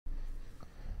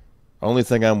Only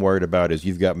thing I'm worried about is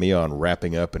you've got me on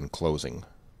wrapping up and closing.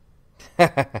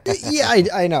 Yeah,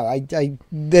 I know.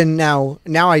 Then now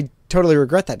I totally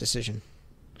regret that decision.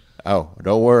 Oh,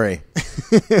 don't worry.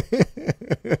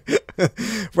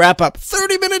 Wrap up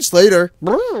 30 minutes later.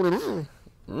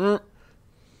 I'll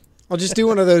just do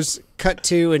one of those cut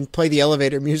to and play the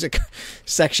elevator music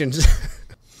sections.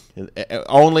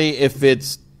 Only if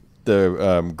it's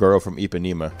the girl from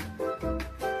Ipanema.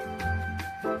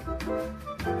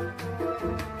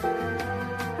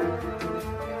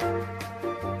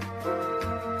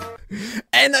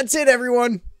 And that's it,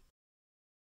 everyone.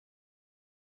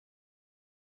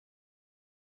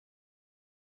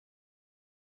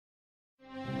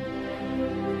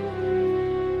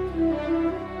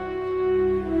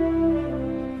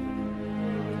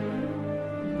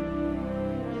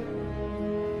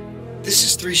 This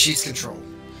is Three Sheets Control.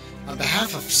 On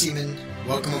behalf of Seaman,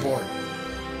 welcome aboard.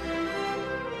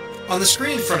 On the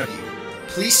screen in front of you,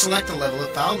 please select the level of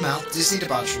foul-mouthed Disney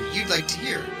debauchery you'd like to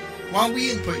hear while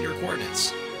we input your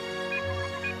coordinates.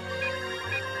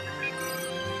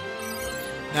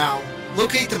 Now,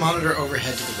 locate the monitor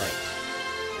overhead to the right.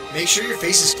 Make sure your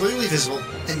face is clearly visible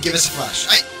and give us a flash.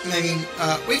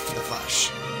 Wait for the flash.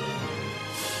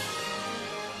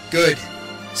 Good.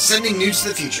 Sending news to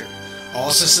the future.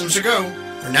 All systems are go.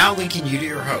 We're now linking you to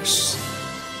your hosts.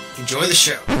 Enjoy the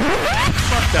show.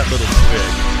 Fuck that little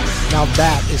twig. Now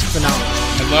that is phenomenal.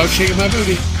 I love shaking my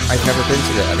booty. I've never been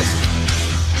to the Edison.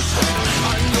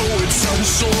 I know it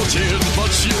sounds sorted,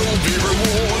 but you'll be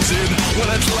rewarded when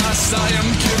at last I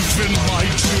am given my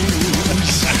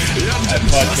dues. And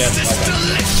justice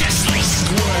deliciously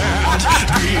squared,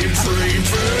 be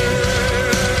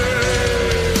prepared.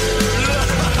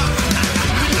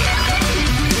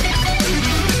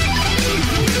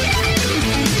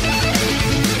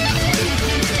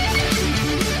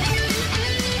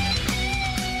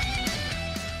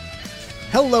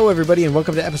 Hello, everybody, and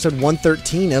welcome to episode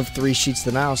 113 of Three Sheets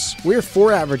to the Mouse. We're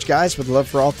four average guys with love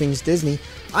for all things Disney.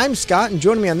 I'm Scott, and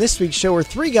joining me on this week's show are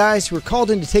three guys who were called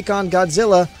in to take on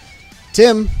Godzilla.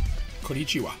 Tim.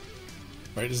 Konnichiwa.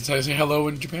 Right? Isn't that say hello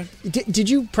in Japan? Did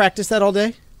you practice that all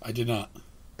day? I did not.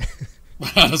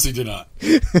 I honestly did not.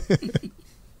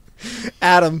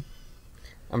 Adam.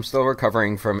 I'm still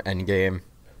recovering from Endgame.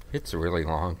 It's really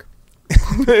long.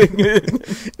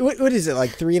 What is it,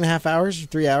 like 3.5 hours or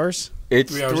 3 hours?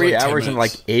 It's 3 hours and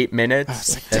like 8 minutes. Oh,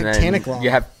 it's like Titanic long.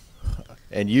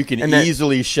 And you can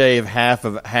easily shave half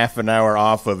an hour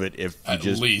off of it if you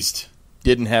just least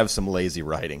didn't have some lazy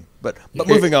writing. But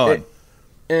moving on.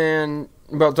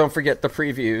 Don't forget the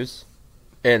previews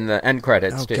and the end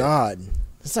credits too. Oh God,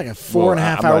 it's like a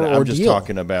 4.5 hour ordeal. I'm just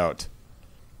talking about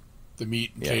the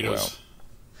meat and potatoes.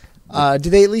 Do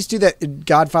they at least do that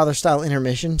Godfather style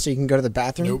intermission so you can go to the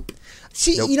bathroom? Nope.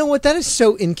 See, You know what? That is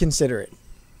so inconsiderate.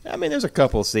 I mean, there's a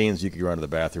couple scenes you could run to the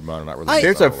bathroom on and not really.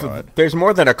 There's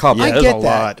more than a couple. Yeah, there's a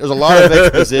lot. There's a lot of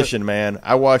exposition, man.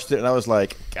 I watched it and I was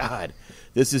like, God,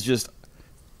 this is just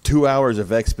 2 hours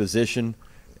of exposition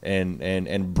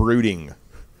and brooding.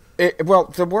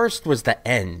 The worst was the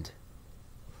end.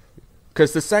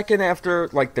 Because the second after,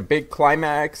 like, the big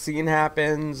climax scene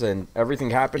happens and everything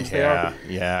happens there.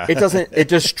 Yeah. It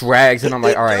just drags, and I'm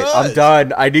like, all right, I'm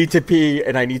done. I need to pee,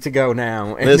 and I need to go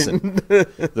now. And listen,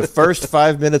 the first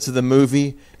 5 minutes of the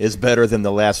movie is better than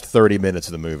the last 30 minutes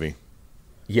of the movie.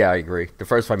 Yeah, I agree. The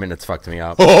first 5 minutes fucked me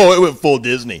up. Oh, it went full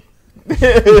Disney.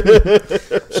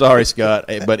 Sorry, Scott,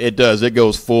 but it does. It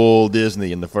goes full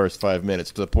Disney in the first 5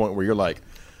 minutes to the point where you're like,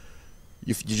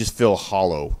 you just feel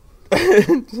hollow.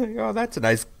 It's like, oh, that's a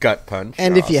nice gut punch.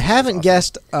 And if you haven't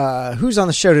guessed who's on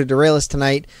the show to derail us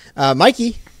tonight,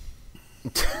 Mikey.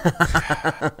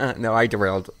 No, I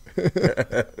derailed.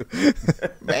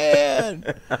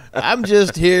 Man, I'm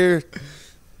just here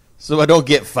so I don't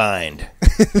get fined.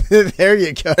 There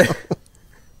you go.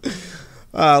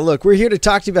 Look, we're here to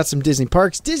talk to you about some Disney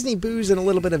parks, Disney booze, and a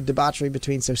little bit of debauchery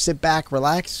between. So sit back,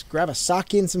 relax, grab a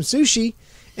sake and some sushi,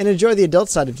 and enjoy the adult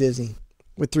side of Disney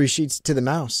with Three Sheets to the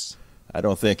Mouse. I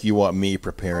don't think you want me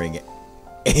preparing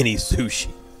any sushi.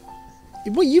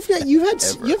 Well, you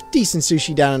have decent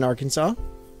sushi down in Arkansas.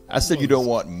 I said you don't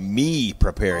want me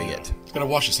preparing it. He's got to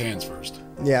wash his hands first.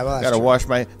 Yeah, well, gotta wash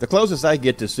the closest I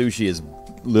get to sushi is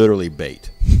literally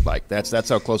bait. Like that's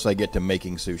how close I get to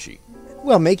making sushi.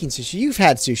 Well, making sushi. You've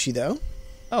had sushi though.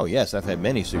 Oh yes, I've had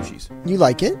many sushis. You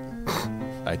like it?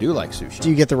 I do like sushi. Do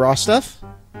you get the raw stuff?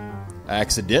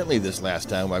 Accidentally this last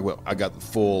time I got the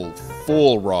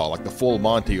full raw, like the full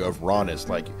Monty of rawness.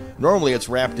 Like normally it's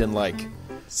wrapped in like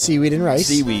seaweed and rice,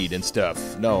 seaweed and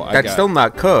stuff. No, that's still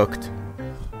not cooked.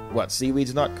 What,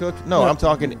 seaweed's not cooked? No, I'm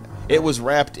talking. It was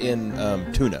wrapped in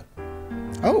tuna.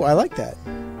 Oh, I like that.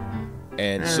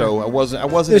 And so I wasn't.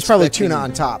 There's probably expecting- tuna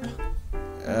on top.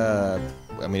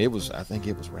 I mean, I think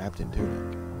it was wrapped in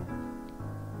tuna.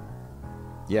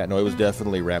 Yeah, no, it was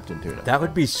definitely wrapped in tuna. That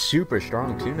would be super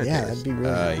strong tuna Yeah, taste. that'd be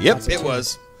really. Yep, lots of it tuna.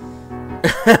 was.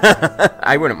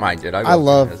 I wouldn't mind it. I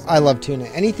love tuna.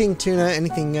 Anything tuna,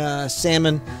 anything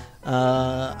salmon.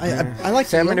 I like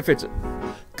salmon eel. if it's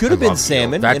Could have I been love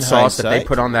salmon. eel. That in sauce that they hindsight.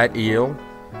 put on that eel.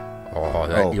 Oh,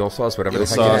 that eel sauce, whatever Eel the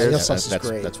heck sauce. it Eel is. sauce is that's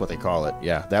great. That's what they call it.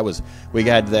 Yeah, that was. We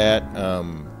had that.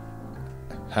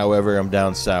 However, I'm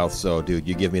down south, so dude,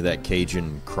 you give me that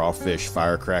Cajun crawfish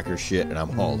firecracker shit, and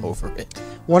I'm all over it.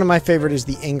 One of my favorite is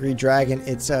the Angry Dragon.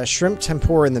 It's shrimp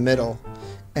tempura in the middle,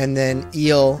 and then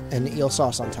eel and eel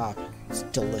sauce on top. It's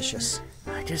delicious.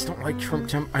 I just don't like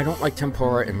shrimp. I don't like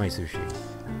tempura in my sushi.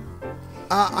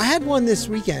 I had one this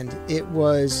weekend. It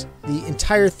was the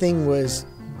entire thing was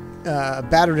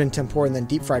battered in tempura and then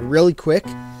deep fried really quick,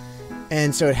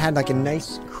 and so it had like a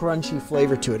nice crunchy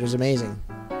flavor to it. It was amazing.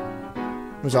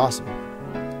 It was awesome.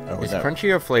 Oh, Is that-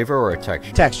 crunchy a flavor or a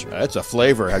texture? Texture. That's a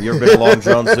flavor. Have you ever been to Long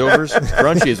John Silver's?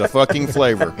 Crunchy is a fucking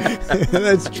flavor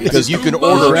That's true. because you can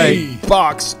order a Right.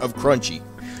 box of crunchy.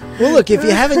 Well, look, if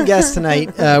you haven't guessed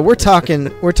tonight, we're talking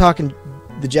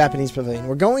the Japanese Pavilion.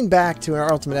 We're going back to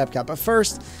our Ultimate Epcot, but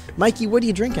first, Mikey, what are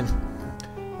you drinking?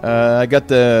 I got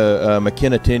the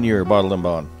McKenna 10-year bottled and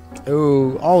bond.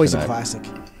 Oh, always a Tonight. classic.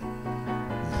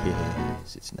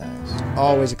 Yes, it's nice.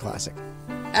 Always a classic.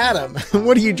 Adam,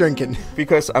 what are you drinking?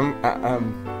 Because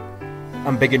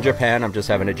I'm big in Japan. I'm just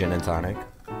having a gin and tonic.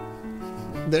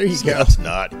 There you go. It's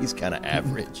not. He's kind of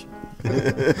average.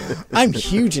 I'm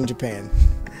huge in Japan.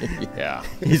 Yeah.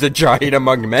 He's a giant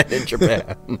among men in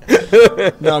Japan.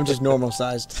 No, I'm just normal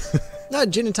sized. No,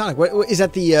 gin and tonic. What is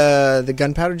that? The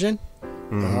gunpowder gin?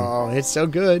 Oh, it's so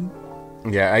good.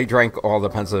 Yeah, I drank all the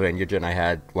Pennsylvania gin I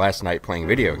had last night playing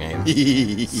video games.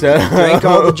 So Drank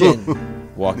all the gin.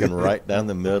 Walking right down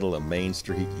the middle of Main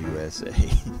Street, USA.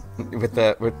 with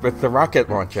the rocket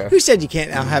launcher. Who said you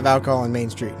can't have alcohol on Main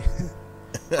Street?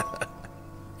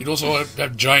 You'd also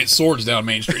have giant swords down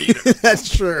Main Street.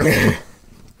 That's true.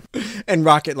 And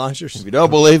rocket launchers. If you don't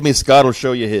believe me, Scott will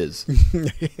show you his.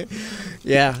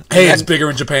 Yeah. Hey, it's bigger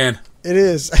in Japan. It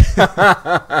is.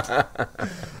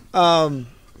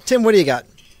 Tim, what do you got?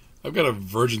 I've got a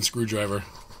virgin screwdriver,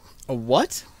 A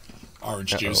what?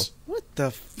 orange juice. What the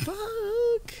fuck?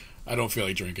 I don't feel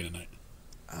like drinking tonight.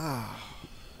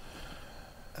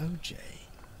 OJ. At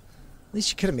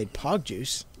least you could have made pog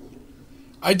juice.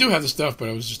 I do have the stuff, but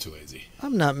I was just too lazy.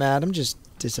 I'm not mad. I'm just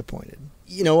disappointed.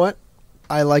 You know what?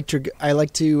 I like to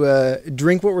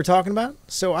drink what we're talking about,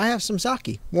 so I have some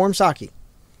sake, warm sake.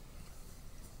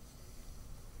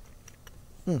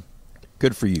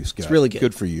 Good for you, Scott. It's really good.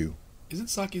 Good for you. Isn't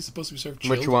sake supposed to be served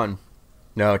chilled? Which one?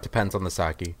 No, it depends on the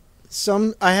sake.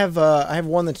 I have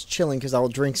one that's chilling because I'll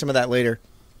drink some of that later.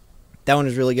 That one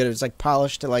is really good. It's like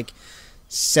polished to like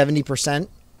 70%.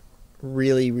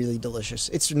 Really, really delicious.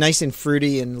 It's nice and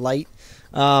fruity and light.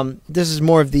 This is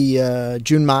more of the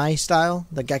Junmai style,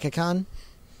 the Gaikai-kan.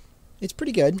 It's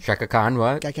pretty good. Shaka Khan,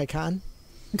 what? Gaikai-kan.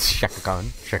 Shaka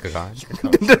Khan. Shaka Khan.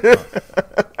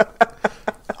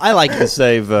 I like You it.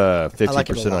 save like it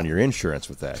a 50% lot. on your insurance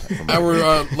with that.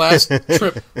 Our last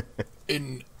trip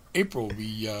in April,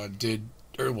 we did,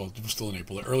 it was still in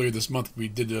April. Earlier this month, we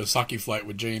did a sake flight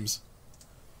with James.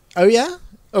 Oh, yeah?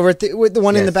 Over at the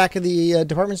one in Yes. the back of the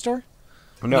department store?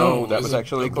 No, that it was was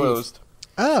actually a booth. closed.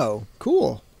 Oh,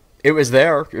 cool. It was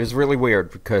there. It was really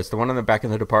weird because the one in the back of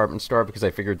the department store, because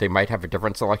I figured they might have a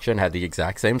different selection, had the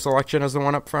exact same selection as the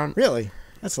one up front. Really?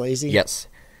 That's lazy. Yes.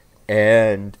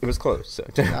 And it was closed. So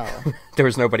Oh. there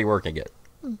was nobody working it.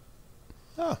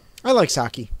 I like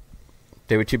sake.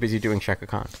 They were too busy doing Shaka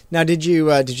Khan. Now, did you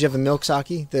have the milk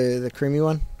sake, the creamy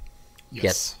one?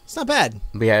 Yes. It's not bad.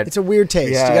 We had It's a weird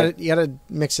taste. Yeah. You gotta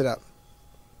mix it up.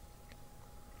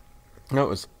 no. It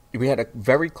was we had a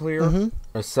very clear, Mm-hmm.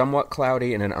 a somewhat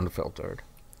cloudy, and an unfiltered.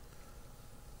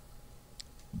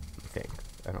 I think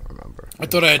I don't remember. I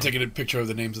thought I had taken a picture of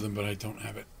the names of them, but I don't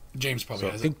have it. James probably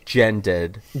I has it. think Jen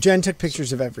did Jen took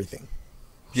pictures of everything.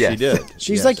 Yes. She did. She's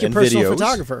Yes, like your and personal videos.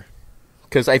 photographer.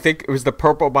 because I think it was the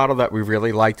purple bottle that we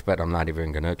really liked, but I'm not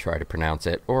even gonna try to pronounce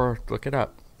it or look it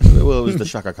up. Well, it was the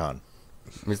Shaka Khan.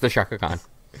 It was the Shaka Khan.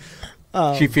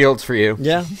 She fields for you.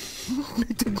 Yeah.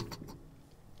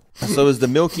 So is the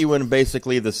milky one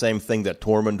basically the same thing that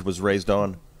Tormund was raised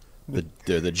on?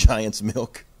 The giant's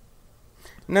milk?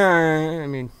 No, I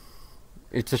mean,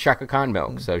 it's a Shaka Khan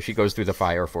milk, so she goes through the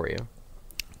fire for you.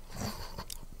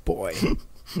 Boy.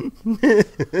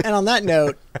 And on that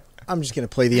note, I'm just gonna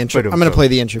play the intro. I'm gonna play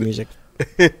the intro music.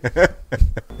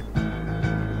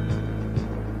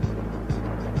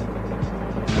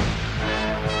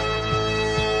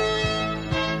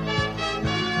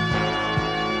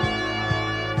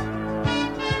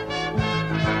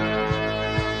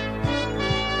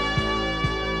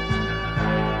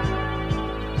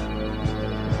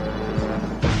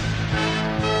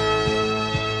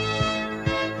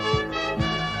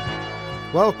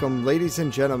 Welcome, ladies and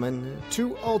gentlemen,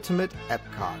 to Ultimate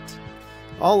Epcot.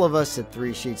 All of us at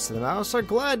Three Sheets to the Mouse are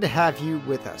glad to have you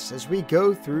with us as we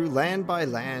go through land by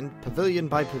land, pavilion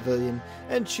by pavilion,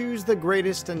 and choose the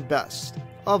greatest and best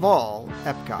of all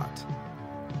Epcot.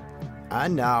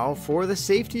 And now, for the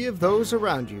safety of those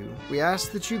around you, we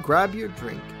ask that you grab your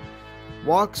drink,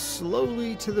 walk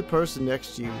slowly to the person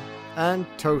next to you, and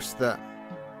toast them.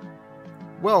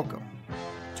 Welcome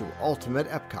to Ultimate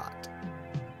Epcot.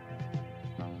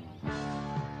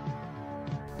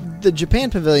 The Japan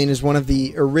Pavilion is one of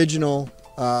the original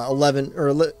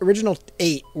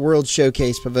 8 World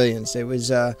Showcase pavilions. It was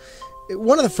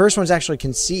one of the first ones actually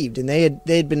conceived, and they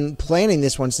had been planning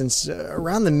this one since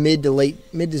around the mid to late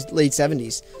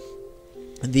 70s.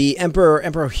 The Emperor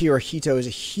Hirohito is a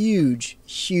huge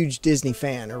Disney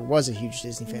fan, or was a huge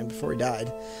Disney fan before he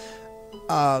died.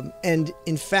 And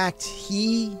in fact,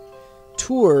 he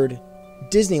toured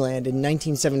Disneyland in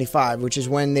 1975, which is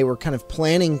when they were kind of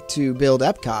planning to build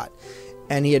Epcot,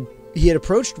 and he had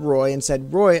approached Roy and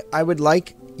said, "Roy, I would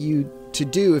like you to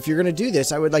do, if you're going to do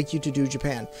this, I would like you to do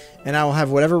Japan, and I will have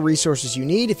whatever resources you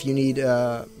need. If you need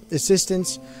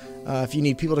assistance, if you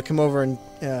need people to come over and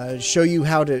show you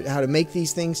how to make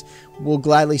these things, we'll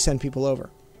gladly send people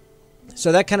over."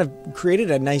 So that kind of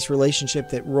created a nice relationship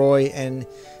that Roy and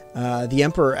the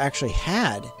Emperor actually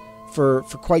had for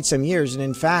quite some years, and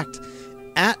in fact,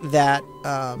 at that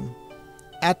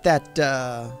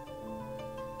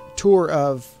tour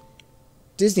of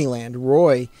Disneyland,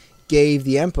 Roy gave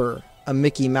the Emperor a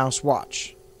Mickey Mouse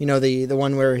watch. You know, the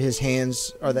one where his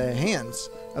hands are the hands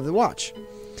of the watch.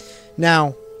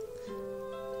 Now,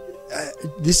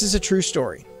 this is a true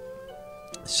story.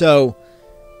 So,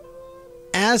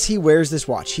 as he wears this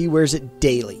watch, he wears it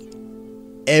daily,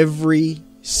 every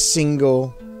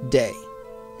single day.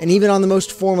 And even on the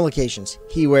most formal occasions,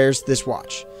 he wears this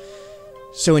watch.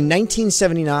 So in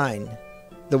 1979,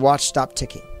 the watch stopped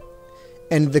ticking.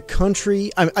 And the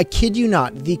country, I kid you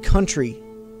not, the country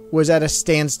was at a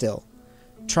standstill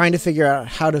trying to figure out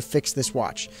how to fix this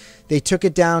watch. They took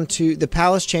it down to, the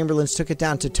palace chamberlains took it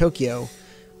down to Tokyo,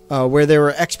 where there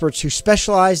were experts who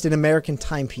specialized in American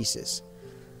timepieces.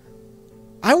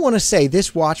 I want to say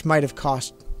this watch might have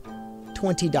cost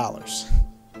 $20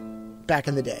 back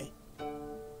in the day.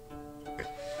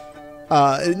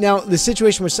 Now, the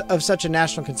situation was of such a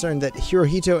national concern that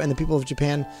Hirohito and the people of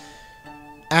Japan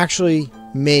actually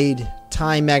made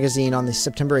Time magazine on the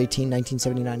September 18,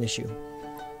 1979 issue.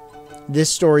 This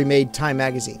story made Time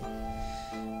magazine.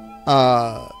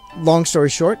 Long story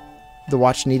short, the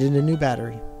watch needed a new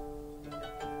battery.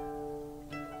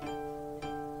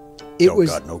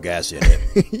 Got no gas in it.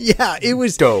 Yeah, it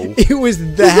was Dough. It was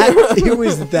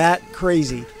that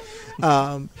crazy.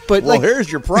 But Well, like, here's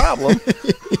your problem.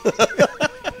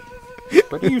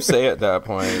 What do you say at that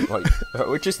point? Like,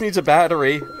 it just needs a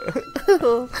battery.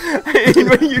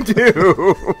 What do you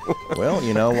do? Well,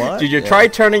 you know what? Did you try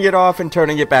turning it off and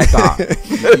turning it back on?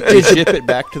 You ship it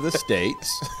back to the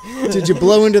States. did you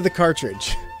blow into the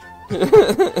cartridge?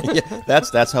 Yeah,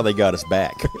 that's how they got us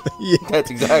back.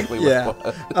 That's exactly what it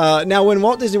was. Now, when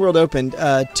Walt Disney World opened,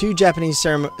 2 Japanese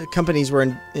companies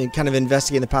were kind of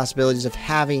investigating the possibilities of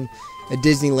having a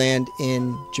Disneyland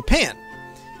in Japan.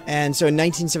 And so in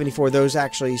 1974, those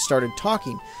actually started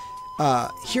talking.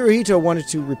 Hirohito wanted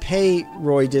to repay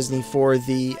Roy Disney for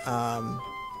the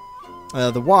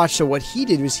watch. So what he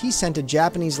did was he sent a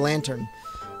Japanese lantern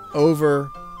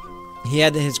over. He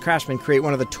had his craftsman create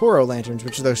one of the Toro lanterns,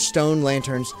 which are those stone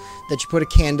lanterns that you put a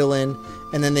candle in,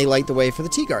 and then they light the way for the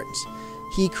tea gardens.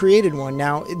 He created one.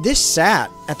 Now, this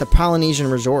sat at the Polynesian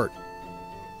Resort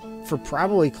for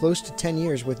probably close to 10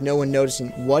 years with no one noticing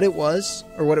what it was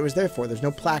or what it was there for. There's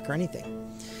no plaque or anything.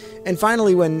 And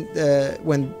finally, when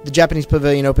the Japanese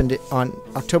Pavilion opened on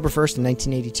October 1st in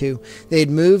 1982, they had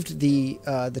moved the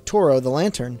Toro, the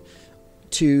lantern,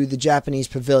 to the Japanese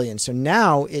Pavilion. So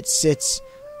now it sits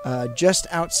just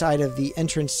outside of the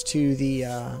entrance to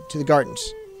the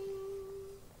gardens.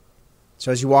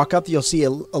 So as you walk up, you'll see a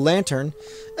lantern.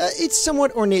 It's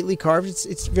somewhat ornately carved.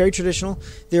 It's very traditional.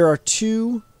 There are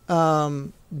 2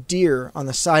 deer on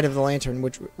the side of the lantern,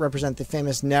 which represent the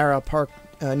famous Nara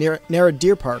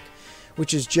Deer Park,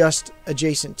 which is just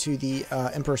adjacent to the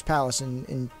Emperor's Palace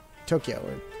in Tokyo,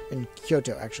 or in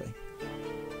Kyoto, actually.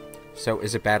 So,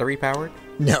 is it battery powered?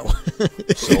 No.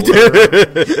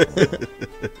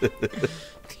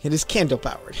 It is candle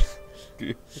powered.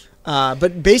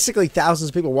 But basically, thousands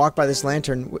of people walk by this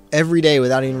lantern every day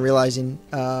without even realizing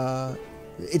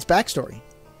its backstory.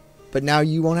 But now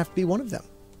you won't have to be one of them.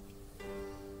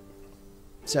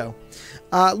 So,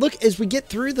 look, as we get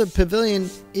through the pavilion,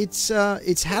 it's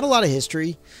had a lot of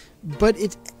history, but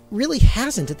really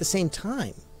hasn't at the same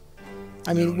time.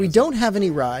 I mean, we don't have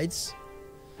any rides.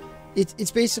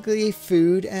 It's basically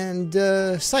food and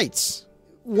sights.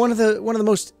 One of the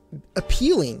most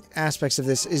appealing aspects of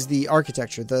this is the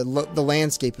architecture, the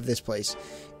landscape of this place.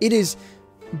 It is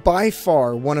by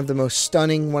far one of the most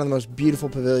stunning, one of the most beautiful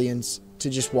pavilions to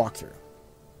just walk through.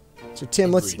 So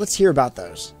Tim, let's hear about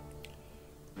those.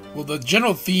 Well, the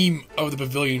general theme of the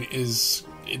pavilion is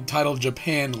entitled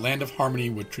Japan, Land of Harmony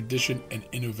where Tradition and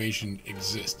Innovation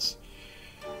Exists.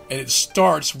 And it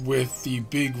starts with the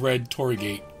big red torii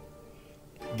gate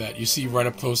that you see right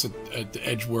up close at the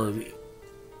edge where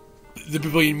the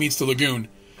pavilion meets the lagoon.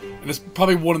 And it's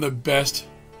probably one of the best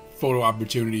photo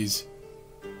opportunities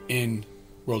in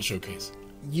World Showcase.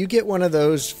 You get one of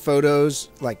those photos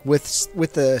like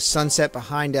with the sunset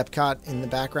behind Epcot in the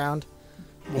background.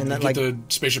 And that, like the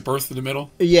spaceship Earth in the middle.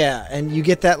 Yeah, and you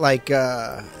get that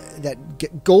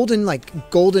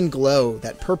golden glow,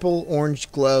 that purple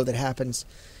orange glow that happens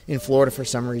in Florida for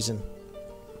some reason.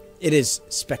 It is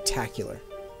spectacular.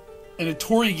 And a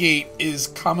torii gate is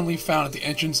commonly found at the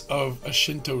entrance of a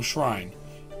Shinto shrine,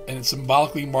 and it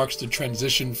symbolically marks the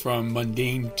transition from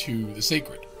mundane to the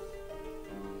sacred.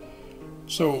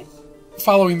 So,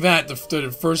 following that, the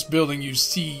first building you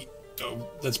see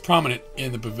that's prominent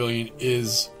in the pavilion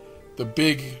is the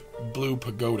big blue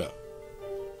pagoda.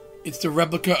 It's the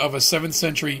replica of a 7th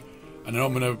century, and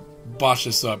I'm going to botch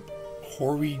this up,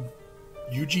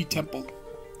 Horyuji temple?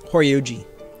 Horyuji.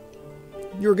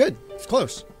 You were good. It's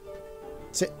close.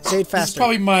 Say it faster. This is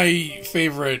probably my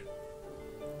favorite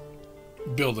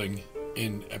building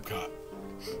in Epcot,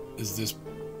 is this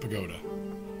pagoda.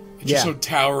 It's just so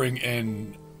towering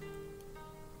and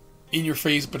in your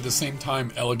face, but at the same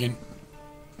time elegant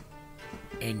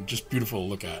and just beautiful to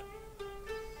look at.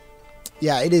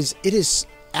 Yeah, it is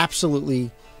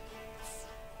absolutely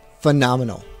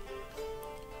phenomenal.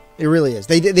 It really is.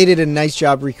 They did a nice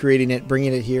job recreating it,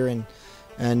 bringing it here,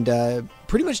 and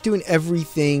pretty much doing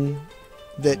everything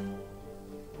that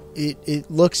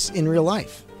it looks in real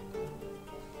life.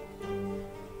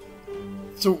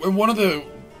 So, and one of the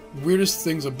weirdest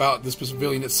things about this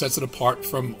pavilion that sets it apart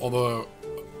from all the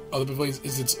other pavilions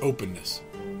is its openness.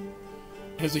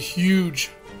 It has a huge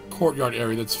courtyard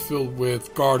area that's filled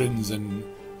with gardens and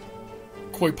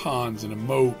koi ponds and a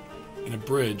moat and a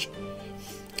bridge.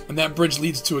 And that bridge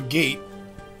leads to a gate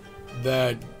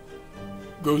that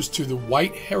goes to the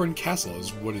White Heron Castle,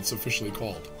 is what it's officially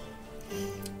called.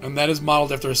 And that is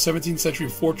modeled after a 17th century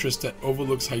fortress that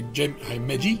overlooks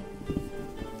Himeji.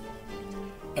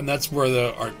 And that's where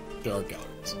the art gallery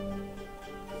is.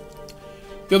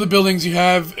 The other buildings you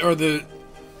have are the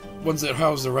ones that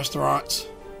house the restaurants,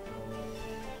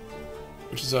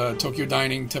 which is Tokyo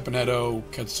Dining, Teppanetto,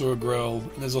 Katsura Grill,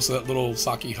 and there's also that little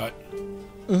saki hut.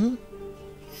 Mm-hmm.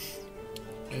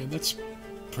 And that's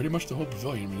pretty much the whole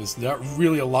pavilion. I mean, there's not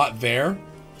really a lot there,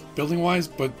 building-wise,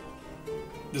 but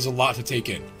there's a lot to take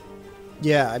in.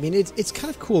 Yeah, I mean, it's kind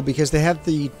of cool because they have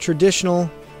the traditional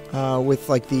with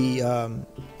like the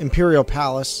Imperial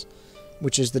Palace,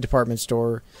 which is the department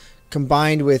store,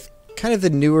 combined with kind of the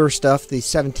newer stuff, the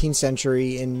 17th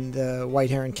century in the White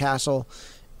Heron Castle,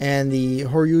 and the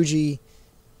Horyuji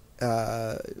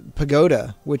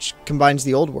Pagoda, which combines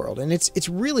the old world. And it's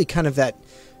really kind of that,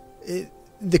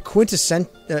 the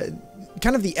quintessential,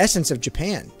 kind of the essence of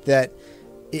Japan, that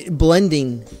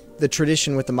blending the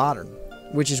tradition with the modern,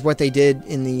 which is what they did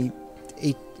in the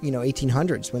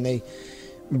 1800s when they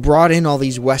brought in all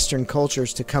these Western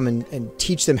cultures to come and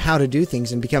teach them how to do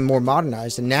things and become more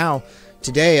modernized. And now,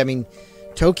 today, I mean,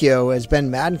 Tokyo, as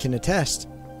Ben Madden can attest,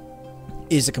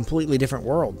 is a completely different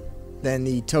world than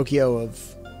the Tokyo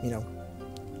of,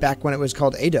 back when it was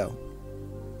called Edo.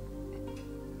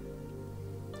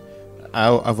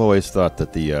 I've always thought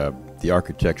that the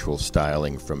architectural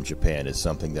styling from Japan is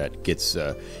something that gets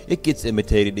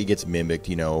imitated, it gets mimicked,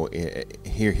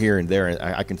 here and there. And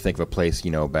I can think of a place,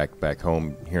 back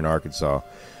home here in Arkansas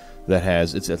that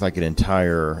has it's like an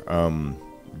entire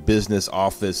business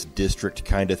office district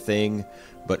kind of thing,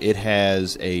 but it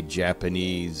has a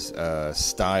Japanese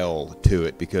style to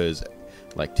it because,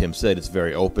 like Tim said, it's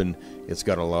very open. It's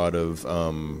got a lot of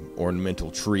ornamental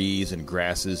trees and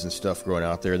grasses and stuff growing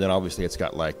out there. And then obviously it's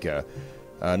got like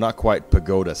not quite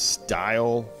pagoda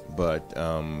style, but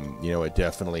it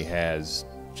definitely has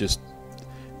just,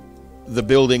 the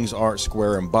buildings aren't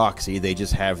square and boxy. They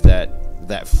just have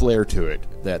that flair to it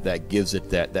that gives it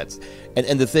that's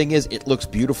and the thing is, it looks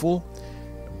beautiful,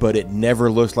 but it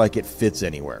never looks like it fits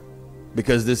anywhere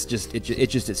because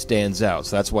it stands out.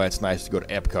 So that's why it's nice to go to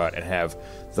Epcot and have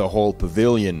the whole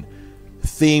pavilion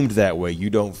themed that way. You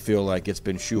don't feel like it's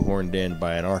been shoehorned in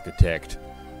by an architect.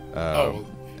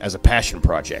 as a passion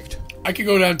project. I could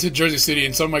go down to Jersey City,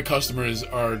 and some of my customers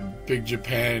are big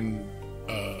Japan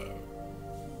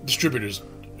distributors.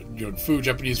 Food,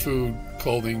 Japanese food,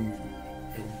 clothing,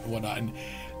 and whatnot. And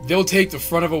they'll take the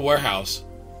front of a warehouse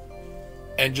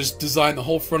and just design the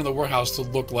whole front of the warehouse to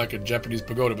look like a Japanese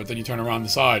pagoda, but then you turn around the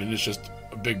side and it's just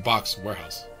a big box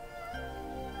warehouse.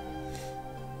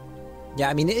 Yeah,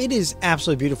 I mean, it is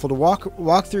absolutely beautiful to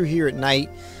walk through here at night,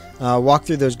 walk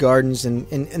through those gardens, and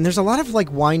there's a lot of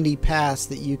like windy paths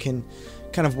that you can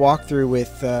kind of walk through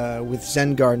with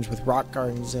Zen gardens, with rock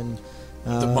gardens, and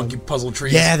the monkey puzzle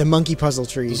trees. Yeah, the monkey puzzle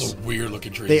trees. Those are weird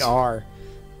looking trees. They are.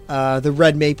 The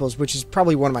red maples, which is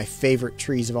probably one of my favorite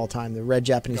trees of all time, the red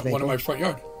Japanese maple. One in my front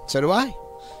yard. So do I.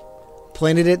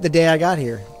 Planted it the day I got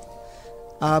here.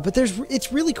 But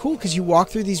it's really cool because you walk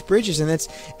through these bridges, and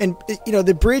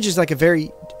the bridge is like a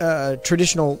very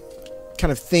traditional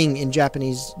kind of thing in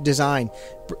Japanese design.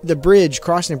 The bridge,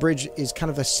 crossing a bridge, is kind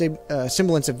of a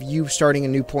semblance of you starting a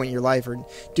new point in your life or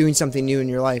doing something new in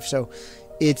your life. So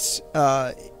it's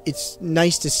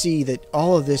nice to see that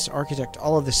all of this architect,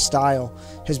 all of this style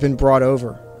has been brought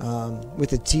over with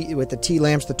the tea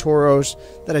lamps, the toros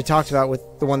that I talked about, with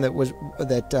the one that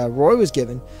Roy was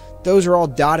given. Those are all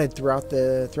dotted throughout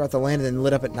the land and then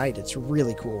lit up at night. It's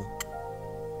really cool.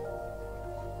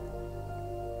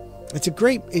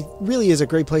 It really is a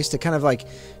great place to kind of like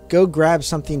go grab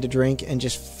something to drink and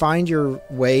just find your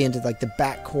way into like the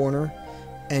back corner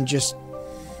and just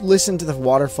listen to the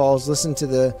waterfalls, listen to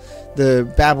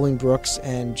the babbling brooks,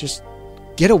 and just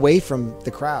get away from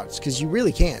the crowds, because you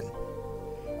really can.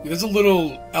 There's a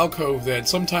little alcove that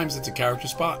sometimes it's a character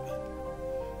spot,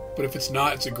 but if it's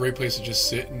not, it's a great place to just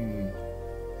sit and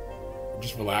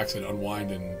just relax and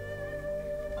unwind and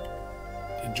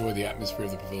enjoy the atmosphere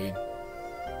of the pavilion.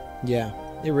 Yeah,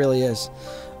 it really is.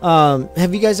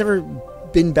 Have you guys ever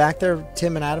been back there,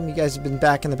 Tim and Adam? You guys have been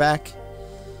back in the back?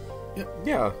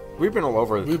 Yeah, we've been all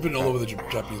over. We've been all over the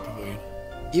Japanese pavilion.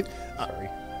 Sorry.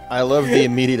 I love the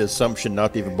immediate assumption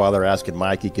not to even bother asking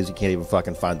Mikey because he can't even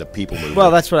fucking find the people mover. Well,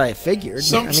 that's what I figured.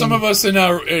 Some of us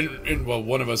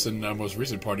one of us in our most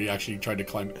recent party actually tried to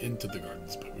climb into the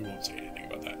gardens, but we won't say anything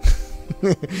about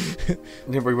that.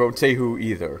 We won't say who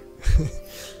either.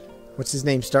 What's his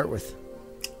name start with?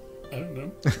 I don't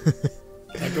know.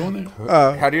 Not going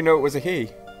there. How do you know it was a he?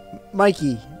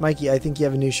 Mikey, I think you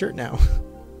have a new shirt now.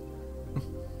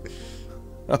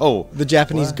 Oh, the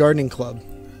Japanese Gardening Club.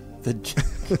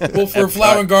 Well, for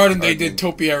Flower and Garden, they did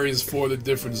topiaries for the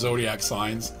different zodiac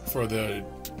signs for the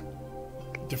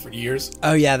different years.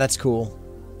 Oh yeah, that's cool.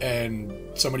 And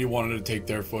somebody wanted to take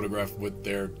their photograph with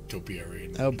their topiary.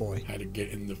 And oh boy, had to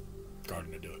get in the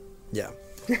garden to do it. Yeah.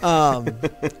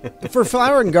 For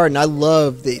Flower and Garden, I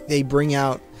love they bring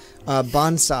out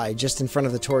bonsai just in front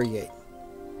of the torii gate.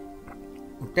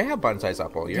 They have bonsais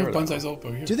up all year. Yeah, bonsais up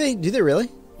over here. Do they really?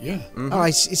 Yeah. Mm-hmm. Oh,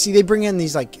 I see. They bring in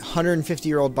these like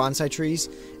 150-year-old bonsai trees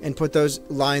and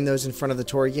line those in front of the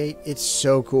torii gate. It's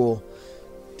so cool,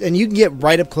 and you can get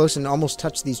right up close and almost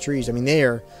touch these trees. I mean, they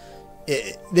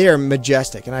are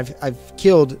majestic, and I've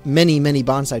killed many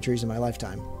bonsai trees in my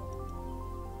lifetime.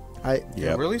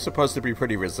 They're really supposed to be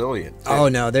pretty resilient, too. Oh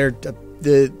no,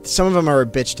 some of them are a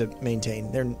bitch to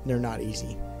maintain. They're not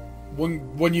easy.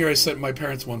 One year I sent my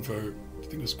parents one for, I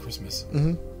think it was Christmas,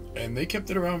 and they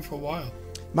kept it around for a while.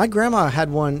 My grandma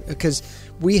had one because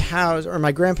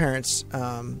my grandparents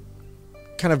kind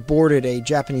of boarded a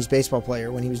Japanese baseball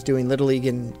player when he was doing Little League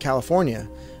in California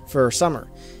for summer.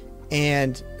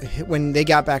 And when they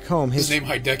got back home... His name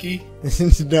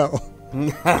Hideki? No.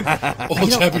 All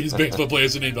Japanese baseball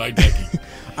players are named Hideki.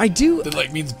 I do...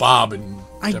 That means Bob and...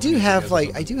 I do have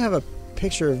a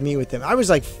picture of me with them. I was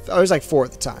like 4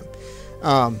 at the time.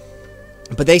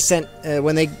 But they sent,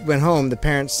 when they went home, the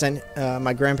parents sent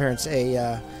my grandparents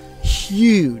a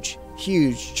huge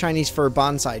Chinese fir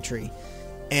bonsai tree.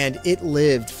 And it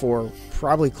lived for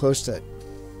probably close to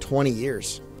 20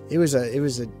 years. It was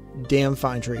a damn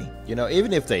fine tree. You know,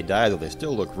 even if they die, though, they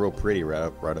still look real pretty right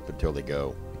up until they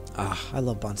go. I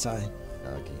love bonsai.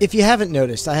 Okay. If you haven't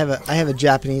noticed, I have a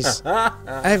Japanese, I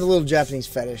have a little Japanese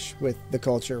fetish with the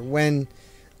culture. When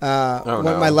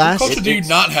my last... What culture do you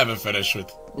not have a fetish with?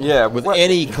 Yeah, with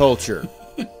any culture.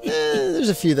 There's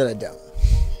a few that I don't.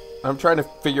 I'm trying to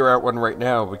figure out one right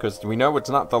now because we know it's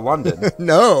not the London.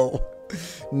 No,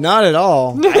 not at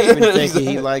all. I even think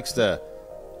he likes the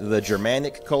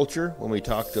Germanic culture when we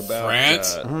talked about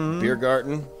France, beer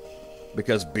garden,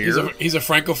 because beer. He's a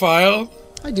Francophile.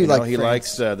 I do like. He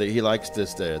likes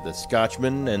the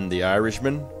Scotchman and the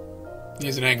Irishman.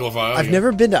 He's an Anglophile. I've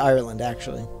never been to Ireland,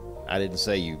 actually. I didn't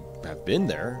say you have been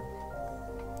there.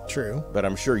 True. But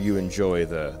I'm sure you enjoy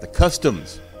the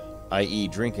customs i.e.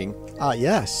 drinking. Ah,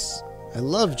 yes. I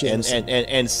love Jameson.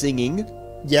 And singing.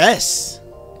 Yes.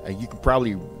 You can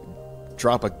probably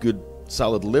drop a good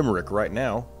solid limerick right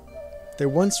now. There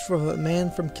once was a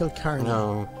man from Kilcarney.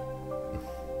 No.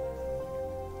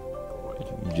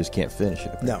 You just can't finish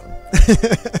it. No.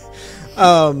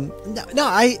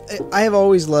 I have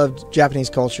always loved Japanese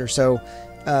culture. So,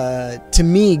 to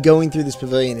me, going through this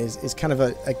pavilion is kind of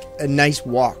a nice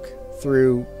walk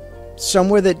through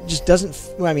somewhere that just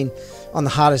doesn't. I mean, on the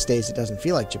hottest days, it doesn't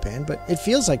feel like Japan, but it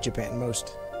feels like Japan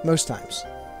most times.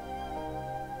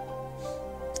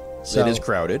 So, it is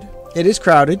crowded. It is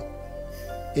crowded.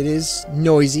 It is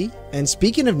noisy. And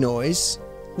speaking of noise,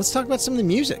 let's talk about some of the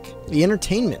music, the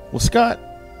entertainment. Well, Scott,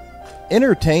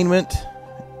 entertainment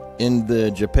in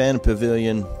the Japan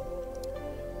Pavilion,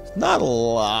 not a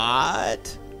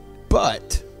lot,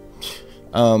 but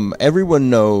everyone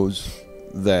knows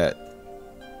that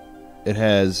it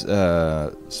has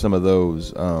some of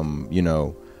those,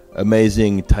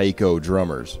 amazing taiko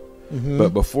drummers. Mm-hmm. But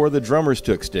before the drummers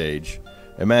took stage,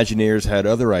 Imagineers had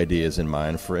other ideas in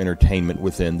mind for entertainment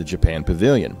within the Japan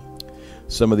Pavilion.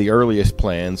 Some of the earliest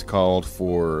plans called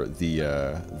for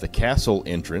the castle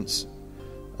entrance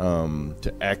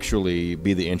to actually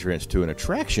be the entrance to an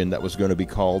attraction that was going to be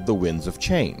called the Winds of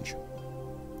Change.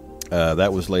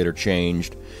 That was later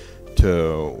changed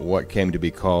to what came to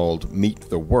be called Meet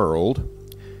the World,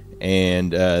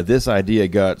 and this idea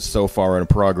got so far in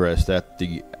progress that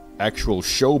the actual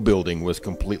show building was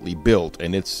completely built,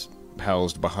 and it's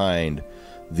housed behind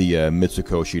the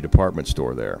Mitsukoshi department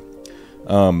store there.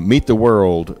 Meet the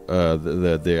World,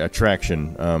 the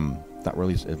attraction, not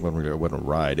really, it wasn't a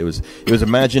ride. It was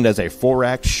imagined as a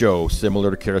 4-act show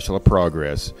similar to Carousel of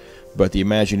Progress, but the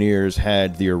Imagineers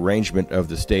had the arrangement of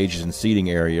the stages and seating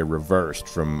area reversed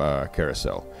from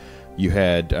Carousel. You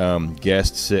had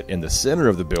guests sit in the center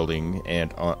of the building,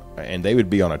 and they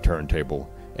would be on a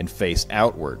turntable and face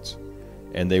outwards,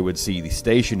 and they would see the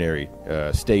stationary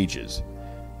stages.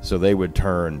 So they would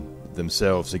turn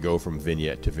themselves to go from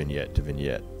vignette to vignette to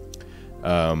vignette.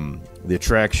 The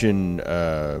attraction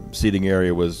seating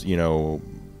area was,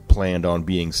 planned on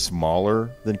being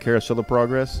smaller than Carousel of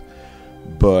Progress,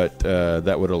 but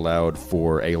that would allow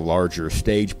for a larger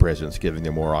stage presence, giving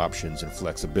them more options and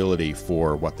flexibility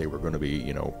for what they were going to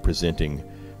be, presenting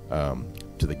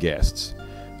to the guests.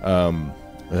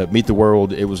 Meet the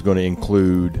World, it was going to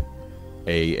include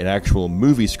an actual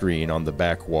movie screen on the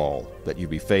back wall that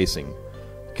you'd be facing,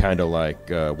 kind of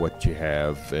like what you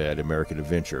have at American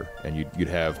Adventure, and you'd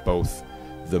have both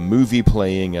the movie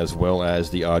playing as well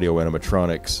as the audio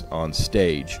animatronics on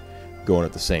stage going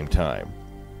at the same time.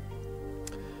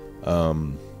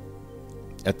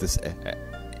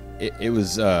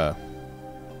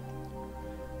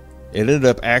 It ended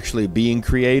up actually being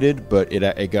created, but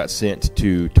it got sent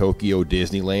to Tokyo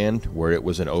Disneyland, where it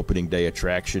was an opening day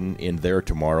attraction in their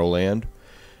Tomorrowland.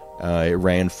 It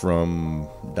ran from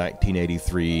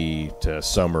 1983 to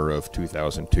summer of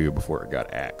 2002 before it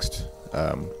got axed.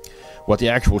 What the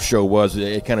actual show was,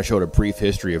 it kind of showed a brief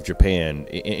history of Japan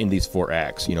in these 4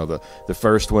 acts. The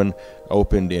first one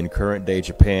opened in current-day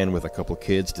Japan with a couple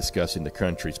kids discussing the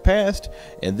country's past,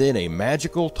 and then a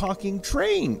magical talking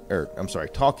crane,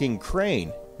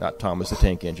 not Thomas the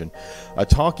Tank Engine. A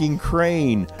talking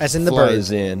crane as in the flies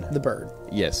bird. in. The bird.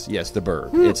 Yes, the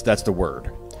bird. That's the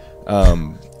word.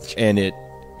 And it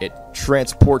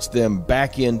transports them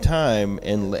back in time,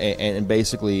 and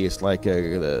basically it's like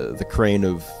the crane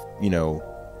of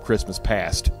Christmas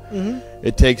past. Mm-hmm.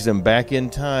 It takes them back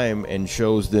in time and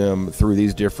shows them through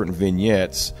these different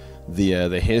vignettes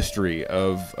the history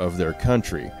of their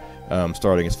country,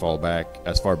 starting as far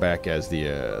back as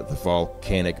the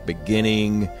volcanic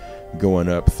beginning, going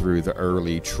up through the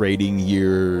early trading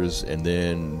years, and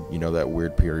then that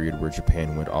weird period where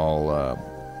Japan went all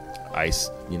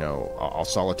all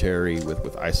solitary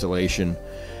with isolation,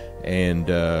 and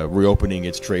reopening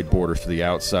its trade borders to the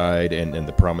outside, and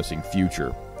the promising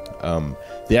future.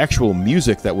 The actual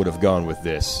music that would have gone with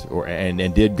this,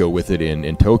 and did go with it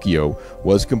in Tokyo,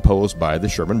 was composed by the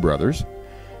Sherman Brothers.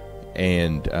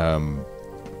 And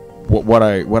what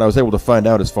I was able to find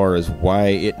out as far as why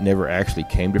it never actually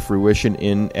came to fruition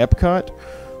in Epcot,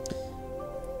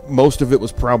 most of it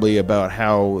was probably about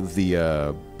how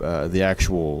the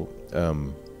actual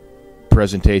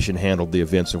presentation handled the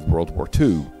events of World War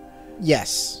II.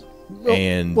 Yes.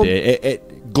 And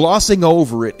glossing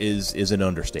over it is an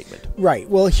understatement. Right.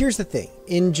 Well, here's the thing.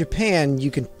 In Japan, you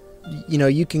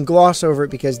can gloss over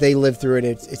it because they lived through it.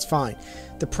 It's fine.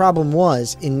 The problem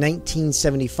was in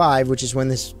 1975, which is when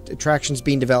this attraction's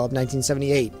being developed,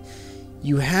 1978,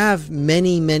 you have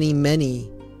many, many, many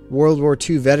World War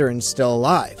II veterans still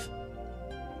alive.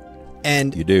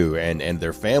 And you do, and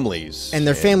their families. And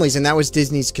their families, and that was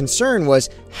Disney's concern, was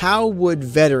how would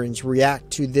veterans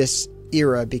react to this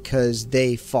era because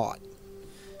they fought?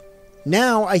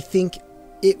 Now, I think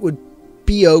it would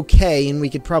be okay, and we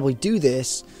could probably do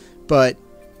this, but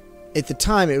at the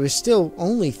time, it was still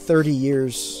only 30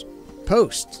 years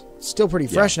post. Still pretty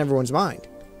fresh in everyone's mind.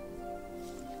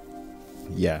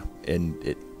 Yeah, and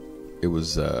it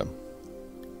was, I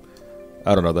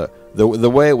don't know, the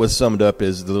way it was summed up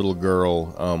is the little girl,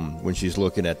 when she's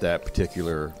looking at that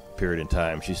particular period in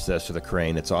time, she says to the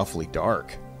crane, "It's awfully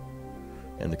dark."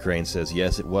 And the crane says,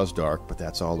 "Yes, it was dark, but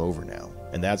that's all over now."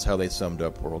 And that's how they summed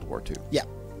up World War II. Yeah.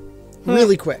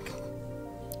 Really quick.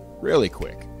 Really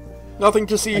quick. Nothing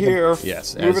to see here.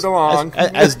 Yes. Move it along.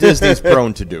 As Disney's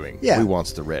prone to doing. Yeah. Who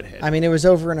wants the redhead? I mean, it was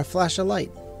over in a flash of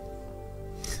light.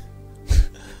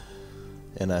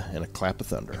 And a clap of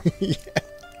thunder.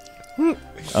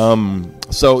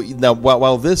 So now,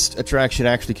 while this attraction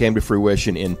actually came to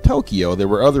fruition in Tokyo, there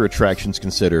were other attractions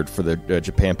considered for the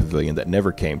Japan Pavilion that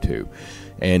never came to.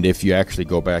 And if you actually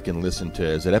go back and listen to,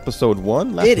 is it episode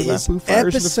 1? It is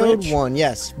episode 1,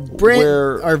 yes.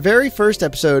 Our very first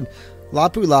episode,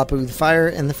 Lapu Lapu, the Fire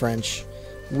and the French.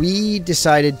 We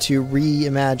decided to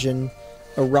reimagine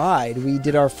a ride. We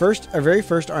did our very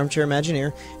first Armchair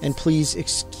Imagineer, and please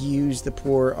excuse the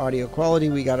poor audio quality.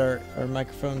 We got our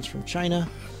microphones from China.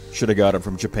 Should have got them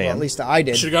from Japan. Well, at least I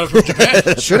did. Should have got it from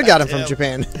Japan. Should have got them from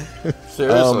Japan.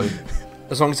 Seriously.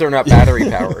 As long as they're not battery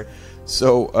powered.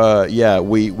 So,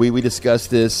 we discussed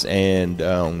this, and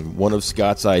one of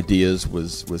Scott's ideas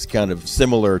was kind of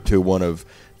similar to one of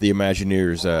the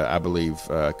Imagineers, I believe,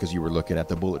 because you were looking at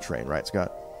the bullet train, right,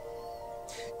 Scott?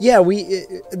 Yeah,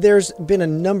 there's been a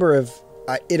number of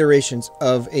iterations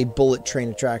of a bullet train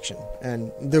attraction,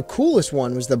 and the coolest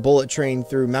one was the bullet train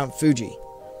through Mount Fuji.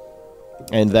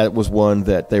 And that was one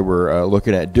that they were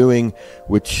looking at doing,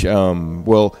 which,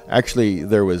 actually,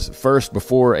 there was first,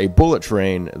 before a bullet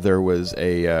train, there was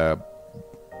a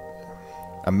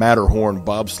Matterhorn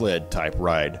bobsled type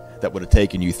ride that would have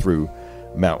taken you through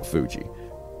Mount Fuji.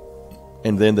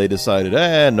 And then they decided,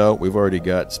 no, we've already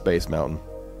got Space Mountain.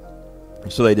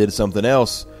 So they did something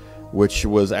else, which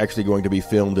was actually going to be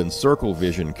filmed in circle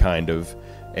vision, kind of,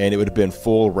 and it would have been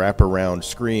full wraparound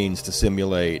screens to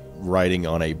simulate riding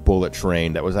on a bullet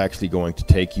train that was actually going to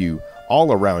take you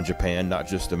all around Japan, not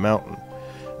just a mountain.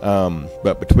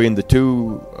 But between the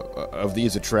two of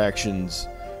these attractions,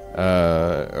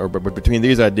 but between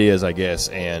these ideas, I guess,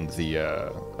 and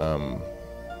the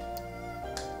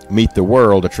Meet the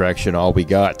World attraction, all we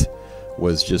got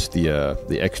was just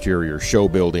the exterior show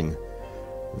building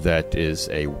that is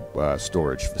a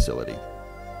storage facility.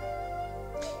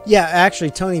 Yeah,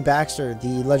 actually, Tony Baxter,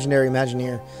 the legendary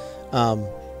Imagineer,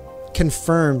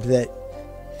 confirmed that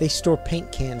they store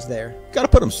paint cans there. Got to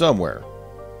put them somewhere.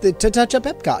 To touch up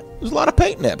Epcot. There's a lot of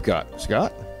paint in Epcot,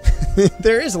 Scott.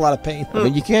 There is a lot of paint. I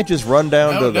mean, you can't just run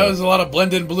down to the... There's a lot of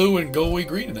blend-in blue and go-away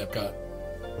green in Epcot.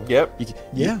 Yep.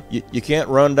 You can't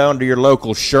run down to your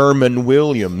local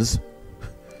Sherman-Williams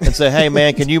and say, "Hey,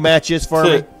 man, can you match this for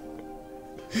me?"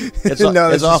 It's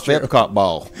off Epcot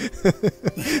ball.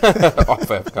 Off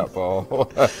Epcot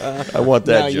ball. I want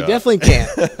that job. You definitely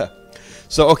can't.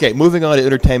 So, okay, moving on to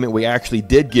entertainment, we actually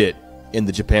did get in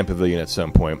the Japan Pavilion at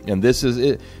some point, and this is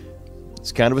it.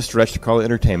 It's kind of a stretch to call it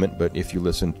entertainment, but if you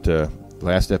listened to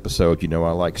last episode, you know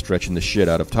I like stretching the shit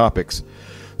out of topics.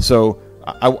 So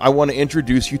I want to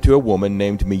introduce you to a woman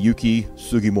named Miyuki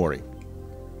Sugimori.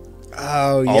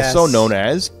 Oh, yes. Also known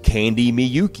as Candy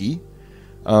Miyuki.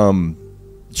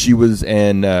 She was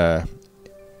an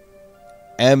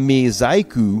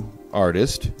amizaiku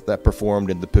artist that performed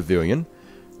in the pavilion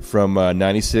from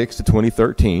 96 to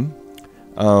 2013.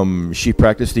 She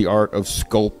practiced the art of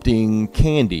sculpting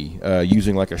candy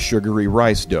using like a sugary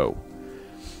rice dough.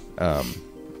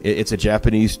 It's a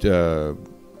Japanese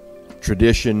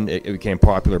tradition. It became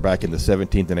popular back in the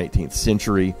 17th and 18th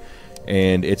century,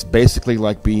 and it's basically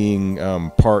like being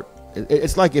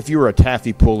it's like if you were a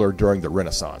taffy puller during the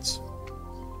Renaissance.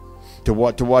 To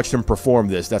watch them perform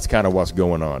this, that's kind of what's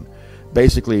going on.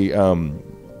 Basically,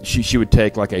 she would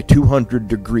take like a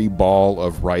 200-degree ball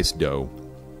of rice dough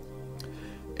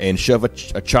and shove a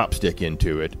chopstick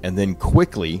into it, and then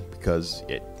quickly, because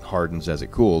it hardens as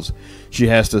it cools, she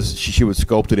would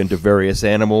sculpt it into various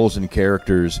animals and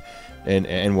characters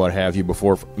and what have you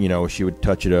before, she would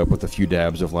touch it up with a few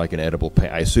dabs of like an edible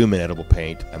paint. I assume an edible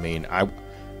paint. I mean,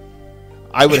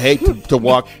 I would hate to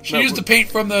walk. She used the paint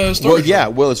from the store. Well, yeah.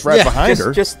 Well, it's right behind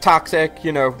her. Just toxic,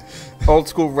 old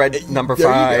school red number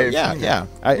 5. Yeah.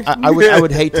 I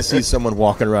would hate to see someone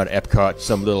walking around Epcot,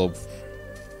 some little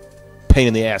pain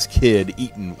in the ass kid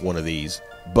eating one of these.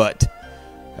 But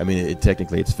I mean,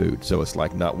 technically it's food, so it's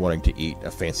like not wanting to eat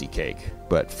a fancy cake.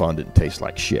 But fondant tastes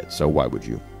like shit, so why would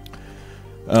you?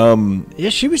 Yeah,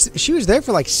 she was there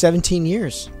for like 17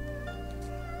 years.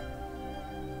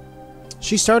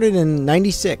 She started in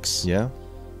 96. Yeah.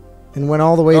 And went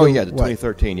all the way to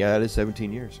 2013. Yeah, that is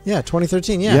 17 years. Yeah,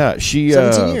 2013. Yeah. Yeah, she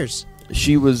 17 years.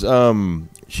 She was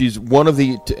she's one of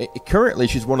the currently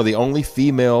she's one of the only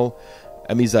female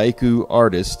amizaiku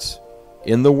artists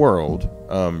in the world.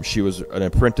 She was an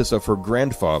apprentice of her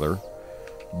grandfather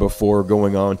before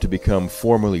going on to become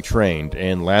formally trained.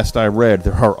 And last I read,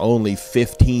 there are only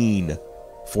 15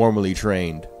 formally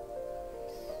trained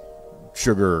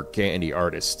sugar candy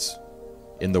artists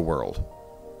in the world.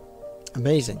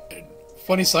 Amazing.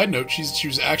 Funny side note, she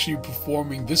was actually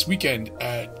performing this weekend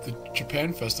at the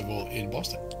Japan Festival in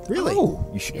Boston. Really? Oh,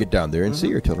 you should get down there and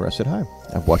see her. Tell her I said hi.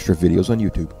 I've watched her videos on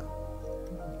YouTube.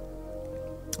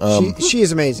 She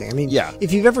is amazing. I mean, yeah.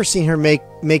 If you've ever seen her make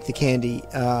the candy,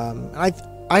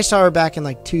 I saw her back in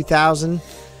like 2000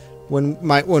 when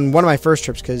one of my first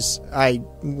trips, because I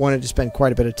wanted to spend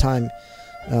quite a bit of time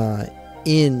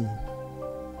in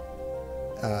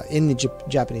the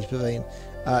Japanese pavilion.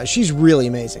 She's really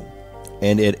amazing.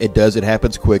 And it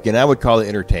happens quick, and I would call it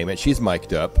entertainment. She's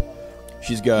mic'd up.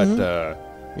 She's got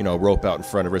rope out in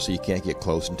front of her, so you can't get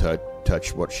close and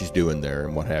touch what she's doing there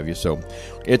and what have you. So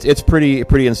it's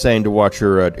pretty insane to watch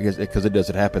her because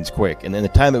it happens quick. And then the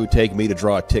time it would take me to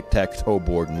draw a tic-tac-toe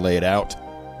board and lay it out,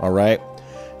 all right,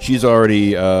 she's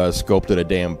already sculpted a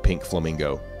damn pink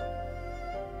flamingo.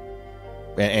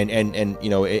 And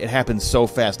it happens so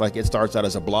fast. Like, it starts out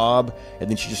as a blob, and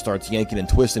then she just starts yanking and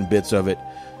twisting bits of it,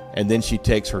 and then she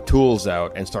takes her tools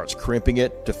out and starts crimping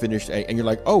it to finish. And you're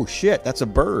like, oh shit, that's a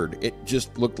bird. It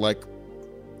just looked like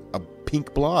a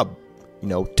pink blob,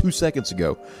 2 seconds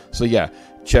ago. So yeah,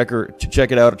 check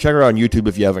it out. Check her on YouTube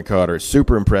if you haven't caught her. It's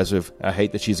super impressive. I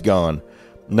hate that she's gone,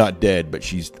 not dead, but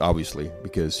she's obviously,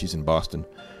 because she's in Boston.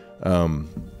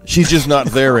 She's just not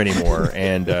there anymore.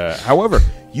 And however,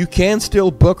 you can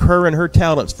still book her and her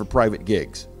talents for private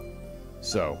gigs.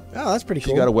 So, that's pretty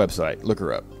cool. She's got a website. Look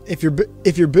her up. If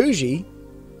you're bougie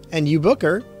and you book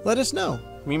her, let us know.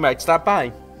 We might stop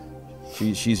by.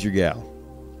 She's your gal.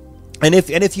 And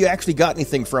if you actually got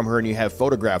anything from her and you have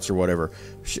photographs or whatever,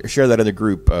 share that in the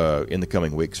group in the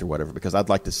coming weeks or whatever, because I'd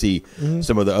like to see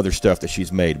some of the other stuff that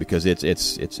she's made, because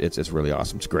it's really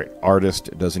awesome. It's great.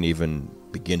 Artist doesn't even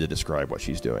begin to describe what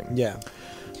she's doing. Yeah.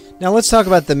 Now let's talk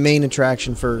about the main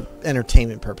attraction for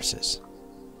entertainment purposes.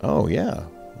 Oh yeah,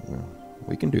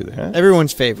 we can do that.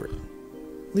 Everyone's favorite,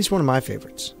 at least one of my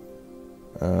favorites.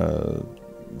 The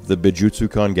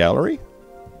Bijutsukan Gallery.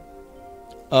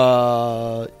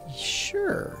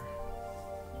 Sure.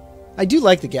 I do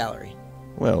like the gallery.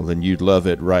 Well, then you'd love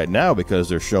it right now because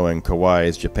they're showing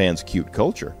Kawaii's Japan's cute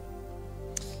culture.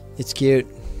 It's cute.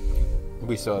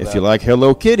 We saw If that. you like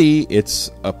Hello Kitty, it's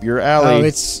up your alley.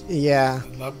 Oh, yeah.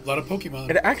 A lot of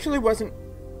Pokemon. It actually wasn't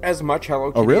as much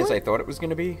Hello Kitty really? as I thought it was going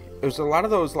to be. It was a lot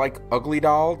of those like ugly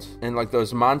dolls and like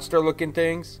those monster-looking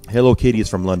things. Hello Kitty is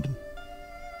from London.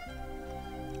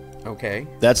 Okay.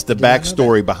 That's the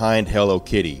backstory behind Hello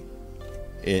Kitty.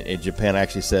 In Japan, it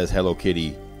actually says Hello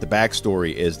Kitty. The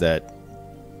backstory is that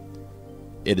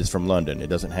it is from London.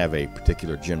 It doesn't have a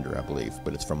particular gender, I believe,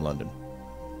 but it's from London.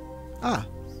 Ah.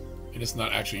 And it's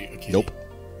not actually a kitty. Nope.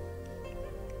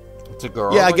 It's a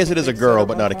girl. Yeah, I guess it is a girl,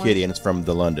 but not a kitty, and it's from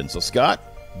the London. So, Scott,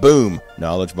 boom,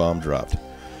 knowledge bomb dropped.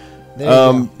 There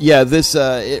you go. Yeah, this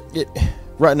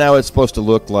right now it's supposed to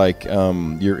look like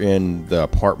you're in the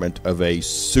apartment of a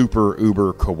super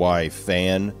uber kawaii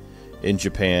fan in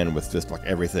Japan, with just like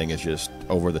everything is just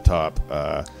over the top,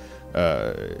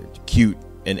 cute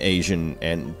and Asian.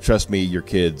 And trust me, your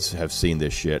kids have seen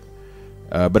this shit.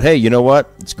 But hey, you know what?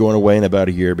 It's going away in about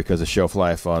a year because the shelf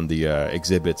life on the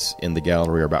exhibits in the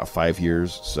gallery are about 5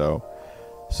 years. So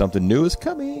something new is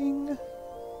coming.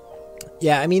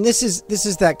 Yeah, I mean, this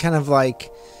is that kind of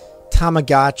like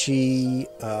Tamagotchi,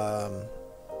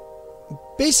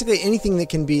 basically anything that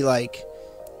can be like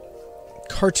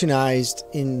cartoonized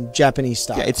in Japanese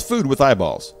style. Yeah, it's food with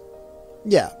eyeballs.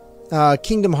 Yeah.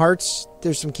 Kingdom Hearts,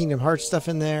 there's some Kingdom Hearts stuff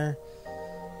in there.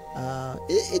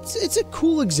 It's a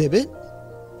cool exhibit.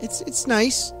 It's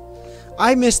nice.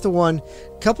 I missed the one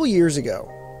a couple years ago.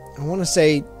 I want to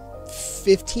say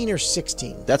 15 or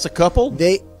 16. That's a couple?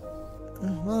 It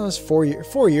was 4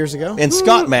 years ago. In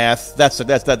Scott math, that's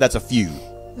a few.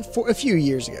 A few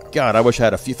years ago. God, I wish I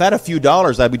had a few. If I had a few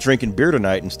dollars, I'd be drinking beer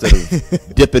tonight instead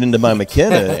of dipping into my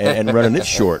McKenna and running it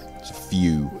short. It's a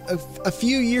few. A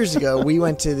few years ago, we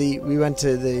went to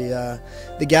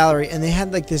the gallery, and they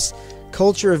had like this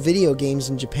culture of video games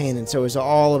in Japan, and so it was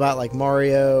all about like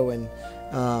Mario and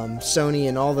Sony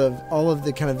and all of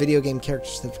the kind of video game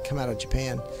characters that have come out of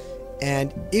Japan.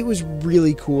 And it was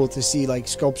really cool to see like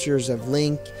sculptures of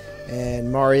Link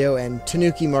and Mario and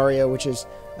Tanuki Mario, which is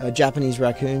a Japanese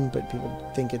raccoon, but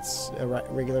people think it's a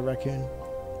regular raccoon.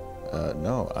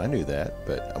 No, I knew that,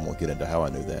 but I won't get into how I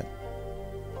knew that.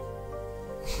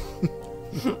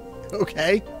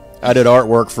 Okay. I did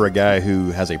artwork for a guy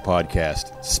who has a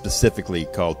podcast specifically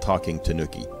called Talking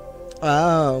Tanuki.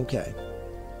 Oh, okay.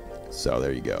 So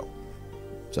there you go.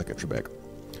 Suck it, Trebek.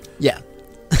 Yeah.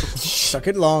 Suck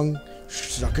it long,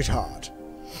 suck it hard.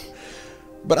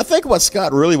 But I think what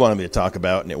Scott really wanted me to talk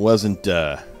about, and it wasn't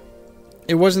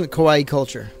kawaii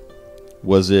culture.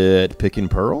 Was it picking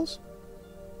pearls?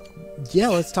 Yeah,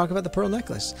 let's talk about the pearl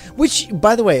necklace. Which,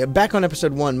 by the way, back on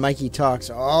episode 1, Mikey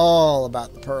talks all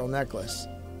about the pearl necklace.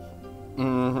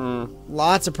 Mm-hmm.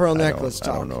 Lots of pearl necklace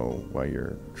talk. I don't know why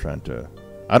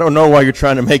you're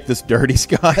trying to make this dirty,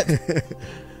 Scott.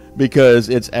 Because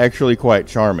it's actually quite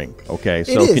charming. Okay,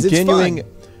 so continuing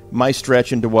my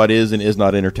stretch into what is and is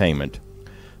not entertainment,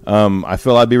 I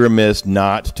feel I'd be remiss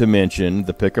not to mention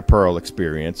the Pick a Pearl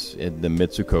experience in the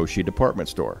Mitsukoshi department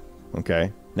store.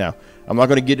 Okay, now I'm not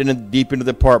going to get deep into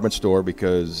the department store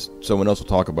because someone else will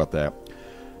talk about that.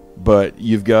 But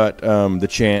you've got the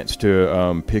chance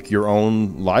to pick your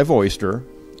own live oyster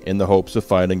in the hopes of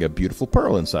finding a beautiful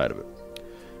pearl inside of it.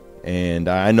 And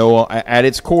I know at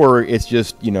its core, it's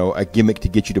just, a gimmick to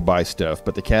get you to buy stuff.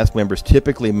 But the cast members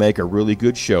typically make a really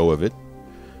good show of it.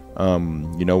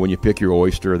 When you pick your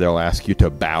oyster, they'll ask you to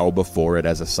bow before it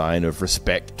as a sign of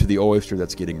respect to the oyster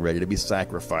that's getting ready to be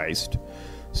sacrificed.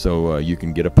 So you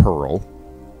can get a pearl.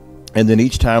 And then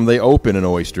each time they open an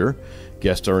oyster,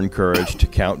 guests are encouraged to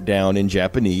count down in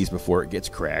Japanese before it gets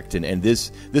cracked. And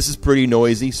this is pretty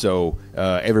noisy. So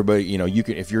everybody, you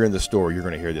can, if you're in the store, you're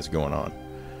going to hear this going on.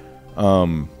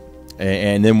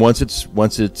 And then once it's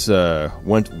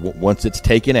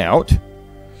taken out,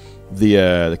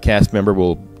 the cast member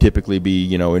will typically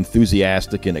be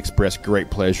enthusiastic and express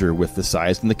great pleasure with the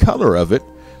size and the color of it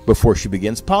before she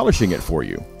begins polishing it for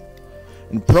you.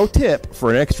 And pro tip, for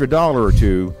an extra $1 or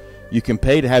 $2, you can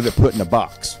pay to have it put in a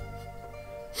box.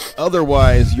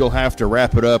 Otherwise, you'll have to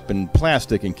wrap it up in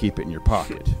plastic and keep it in your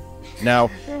pocket.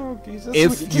 Now,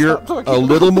 if you're a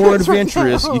little more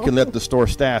adventurous, you can let the store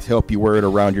staff help you wear it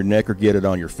around your neck or get it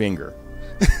on your finger.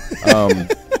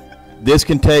 This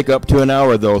can take up to an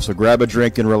hour, though, so grab a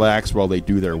drink and relax while they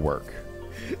do their work.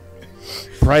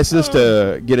 Prices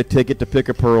to get a ticket to Pick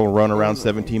a Pearl run around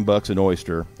 $17 an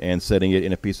oyster, and setting it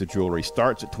in a piece of jewelry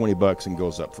starts at $20 and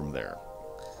goes up from there.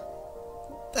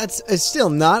 It's still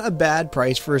not a bad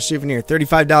price for a souvenir.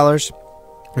 $35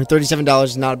 or $37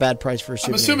 is not a bad price for a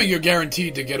souvenir. I'm assuming you're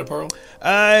guaranteed to get a pearl?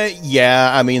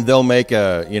 Yeah. I mean, they'll make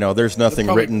there's nothing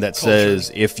written that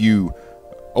says if you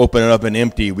open it up and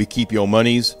empty, we keep your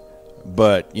monies.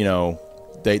 But,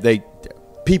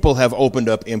 people have opened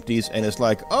up empties, and it's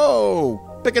like,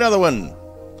 oh, pick another one.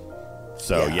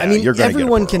 So, yeah, I mean, you're going to get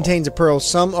everyone contains a pearl.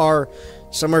 Some are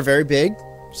very big,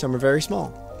 some are very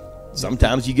small.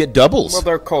 Sometimes you get doubles. Well,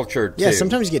 they're cultured, too. Yeah,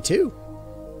 sometimes you get 2.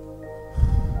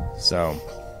 So,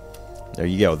 there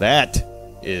you go. That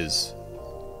is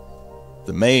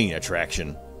the main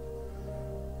attraction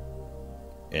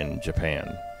in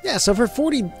Japan. Yeah, so for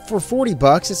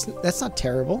 $40, that's not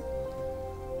terrible.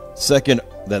 Second,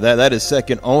 that is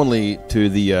second only to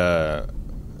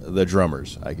the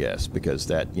drummers, I guess, because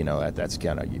that's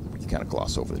kind of you kind of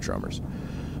gloss over the drummers.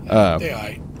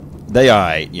 They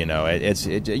it's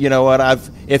you know what,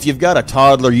 if you've got a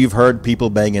toddler, you've heard people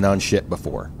banging on shit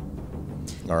before.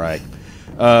 All right,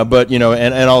 but in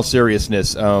all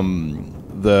seriousness,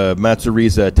 the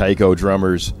Matsuriza Taiko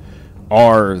drummers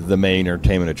are the main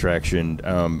entertainment attraction.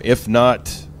 If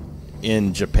not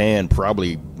in Japan,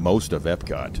 probably most of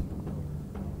Epcot,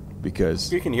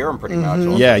 because you can hear them pretty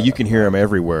much. Yeah, you can hear them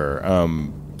everywhere.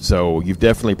 So you've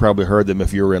definitely probably heard them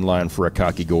if you were in line for a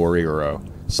kakigori or a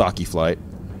saki flight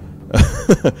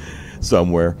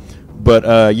somewhere. But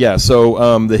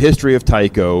so the history of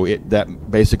taiko,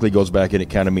 that basically goes back, and it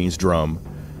kind of means drum.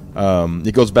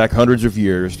 It goes back hundreds of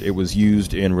years. It was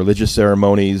used in religious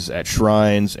ceremonies, at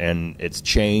shrines, and it's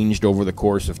changed over the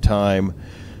course of time.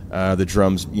 The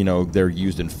drums, they're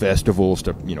used in festivals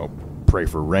to, pray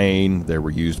for rain. They were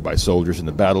used by soldiers in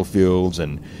the battlefields,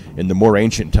 and in the more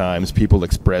ancient times, people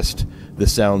expressed the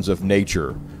sounds of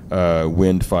nature,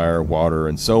 wind, fire, water,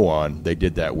 and so on. They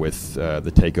did that with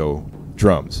the taiko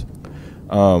drums.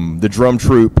 The drum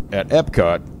troupe at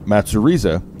Epcot,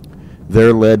 Matsuriza,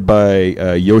 they're led by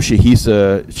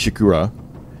Yoshihisa Shikura,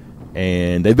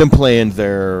 and they've been playing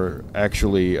their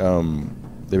actually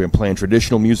they've been playing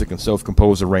traditional music and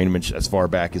self-composed arrangements as far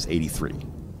back as '83.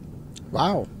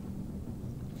 Wow.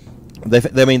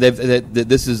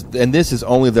 This is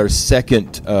only their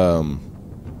second. I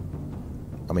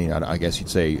guess you'd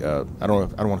say I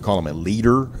don't want to call them a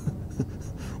leader,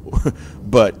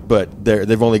 but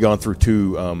they've only gone through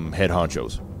two head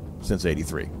honchos since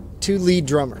 '83. Two lead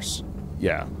drummers.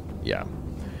 Yeah.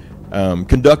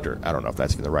 Conductor. I don't know if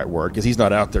that's even the right word because he's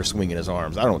not out there swinging his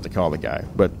arms. I don't know what to call the guy,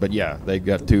 but yeah, they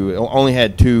got only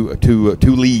had two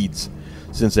leads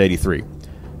since '83,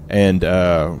 and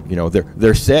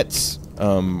their sets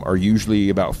are usually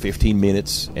about 15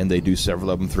 minutes, and they do several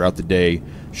of them throughout the day,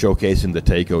 showcasing the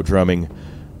taiko drumming.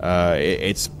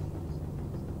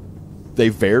 They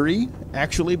vary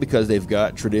actually because they've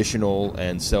got traditional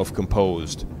and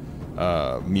self-composed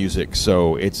music,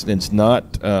 so it's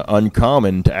not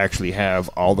uncommon to actually have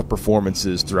all the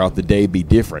performances throughout the day be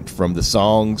different from the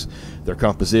songs, their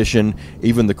composition,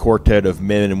 even the quartet of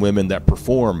men and women that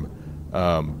perform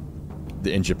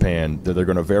in Japan. They're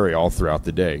going to vary all throughout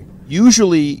the day.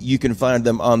 Usually you can find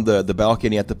them on the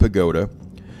balcony at the pagoda,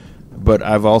 but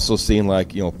I've also seen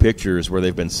pictures where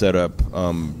they've been set up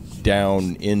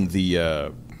down in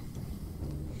the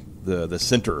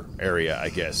center area, I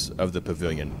guess, of the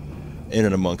pavilion, in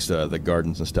and amongst the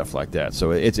gardens and stuff like that.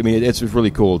 So it's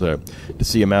really cool to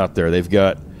see them out there. They've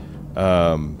got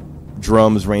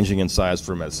drums ranging in size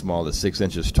from as small as 6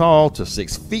 inches tall to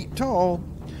 6 feet tall,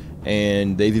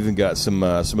 and they've even got some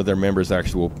of their members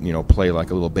actually will play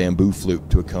like a little bamboo flute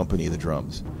to accompany the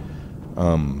drums.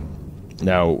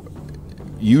 Now,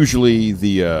 usually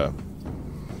the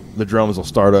drums will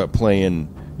start up playing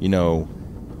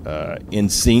in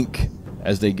sync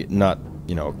as they get not.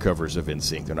 Covers of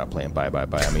NSYNC. They're not playing Bye Bye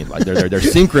Bye. I mean, like they're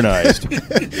synchronized.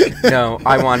 No,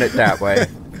 I want it that way.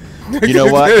 You know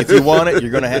what? If you want it,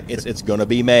 you're gonna have. It's gonna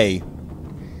be May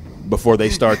before they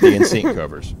start the NSYNC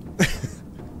covers.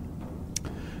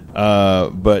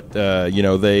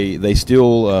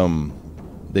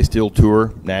 They still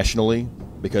tour nationally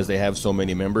because they have so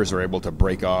many members. They're able to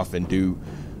break off and do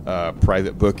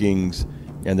private bookings,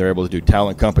 and they're able to do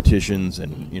talent competitions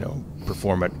and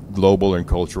perform at global and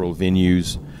cultural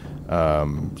venues.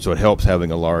 So it helps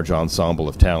having a large ensemble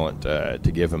of talent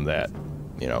to give them that.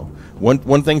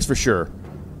 One thing's for sure,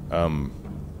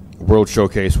 World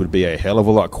Showcase would be a hell of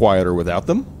a lot quieter without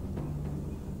them.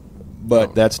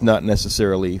 But that's not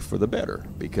necessarily for the better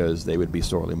because they would be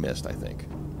sorely missed, I think.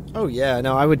 Oh yeah,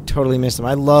 no, I would totally miss them.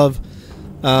 I love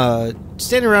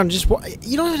standing around.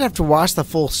 You don't even have to watch the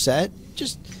full set.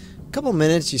 Just a couple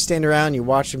minutes, you stand around, you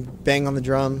watch them bang on the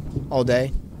drum all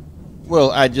day.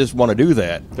 Well, I just want to do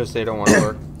that because they don't want to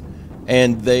work.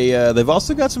 And they've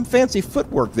also got some fancy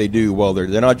footwork they do while they're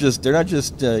not just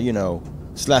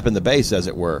slapping the bass, as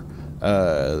it were.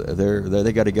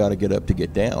 They got to get up to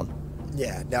get down.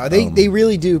 Yeah, no, they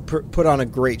really do put on a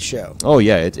great show. Oh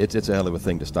yeah, it's a hell of a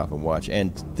thing to stop and watch,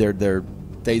 and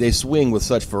they swing with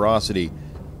such ferocity.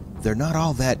 They're not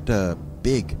all that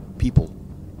big people.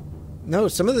 No,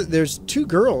 there's two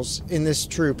girls in this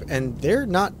troupe, and they're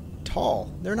not tall.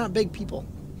 They're not big people.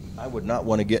 I would not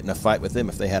want to get in a fight with them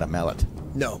if they had a mallet.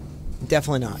 No,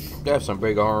 definitely not. They have some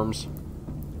big arms.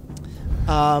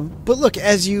 But look,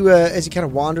 as you kind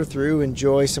of wander through,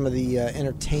 enjoy some of the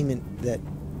entertainment that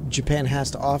Japan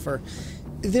has to offer,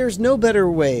 there's no better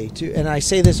way to, and I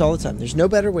say this all the time, there's no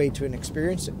better way to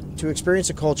experience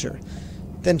a culture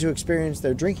than to experience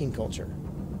their drinking culture.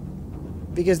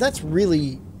 Because that's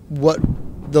really what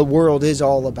the world is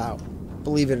all about,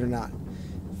 believe it or not.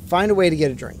 Find a way to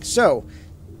get a drink. So,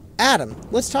 Adam,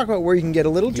 let's talk about where you can get a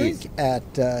little drink at.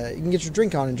 You can get your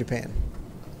drink on in Japan.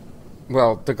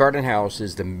 Well, the Garden House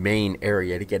is the main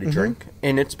area to get a drink,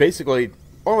 and it's basically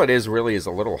all it is. Really, is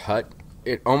a little hut.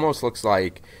 It almost looks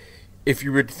like if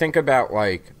you would think about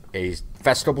like a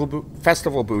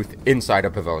festival booth inside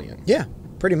a pavilion. Yeah,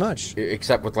 pretty much.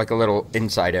 Except with like a little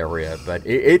inside area, but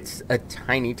it's a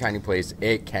tiny, tiny place.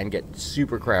 It can get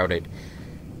super crowded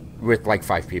with like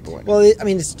 5 people in it. Well,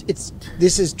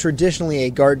 this is traditionally a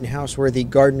garden house where the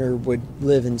gardener would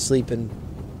live and sleep and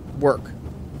work.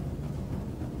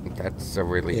 That's a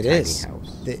really tiny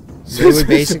house. They would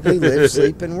basically live,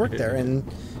 sleep, and work there, and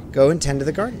go and tend to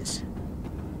the gardens.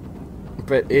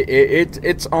 But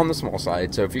it's on the small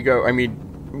side. So if you go, I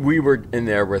mean, we were in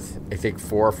there with I think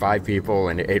 4 or 5 people,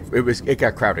 and it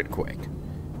got crowded quick.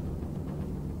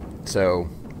 So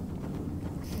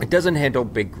it doesn't handle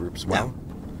big groups well. No.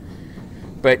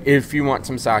 But if you want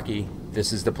some sake,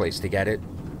 this is the place to get it.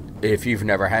 If you've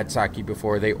never had sake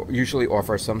before, they usually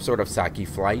offer some sort of sake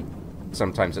flight.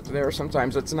 Sometimes it's there,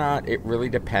 sometimes it's not. It really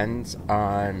depends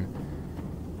on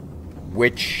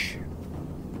which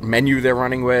menu they're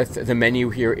running with. The menu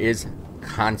here is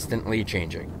constantly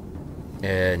changing,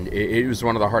 and it was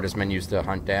one of the hardest menus to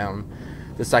hunt down.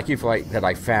 The sake flight that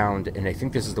I found, and I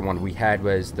think this is the one we had,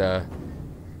 was the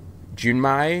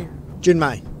Junmai.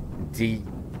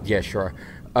 Yeah, sure.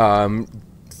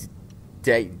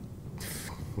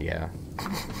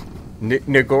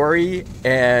 Nagori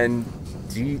and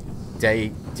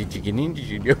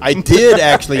I did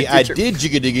actually. I did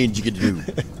jigga-diggy-jigga-doo.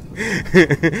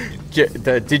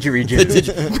 The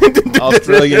didgeridoo.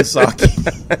 Australian sake.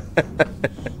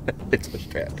 It's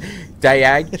Australian.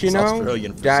 Diagino?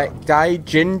 Australian for sake.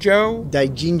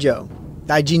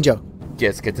 Daijinjo.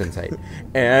 Yes, gets insight.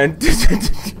 And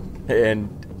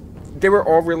they were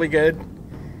all really good.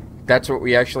 That's what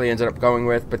we actually ended up going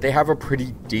with. But they have a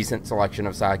pretty decent selection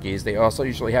of sakes. They also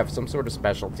usually have some sort of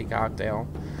specialty cocktail.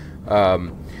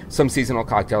 Some seasonal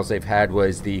cocktails they've had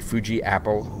was the Fuji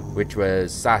Apple, which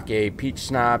was sake peach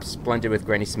schnapps blended with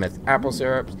Granny Smith apple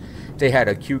syrups. They had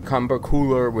a cucumber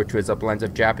cooler, which was a blend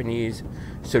of Japanese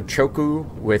sochoku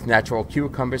with natural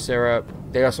cucumber syrup.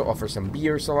 They also offer some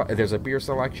beer. There's a beer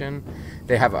selection.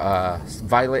 They have a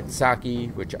violet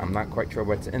sake, which I'm not quite sure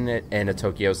what's in it, and a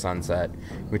Tokyo Sunset,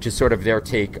 which is sort of their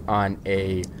take on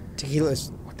a Tequila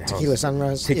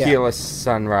sunrise. Tequila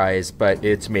sunrise, but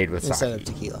it's made with sake. Instead of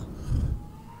tequila.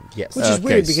 Yes. Which is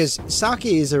weird because sake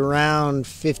is around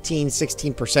 15,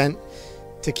 16%.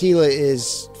 Tequila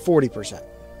is 40%.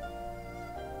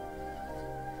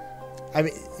 I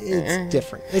mean, it's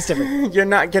different. It's different. You're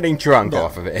not getting drunk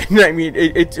off of it. I mean,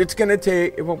 it's going to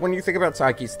take... Well, when you think about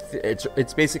sake,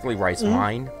 it's basically rice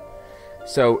wine.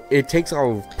 So it takes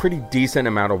a pretty decent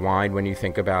amount of wine when you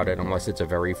think about it, unless it's a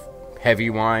very heavy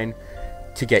wine,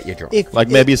 to get you drunk.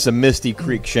 Maybe some Misty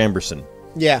Creek Chamberson.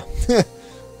 Yeah.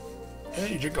 Yeah,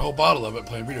 you drink a whole bottle of it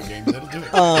playing video games. That'll do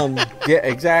it. Yeah,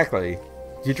 exactly.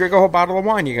 You drink a whole bottle of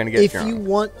wine, you're going to get drunk. If you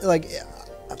want...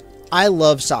 I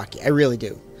love sake. I really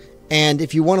do. And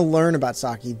if you want to learn about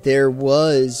sake, there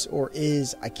was, or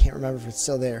is, I can't remember if it's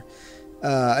still there,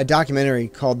 a documentary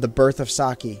called The Birth of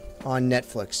Sake on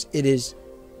Netflix. It is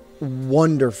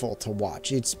wonderful to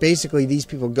watch. It's basically these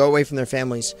people go away from their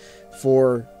families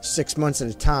for 6 months at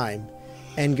a time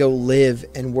and go live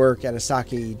and work at a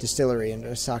sake distillery and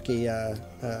a sake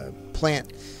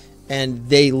plant. And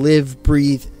they live,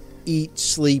 breathe, eat,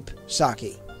 sleep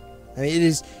sake. I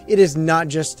mean, it is not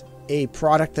just a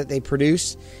product that they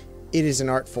produce. It is an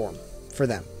art form for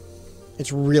them.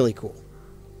 It's really cool.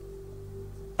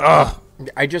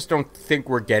 I just don't think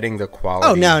we're getting the quality.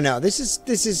 Oh, no. This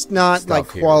is not like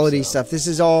quality stuff. This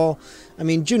is all... I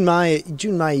mean,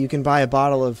 Junmai, you can buy a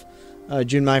bottle of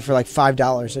Junmai for like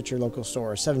 $5 at your local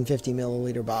store. A 750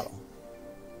 milliliter bottle.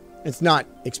 It's not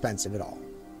expensive at all.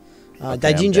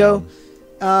 Daijinjo,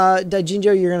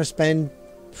 you're going to spend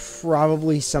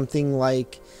probably something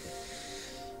like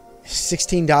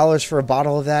 $16 for a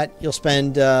bottle of that. You'll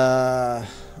spend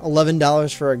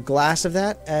 $11 for a glass of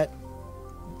that at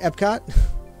Epcot.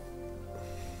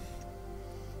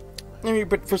 I mean,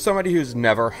 but for somebody who's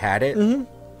never had it, and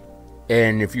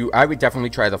I would definitely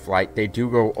try the flight. They do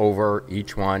go over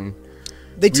each one.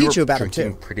 They teach you about it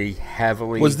too. Pretty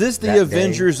heavily. Was this the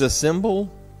Avengers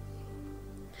Assemble?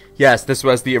 Yes, this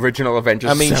was the original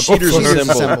Avengers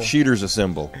Assemble. Cheaters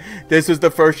Assemble. This was the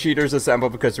first Cheaters Assemble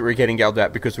because we were getting yelled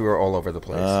at because we were all over the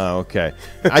place. Oh, okay.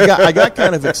 I got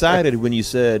kind of excited when you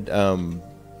said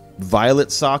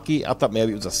violet sake. I thought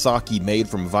maybe it was a sake made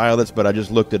from violets, but I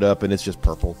just looked it up and it's just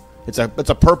purple. It's a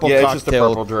purple cocktail. It's just a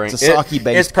purple drink. It's a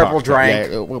sake-based It's purple cocktail.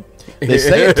 drink. Yeah, well, they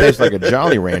say it tastes like a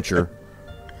Jolly Rancher.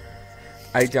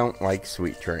 I don't like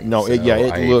sweet drinks. No, it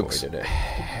looks... It.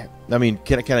 I mean,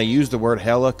 can I use the word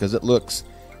hella? Because it looks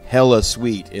hella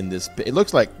sweet in this. It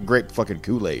looks like grape fucking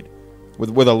Kool-Aid with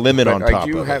a lemon on top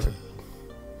of it.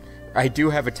 I do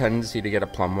have a tendency to get a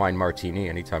plum wine martini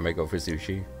anytime I go for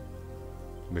sushi,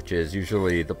 which is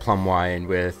usually the plum wine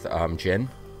with gin,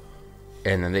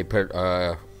 and then they put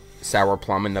sour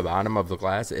plum in the bottom of the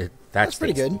glass. That's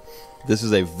pretty good. This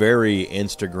is a very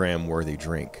Instagram-worthy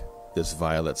drink. This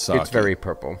violet sake. It's very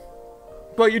purple.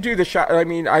 Well, you do the shot. I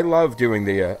mean, I love doing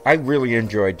the... I really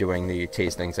enjoyed doing the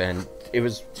tastings, and it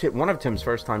was one of Tim's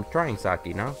first time trying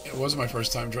sake, no? It wasn't my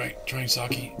first time trying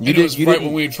sake. It was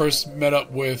when we had first met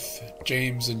up with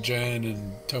James and Jen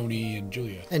and Tony and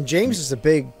Julia. And James is a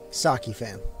big sake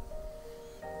fan.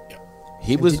 Yeah.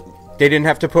 He was... They didn't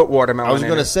have to put watermelon in. I was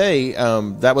going to say,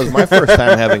 that was my first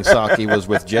time having sake was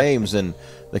with James, and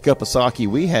the cup of sake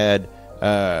we had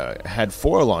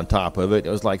foil on top of it. It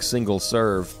was like single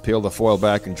serve, peel the foil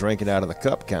back and drink it out of the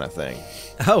cup kind of thing.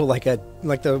 Oh, like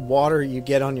the water you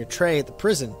get on your tray at the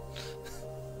prison.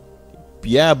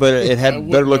 Yeah, but it had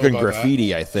wouldn't better know looking about that.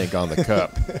 graffiti, I think, on the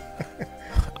cup.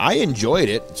 I enjoyed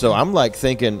it, so I'm like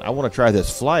thinking I want to try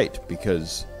this flight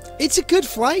because It's a good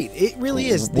flight. It really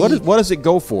is. what does it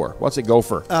go for? What's it go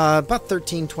for? About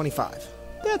 $13.25.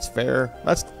 That's fair.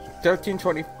 That's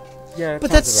 13.20. Yeah,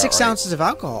 But sounds that's about 6 right. ounces of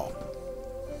alcohol.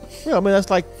 well, I mean that's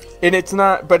like And it's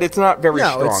not very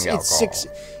strong alcohol.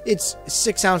 It's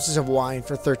 6 ounces of wine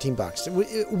for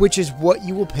 $13, which is what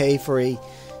you will pay for a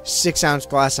 6-ounce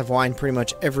glass of wine pretty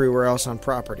much everywhere else on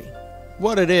property.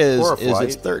 what it is Or a flight.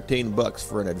 it's $13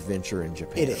 for an adventure in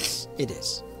Japan. It is. It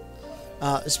is.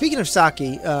 Speaking of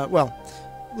sake, well,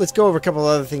 let's go over a couple of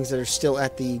other things that are still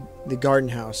at the garden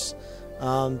house.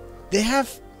 They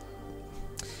have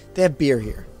beer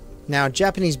here. Now,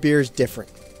 Japanese beer is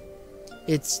different.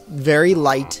 It's very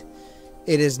light.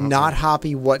 It is not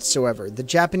hoppy whatsoever. The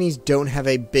Japanese don't have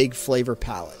a big flavor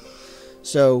palette.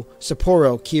 So,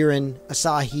 Sapporo, Kirin,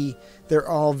 Asahi, they're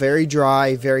all very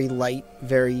dry, very light,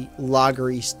 very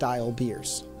lagery style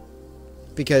beers.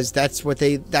 Because that's what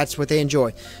they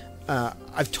enjoy.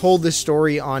 I've told this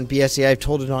story on BSA. I've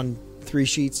told it on 3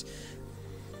 Sheets.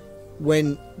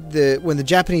 When the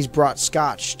Japanese brought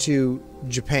Scotch to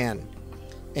Japan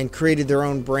and created their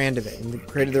own brand of it and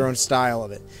created their own style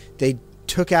of it, they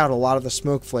took out a lot of the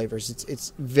smoke flavors.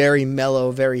 It's very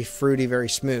mellow, very fruity, very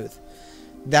smooth.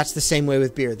 That's the same way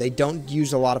with beer. They don't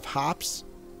use a lot of hops.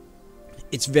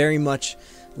 It's very much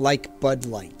like Bud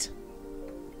Light.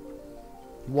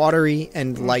 Watery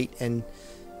and light and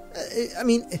I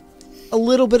mean a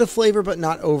little bit of flavor but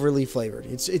not overly flavored.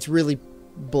 It's really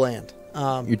bland.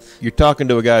 You're talking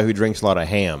to a guy who drinks a lot of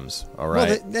hams, all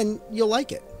right? Well, then you'll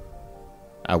like it.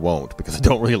 I won't because I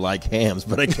don't really like hams,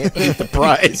 but I can't beat the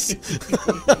price.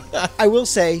 I will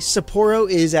say Sapporo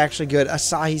is actually good.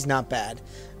 Asahi's not bad.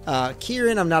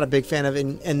 Kirin I'm not a big fan of,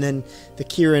 and then the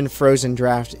Kirin frozen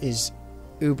draft is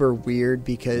uber weird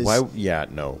because Why? Yeah,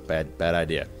 no, bad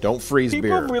idea. Don't freeze People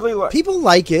beer. really like. people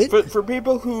like it. For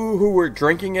people who were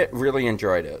drinking it, really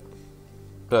enjoyed it.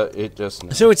 But it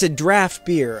just So it's a draft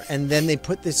beer, and then they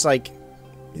put this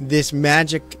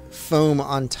magic foam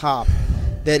on top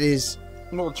that is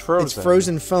well, it's frozen. it's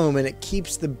frozen foam, and it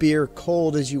keeps the beer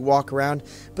cold as you walk around.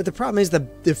 But the problem is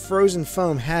the frozen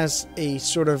foam has a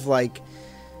sort of like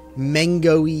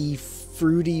mango-y,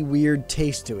 fruity, weird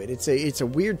taste to it. It's a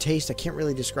weird taste I can't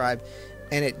really describe,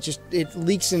 and it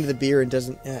leaks into the beer and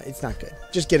doesn't. It's not good.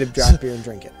 Just get a draft beer and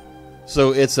drink it.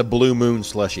 So it's a Blue Moon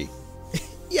slushy.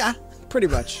 Yeah, pretty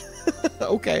much.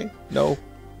 Okay, no.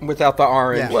 Without the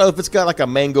orange. Yeah. Well, if it's got like a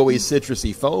mango-y,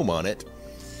 citrusy foam on it.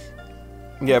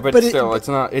 Yeah, but But still, it's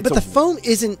not. It's but the foam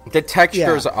isn't. the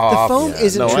texture's Yeah, off. the foam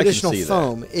isn't No, I can traditional see that.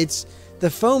 foam. The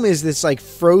foam is this like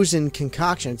frozen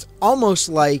concoction. It's almost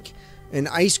like an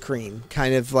ice cream,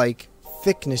 kind of like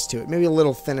thickness to it. Maybe a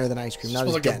little thinner than ice cream, not Smells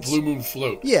as like dense. a Blue Moon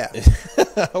float. Yeah,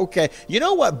 Okay. You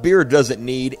know what beer doesn't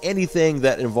need? Anything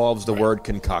that involves the word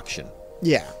concoction.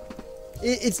 yeah.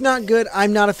 It's not good.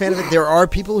 I'm not a fan of it. There are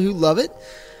people who love it.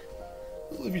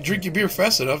 Well, if you drink your beer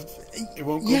fast enough, it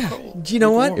won't go Yeah. cold. Do you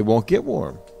know what? It won't get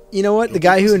warm. You know what? The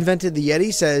guy who invented the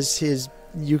Yeti says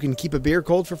you can keep a beer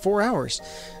cold for 4 hours,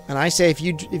 and I say if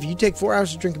you take 4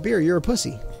 hours to drink a beer, you're a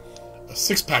pussy. A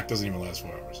 6-pack doesn't even last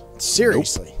 4 hours.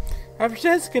 Seriously, I was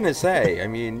just gonna say. I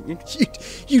mean,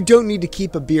 you don't need to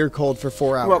keep a beer cold for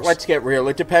 4 hours. well, let's get real.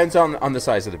 It depends on the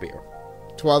size of the beer.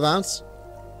 12 ounce.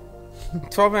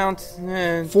 12 ounce.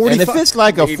 40 And if it's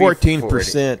like a maybe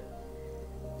 14%,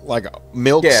 like a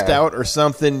milk Yeah. stout or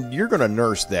something, you're going to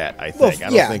nurse that, I think. Well, I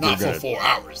don't yeah. think Not you're for going to. 4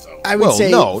 hours, though. I would Well,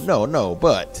 say no,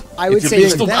 but I would if you're say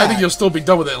being, for that- I think you'll still be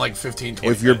done with it in like 15,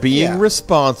 20 if you're minutes. being Yeah.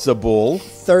 responsible,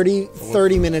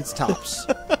 30 minutes tops.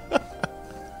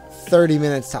 30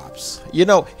 minutes tops. you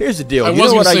know, here's the deal. I You was know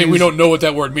going what to say use, we don't know what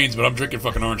that word means, but I'm drinking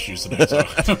fucking orange juice today, so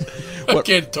I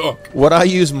can't talk. What I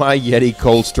use my Yeti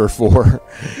Coldster for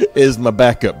is my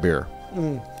backup beer.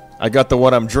 I got the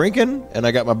one I'm drinking, and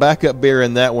I got my backup beer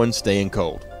in that one staying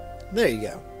cold. There you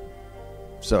go.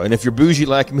 So, and if you're bougie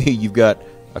like me, you've got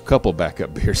a couple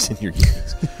backup beers in your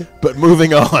units. But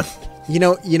moving on. You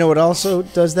know what also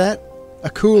does that? A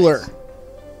cooler.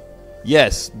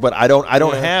 Yes, but I don't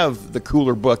have the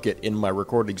cooler bucket in my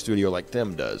recording studio like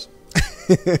Tim does.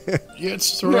 Yeah,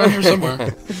 it's around here somewhere.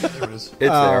 There it is. It's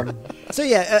there. So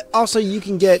yeah, also you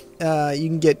can get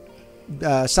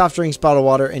soft drinks, bottled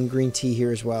water, and green tea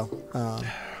here as well.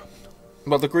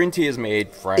 Well, the green tea is made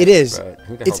fresh. It is. But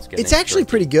who the hell's getting It's actually green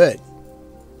pretty tea? good.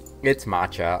 It's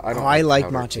matcha. I don't. I like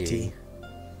powdered matcha tea.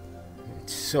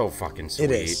 It's so fucking sweet.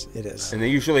 It is. It is. And they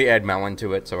usually add melon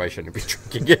to it, so I shouldn't be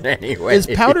drinking it anyway. Is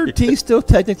powdered tea still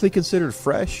technically considered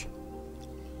fresh?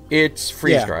 It's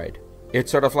freeze dried.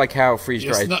 It's sort of like how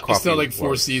freeze-dried coffee It's not like Four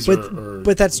works. Seas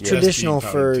But that's Yeah. traditional Tea,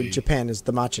 for powdered tea. Japan is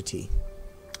the matcha tea.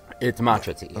 It's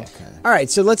matcha tea. Yeah. All right,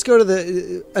 so let's go to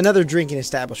the another drinking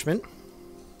establishment,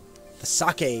 the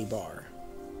sake bar.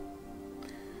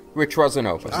 Which wasn't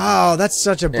open. Oh, that's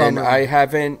such a and bummer. I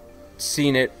haven't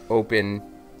seen it open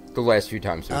the last few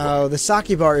times. Oh, the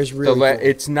sake bar is really cool.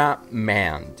 It's not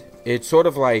manned. It's sort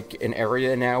of like an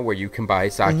area now where you can buy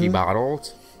sake Mm-hmm.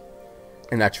 bottles,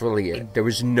 and that's really it. There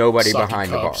was nobody Sake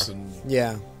behind the bar. cups and-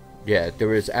 Yeah. Yeah, there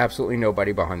was absolutely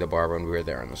nobody behind the bar when we were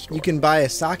there in the store. You can buy a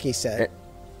sake set.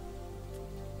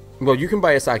 Well, you can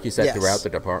buy a sake set Yes. throughout the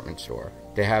department store.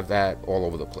 They have that all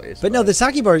over the place. But no, the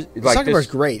sake bar, Like sake this- bar's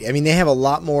great. I mean, they have a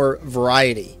lot more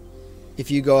variety if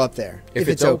you go up there. if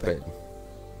it's open.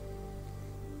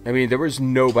 I mean, there was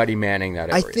nobody manning that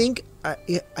area.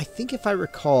 I think if I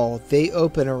recall, they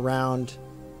open around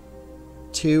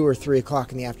 2 or 3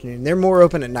 o'clock in the afternoon. They're more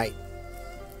open at night.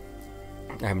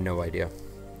 I have no idea.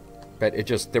 But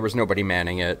there was nobody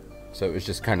manning it, so it was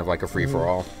just kind of like a free for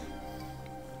all.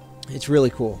 It's really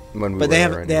cool. When we but were they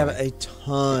there have anyway.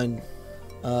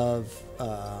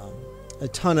 a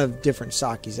ton of different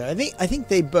sakis. I think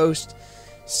they boast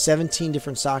 17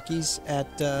 different sakis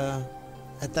at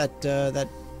that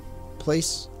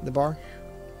place, the bar.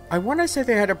 I want to say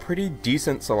they had a pretty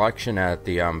decent selection at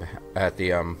the At the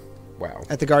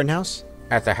Garden House.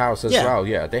 at the house as Yeah. well.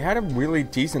 Yeah, they had a really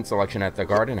decent selection at the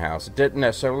Garden House. It didn't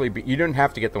necessarily be. You didn't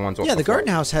have to get the ones. Off Yeah, the floor.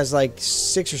 Garden House has like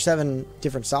 6 or 7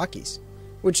 different sakis,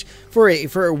 which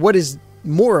for what is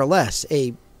more or less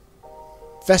a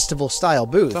festival style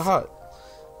booth. It's a hut.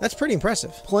 That's pretty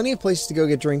impressive. Plenty of places to go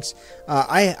get drinks.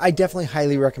 I definitely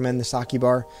highly recommend the sake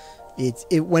bar.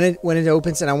 When it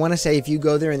opens, and I want to say if you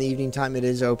go there in the evening time, it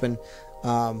is open.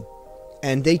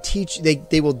 And they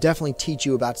will definitely teach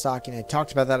you about sake. And I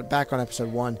talked about that back on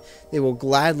episode 1. They will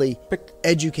gladly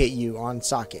educate you on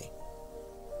sake.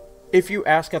 If you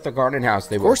ask at the Garden House,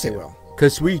 they will. Of course they will.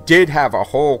 Because we did have a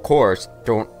whole course.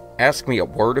 Don't ask me a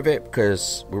word of it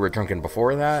because we were drinking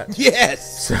before that.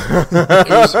 Yes. It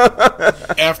was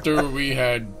after we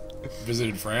had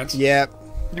visited France. Yeah.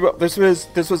 Well, this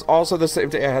was also the same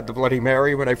day I had the Bloody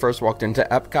Mary when I first walked into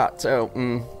Epcot. So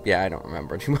yeah, I don't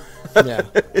remember too much. Yeah.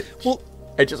 Well,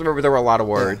 I just remember there were a lot of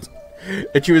words.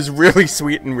 And she was really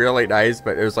sweet and really nice,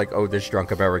 but it was like, oh, this drunk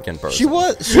American person.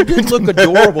 She did look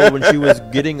adorable when she was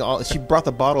getting all. She brought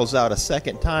the bottles out a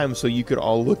second time so you could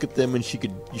all look at them and she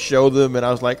could show them. And I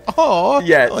was like, oh,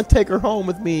 Yes. I want to take her home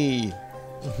with me.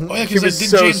 Oh, yeah, She 'cause was did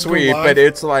so James go sweet, live? but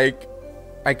it's like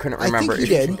I couldn't I think remember he if,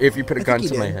 did. if you put a I gun think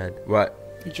to he my did. head. What?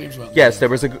 James went Yes,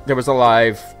 live. there was a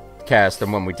live cast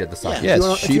and when we did the song. Yeah.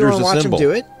 Yes, if you Sheeter's want to a watch symbol. them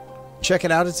do it, check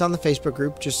it out. It's on the Facebook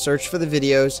group. Just search for the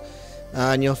videos,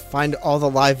 and you'll find all the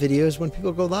live videos when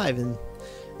people go live and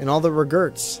all the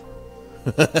regrets.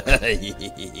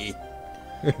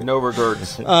 No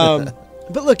regrets.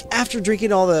 But look, after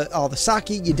drinking all the sake,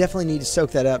 you definitely need to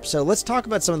soak that up. So let's talk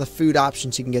about some of the food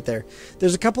options you can get there.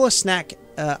 There's a couple of snack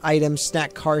items,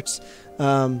 snack carts.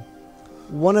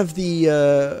 One of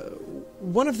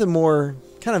the more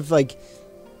kind of like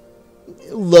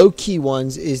low key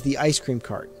ones is the ice cream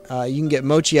cart. You can get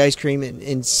mochi ice cream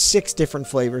in 6 different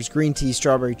flavors: green tea,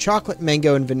 strawberry, chocolate,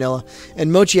 mango, and vanilla.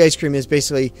 And mochi ice cream is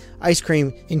basically ice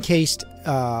cream encased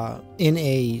in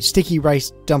a sticky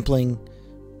rice dumpling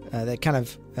that kind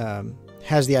of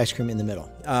has the ice cream in the middle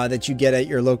that you get at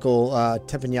your local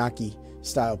teppanyaki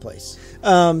style place.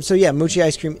 So yeah, mochi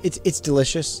ice cream, it's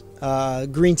delicious.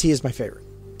 Green tea is my favorite.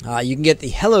 You can get the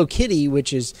Hello Kitty,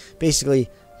 which is basically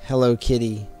Hello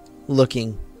Kitty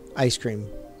looking ice cream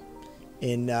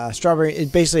in strawberry.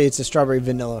 It's a strawberry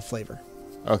vanilla flavor.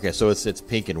 Okay, so it's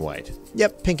pink and white.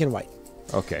 Yep, pink and white.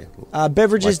 Okay.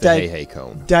 Beverages, Like the Hey Hey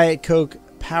cone. Diet Coke,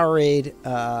 Powerade,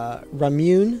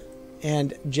 Ramune,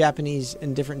 and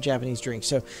different Japanese drinks.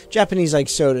 So Japanese like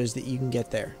sodas that you can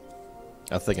get there.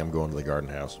 I think I'm going to the Garden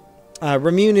House.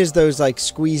 Ramune is those like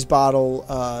squeeze bottle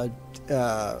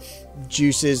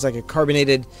juices, like a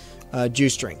carbonated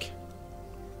juice drink.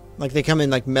 Like they come in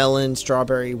like melon,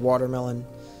 strawberry, watermelon.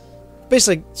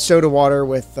 Basically soda water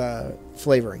with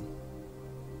flavoring.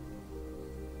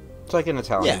 It's like an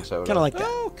Italian Yeah, soda. kind of like that.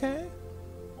 Oh, okay.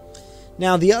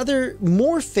 Now the other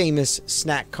more famous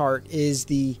snack cart is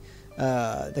the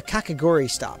Kakegori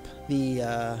stop, the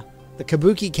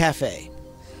Kabuki Cafe.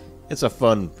 It's a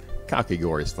fun.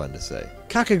 Kakegori is fun to say.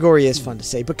 Kakegori is fun to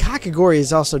say, but Kakegori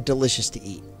is also delicious to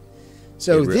eat.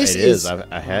 So this it is.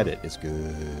 I had it. It's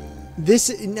good.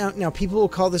 This now people will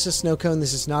call this a snow cone.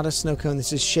 This is not a snow cone.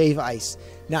 This is shave ice,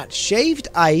 not shaved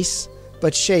ice,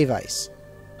 but shave ice.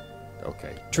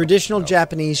 Okay. Traditional No.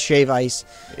 Japanese shave ice.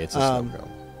 It's a snow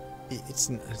cone. It's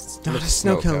not a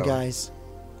snow cone, guys.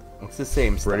 It's the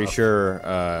same stuff. Pretty sure.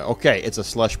 Okay, it's a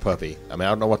slush puppy. I mean, I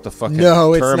don't know what the fucking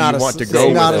No, it's term not you a want to it's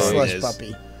go not a with slush is.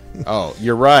 puppy. Oh,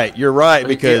 you're right. You're right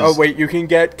because Oh wait, you can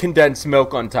get condensed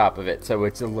milk on top of it, so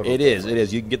it's a little. it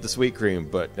is. You can get the sweet cream,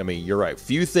 but I mean, you're right.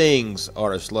 Few things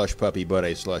are a slush puppy, but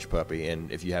a slush puppy, and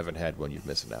if you haven't had one, you're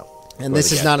missing out. And Go to this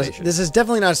the is gas not station. this is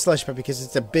definitely not a slush puppy because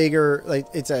it's a bigger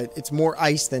it's more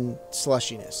ice than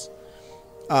slushiness.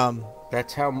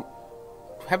 That's how.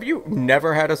 Have you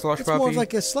never had a slush It's puppy? more of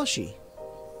like a slushy.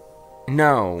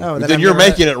 No. Oh, Then I've you're never had-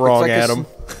 making it wrong, like a Adam.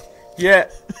 Yeah,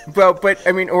 well, but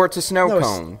I mean, or it's a snow No,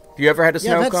 it's- cone. Have you ever had a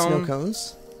Yeah, snow I've had cone? snow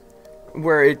cones.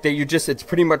 Where it's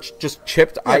pretty much just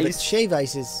chipped Yeah, but ice, shave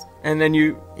ice is and then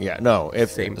you. Yeah, no.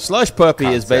 If Same slush puppy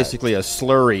is concept. basically a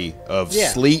slurry of Yeah.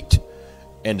 sleet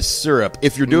and syrup,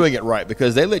 if you're doing it right,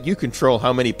 because they let you control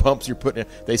how many pumps you're putting in.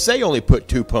 They say only put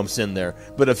 2 pumps in there,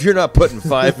 but if you're not putting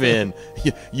 5 in,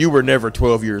 you were never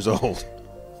 12 years old.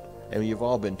 I mean, you've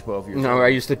all been 12 years old. No, I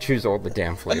used to choose all the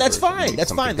damn flavors. And that's fine. make That's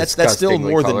something fine. That's still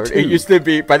disgustingly more than colored. 2. It used to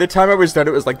be. By the time I was done,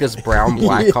 it was like this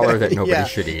brown-black Yeah, color that nobody yeah.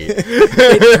 should eat.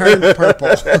 it turned purple.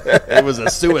 It was a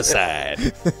suicide.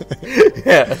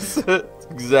 Yes, that's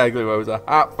exactly what it was. A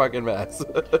hot fucking mess.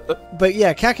 But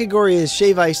yeah, kakigori is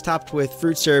shave ice topped with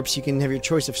fruit syrups. You can have your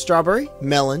choice of strawberry,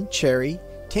 melon, cherry,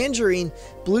 tangerine,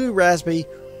 blue raspberry,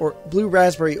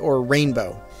 or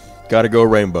rainbow. Gotta go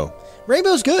rainbow.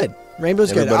 Rainbow's good.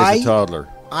 Rainbow's good. Everybody's a toddler.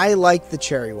 I like the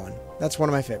cherry one. That's one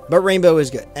of my favorites. But rainbow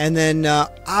is good. And then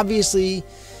obviously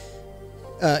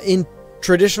in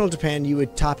traditional Japan, you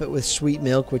would top it with sweet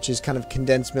milk, which is kind of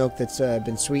condensed milk that's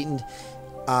been sweetened.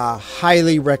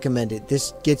 Highly recommended.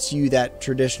 This gets you that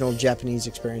traditional Japanese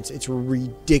experience. It's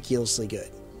ridiculously good.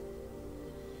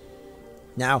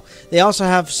 Now, they also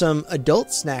have some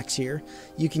adult snacks here.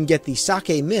 You can get the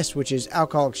sake mist, which is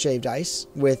alcoholic shaved ice,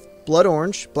 with blood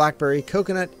orange, blackberry,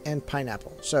 coconut, and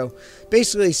pineapple. So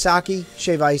basically sake,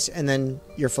 shave ice, and then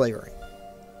your flavoring.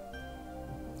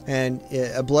 And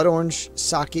a blood orange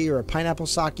sake or a pineapple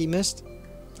sake mist,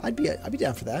 I'd be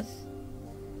down for that.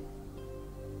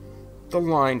 The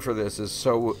line for this is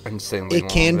so insanely long.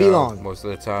 It can be though, long. most of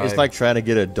the time. It's like trying to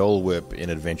get a Dole Whip in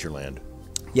Adventureland.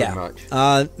 Yeah. much.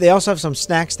 They also have some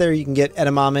snacks there. You can get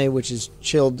edamame, which is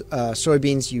chilled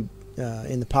soybeans. You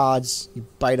in the pods. You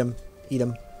bite them, eat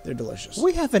them. They're delicious.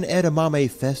 We have an edamame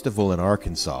festival in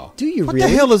Arkansas. Do you what really?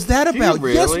 the hell is that Do you about?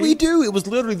 Yes, really? we do. It was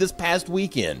literally this past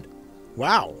weekend.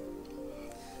 Wow.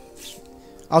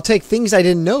 I'll take things I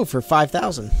didn't know for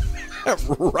 5,000.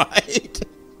 Right.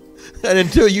 And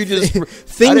until you just Things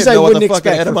I didn't know I what the wouldn't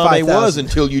fucking expect for edamame was 5,000.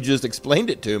 until you just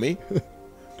explained it to me.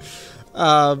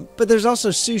 But there's also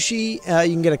sushi.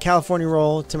 You can get a California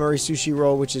roll, tamari sushi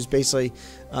roll, which is basically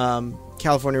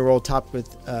California roll topped with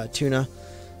tuna.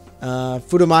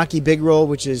 Fudumaki big roll,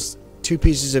 which is 2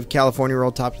 pieces of California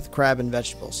roll topped with crab and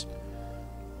vegetables.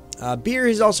 Beer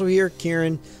is also here.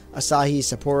 Kirin, Asahi,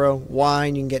 Sapporo.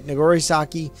 Wine, you can get Nagori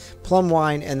sake, plum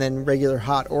wine, and then regular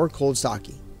hot or cold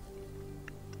sake.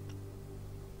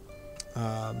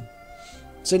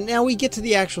 So now we get to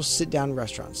the actual sit-down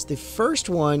restaurants. The first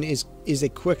one is a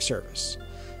quick service,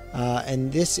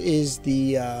 and this is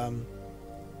the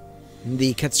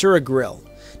Katsura Grill.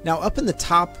 Now, up in the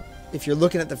top, if you're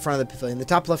looking at the front of the pavilion, the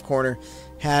top left corner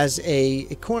has a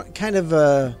kind of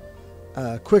a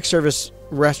quick service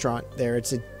restaurant there.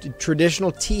 It's a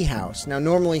traditional tea house. Now,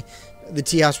 normally the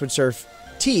tea house would serve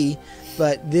tea,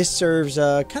 but this serves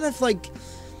kind of like...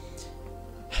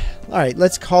 All right,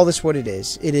 let's call this what it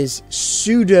is. It is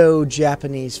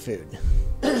pseudo-Japanese food.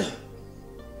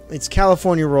 It's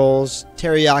California rolls,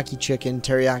 teriyaki chicken,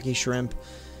 teriyaki shrimp,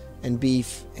 and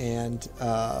beef, and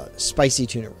spicy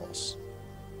tuna rolls.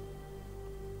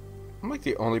 I'm like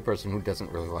the only person who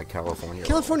doesn't really like California.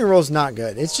 California roll's not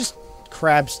good. It's just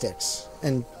crab sticks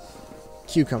and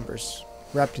cucumbers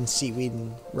wrapped in seaweed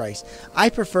and rice. I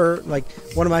prefer, like,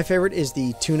 one of my favorite is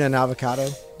the tuna and avocado.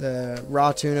 The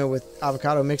raw tuna with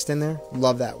avocado mixed in there.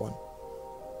 Love that one.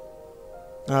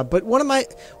 But one of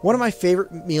my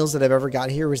favorite meals that I've ever got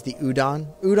here was the udon.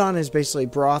 Udon is basically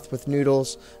broth with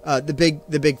noodles, the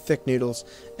big thick noodles,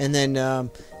 and then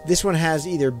this one has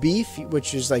either beef,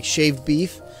 which is like shaved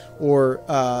beef, or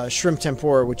shrimp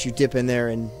tempura, which you dip in there,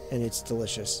 and it's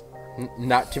delicious.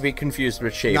 Not to be confused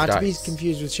with shaved ice. Not to be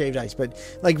confused with shaved ice, but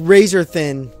like razor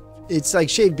thin. It's like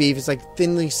shaved beef. It's like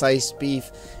thinly sliced beef,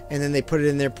 and then they put it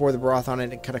in there, pour the broth on it,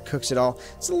 and it kind of cooks it all.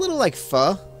 It's a little like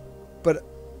pho, but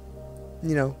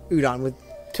udon with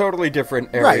Totally different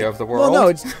area of the world. Well, no,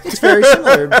 it's very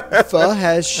similar. Pho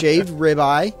has shaved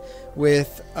ribeye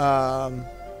with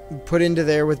put into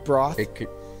there with broth It could,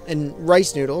 and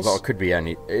rice noodles. well, it could be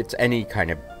any. It's any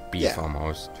kind of beef Yeah.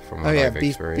 almost from Oh what yeah, I've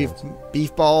experienced.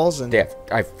 beef balls and They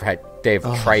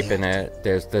have tripe in it.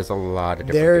 There's a lot of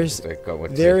different things that go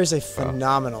with it. there is a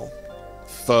phenomenal.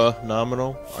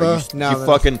 Phenomenal. Phenomenal. You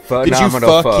fucking did you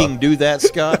Phenomenal fucking do that,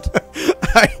 Scott?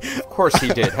 Of course he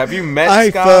did. Have you met I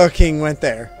Scott? fucking went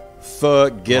there.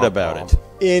 Forget about it.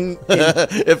 In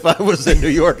If I was in New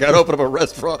York, I'd open up a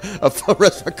restaurant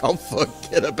called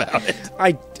Forget About It.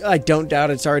 I don't doubt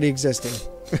it's already existing.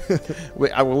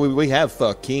 We have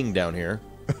fucking down here.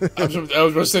 I was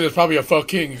going to say there's probably a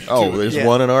fucking. Oh, too. there's Yeah.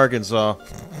 one in Arkansas.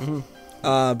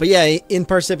 But yeah, in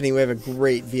Parsippany we have a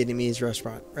great Vietnamese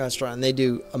restaurant, and they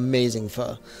do amazing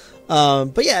pho.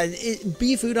 But yeah,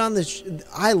 beef udon.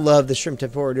 I love the shrimp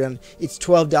tempura udon. It's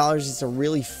 $12. It's a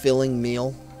really filling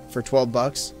meal for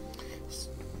 $12.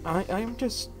 I'm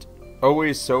just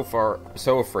always so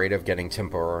afraid of getting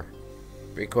tempura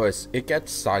because it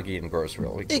gets soggy and gross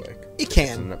really quick. It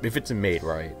can. If it's made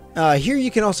right. Here you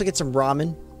can also get some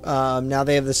ramen. Now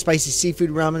they have the spicy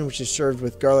seafood ramen, which is served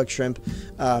with garlic shrimp,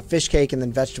 fish cake, and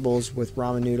then vegetables with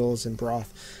ramen noodles and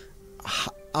broth.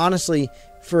 Honestly,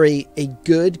 for a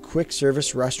good quick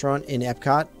service restaurant in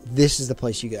Epcot, this is the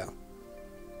place you go.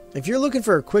 If you're looking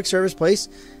for a quick service place,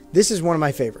 this is one of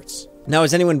my favorites. Now,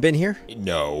 has anyone been here?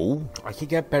 No. I could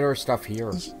get better stuff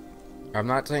here. I'm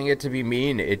not saying it to be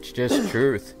mean. It's just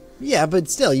truth. Yeah, but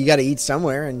still, you got to eat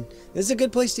somewhere, and this is a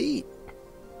good place to eat.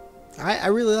 I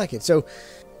really like it. So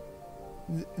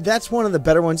that's one of the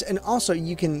better ones. And also,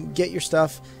 you can get your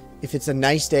stuff, if it's a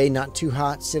nice day, not too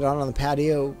hot, sit out on the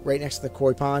patio right next to the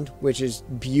koi pond, which is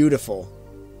beautiful,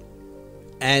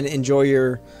 and enjoy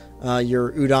your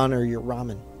udon or your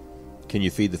ramen. Can you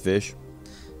feed the fish?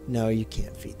 No, you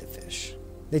can't feed the fish.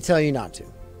 They tell you not to.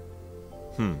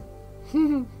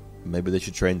 Maybe they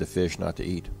should train the fish not to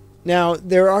eat. Now,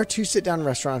 there are 2 sit-down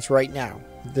restaurants right now.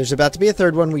 There's about to be a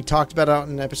third one. We talked about it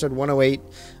in episode 108,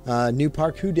 New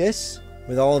Park Who Dis,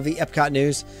 with all of the Epcot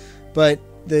news. But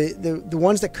the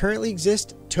ones that currently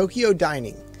exist, Tokyo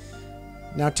Dining.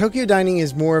 Now, Tokyo Dining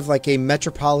is more of like a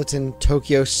metropolitan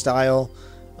Tokyo style.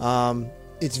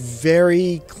 It's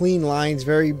very clean lines,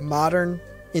 very modern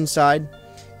inside.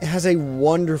 It has a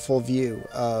wonderful view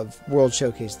of World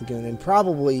Showcase Lagoon, and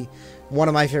probably one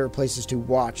of my favorite places to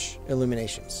watch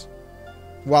illuminations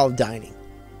while dining.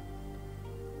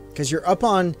 Because you're up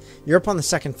on the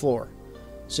second floor,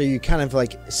 so you kind of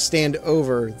like stand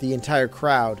over the entire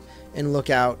crowd and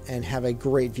look out and have a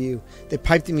great view. They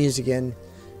pipe the music in,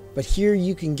 but here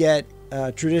you can get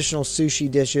traditional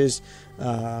sushi dishes,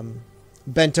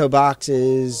 bento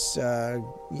boxes, I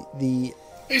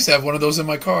used to have one of those in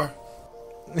my car.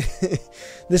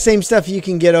 the same stuff you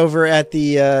can get over at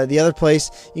the other place.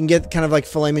 You can get kind of like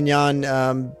filet mignon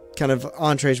kind of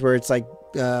entrees where it's like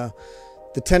the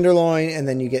tenderloin, and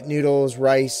then you get noodles,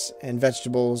 rice, and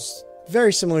vegetables.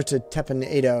 Very similar to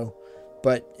teppanyaki,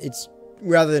 but it's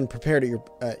rather than prepared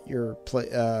at your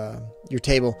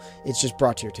table, it's just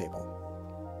brought to your table.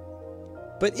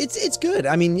 But it's good.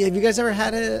 I mean, have you guys ever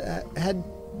had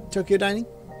Tokyo Dining?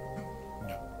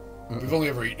 We've only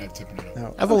ever eaten at Tiffany.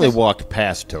 No. I've only walked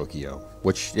past Tokyo,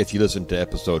 which, if you listen to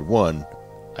episode 1,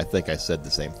 I think I said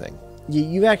the same thing.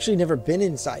 You've actually never been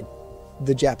inside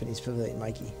the Japanese pavilion,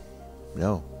 Mikey.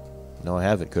 No, I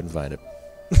haven't. Couldn't find it.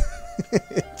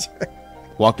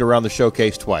 Walked around the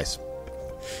showcase twice.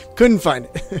 Couldn't find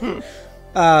it.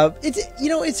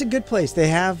 It's a good place. They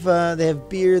have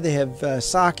beer, they have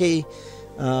sake, they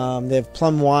have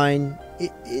plum wine.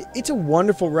 It's a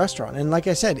wonderful restaurant, and like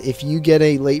I said, if you get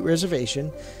a late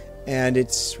reservation, and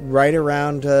it's right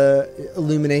around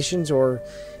Illuminations or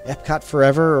Epcot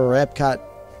Forever or Epcot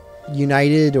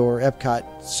United or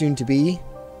Epcot Soon to Be,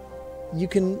 you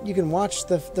can watch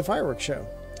the fireworks show.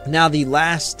 Now the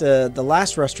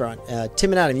last restaurant,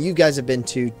 Tim and Adam, you guys have been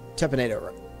to Teppanyaki,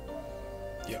 right?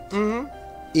 Yeah. Mm-hmm.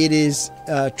 It is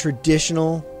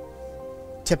traditional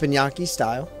teppanyaki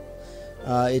style.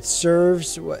 It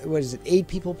serves, what is it, 8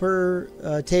 people per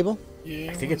table?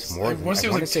 Yeah, I think it's more than I want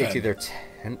to say it's either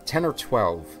 10 or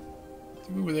 12. I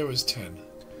think we were there was 10.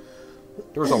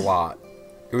 There was a lot.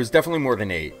 It was definitely more than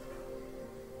 8.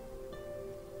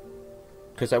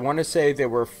 Because I want to say there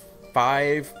were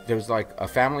 5. There was like a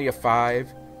family of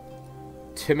 5.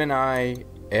 Tim and I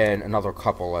and another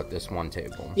couple at this one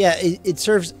table. Yeah, it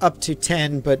serves up to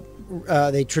 10, but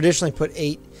they traditionally put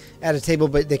 8 at a table,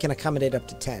 but they can accommodate up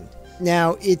to 10.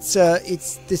 Now, it's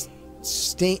the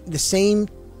same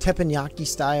teppanyaki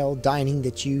style dining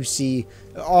that you see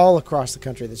all across the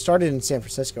country that started in San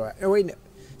Francisco. Oh, wait, no.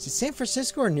 Is it San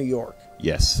Francisco or New York?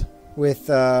 Yes. With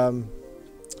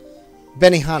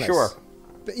Benihana's. Sure.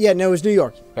 Yeah, no, it was New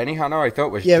York. Benihana, I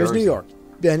thought was Yeah, Jersey. it was New York.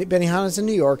 Benihana's in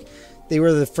New York. they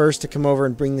were the first to come over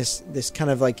and bring this kind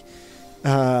of like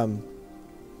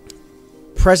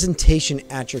presentation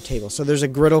at your table. So there's a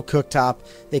griddle cooktop.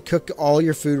 They cook all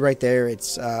your food right there.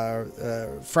 It's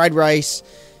fried rice,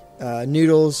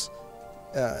 noodles,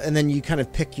 and then you kind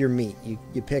of pick your meat.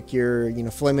 You pick your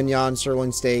filet mignon,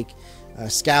 sirloin steak,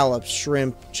 scallops,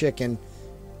 shrimp, chicken.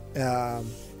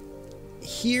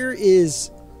 Here is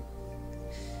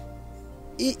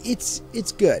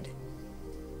it's good.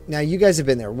 Now, you guys have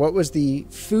been there. What was the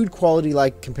food quality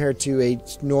like compared to a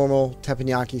normal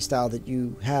teppanyaki style that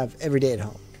you have every day at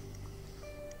home?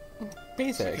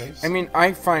 Basic. I mean,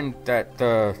 I find that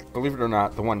believe it or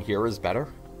not, the one here is better.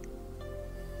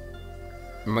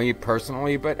 Me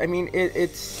personally, but I mean,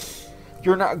 it's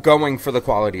you're not going for the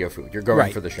quality of food. You're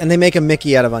going for the shrimp. And they make a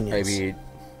Mickey out of onions. I mean,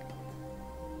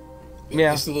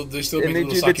 yeah, they still and make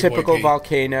they do the typical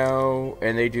volcano,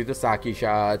 and they do the sake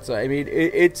shots. I mean,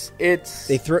 it's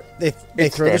they throw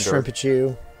the shrimp at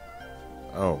you.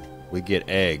 Oh, we get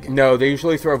egg. No, they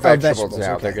usually throw vegetables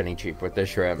out. Okay. They're getting cheap with the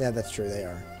shrimp. Yeah, that's true. They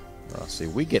are. Oh, see,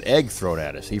 we get egg thrown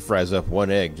at us. He fries up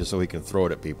one egg just so he can throw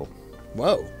it at people.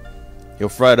 Whoa. He'll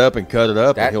fry it up and cut it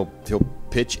up, and he'll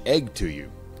pitch egg to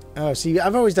you. Oh, see,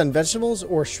 I've always done vegetables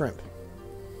or shrimp.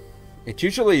 It's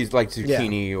usually like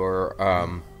zucchini or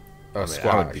squash.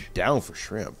 I would be down for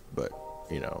shrimp, but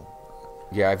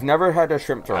Yeah, I've never had a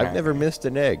shrimp thrown. I've never missed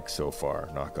an egg so far.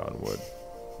 Knock on wood.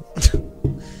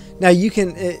 Now you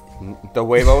can the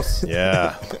huevos.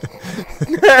 Yeah.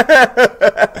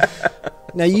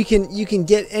 Now you can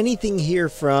get anything here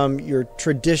from your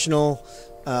traditional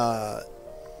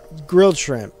grilled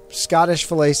shrimp, Scottish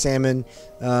fillet salmon,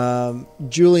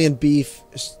 Julian beef,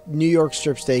 New York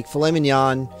strip steak, filet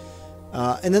mignon,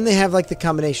 and then they have like the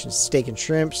combinations: steak and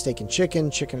shrimp, steak and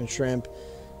chicken, chicken and shrimp,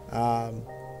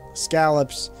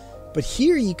 scallops. But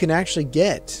here you can actually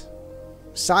get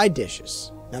side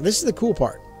dishes. Now this is the cool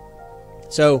part.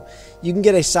 So you can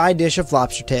get a side dish of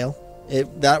lobster tail.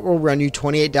 That will run you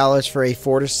 $28 for a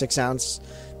 4 to 6 ounce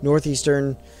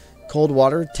northeastern cold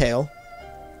water tail.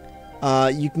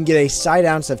 You can get a side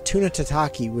ounce of tuna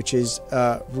tataki, which is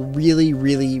really,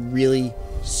 really, really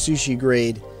sushi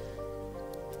grade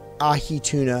ahi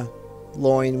tuna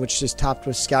loin, which is topped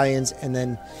with scallions, and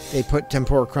then they put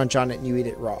tempura crunch on it and you eat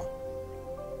it raw.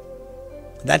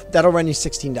 That'll run you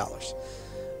 $16.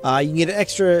 You can get an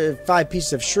extra 5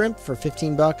 pieces of shrimp for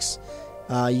 $15.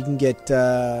 You can get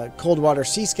cold water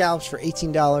sea scallops for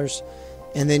 $18,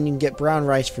 and then you can get brown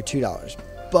rice for $2.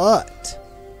 But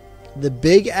the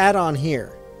big add-on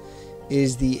here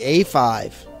is the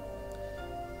A5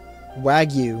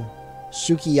 Wagyu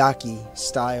sukiyaki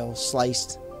style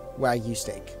sliced Wagyu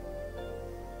steak.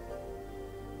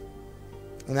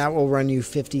 And that will run you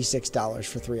 $56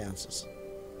 for 3 ounces.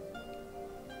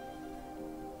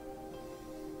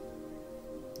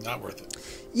 Not worth it.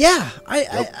 Yeah,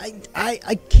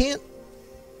 I can't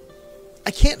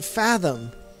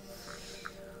fathom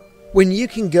when you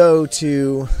can go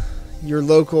to your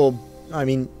local. I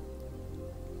mean,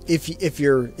 if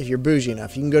you're bougie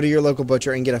enough, you can go to your local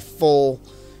butcher and get a full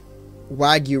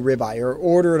Wagyu ribeye, or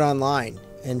order it online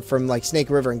and from like Snake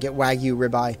River and get Wagyu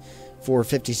ribeye for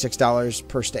 $56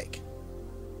 per steak,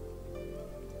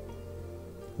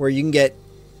 where you can get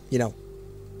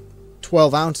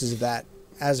 12 ounces of that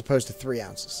as opposed to 3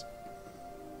 ounces.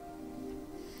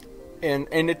 And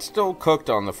it's still cooked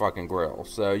on the fucking grill,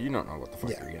 so you don't know what the fuck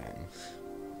you're getting.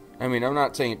 I mean, I'm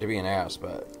not saying it to be an ass,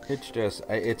 but it's just,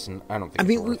 I don't think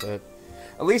it's worth it.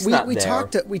 At least not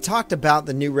there. We talked about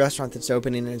the new restaurant that's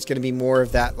opening, and it's going to be more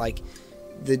of that, like,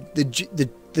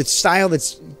 the style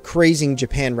that's crazing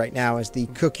Japan right now is the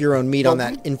cook your own meat on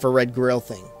that infrared grill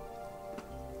thing.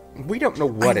 We don't know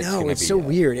what it's going to be. It's so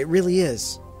weird. It really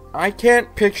is. I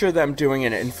can't picture them doing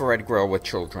an infrared grill with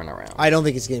children around. I don't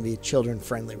think it's going to be a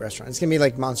children-friendly restaurant. It's going to be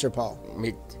like Monsieur Paul.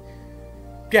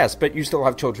 Yes, but you still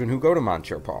have children who go to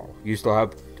Monsieur Paul. You still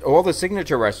have... All the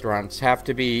signature restaurants have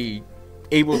to be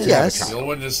able to have a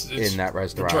child in that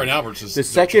restaurant. Victoria and Albert's is the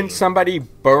second somebody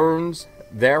burns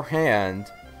their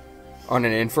hand on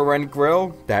an infrared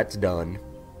grill, that's done.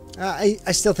 I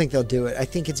still think they'll do it. I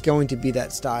think it's going to be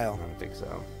that style. I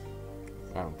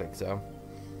don't think so.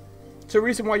 It's a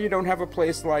reason why you don't have a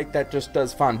place like that just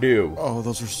does fondue. Oh,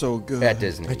 those are so good. At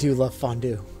Disney. I do love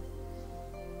fondue.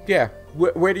 Yeah.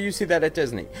 Where do you see that at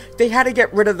Disney? They had to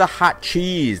get rid of the hot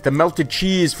cheese, the melted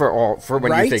cheese for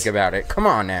when you think about it. Come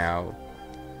on now.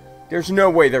 There's no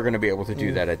way they're going to be able to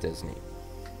do that at Disney.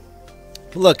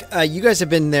 Look, you guys have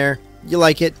been there. You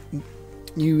like it.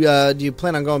 Do you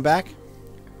plan on going back?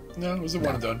 No, it was a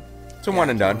one and done. It's a one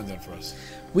and done. One and done for us.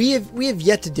 We have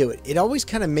yet to do it. It always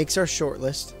kind of makes our short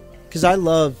list because I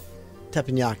love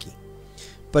teppanyaki.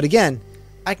 But again,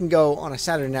 I can go on a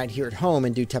Saturday night here at home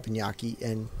and do teppanyaki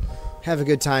and have a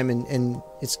good time, and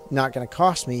it's not going to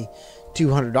cost me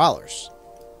 $200.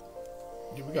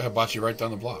 Yeah, we got hibachi right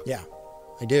down the block. Yeah,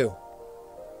 I do.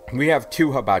 We have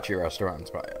 2 hibachi restaurants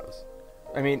by us.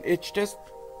 I mean, it's just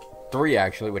 3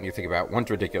 actually when you think about it. One's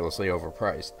ridiculously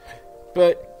overpriced.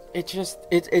 But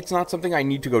it's not something I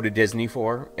need to go to Disney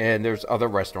for, and there's other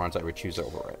restaurants I would choose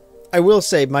over it. I will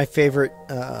say my favorite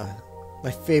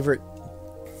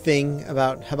thing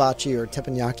about hibachi or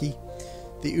teppanyaki,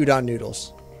 the udon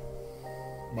noodles.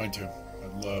 Mine too. I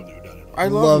love the udon noodles. I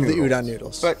love the noodles, udon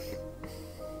noodles.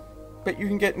 But you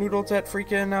can get noodles at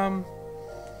freaking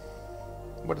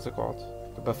what is it called?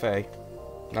 The buffet.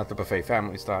 Not the buffet,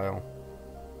 family style.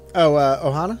 Oh,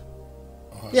 Ohana?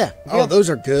 Yeah. Oh, Yeah. those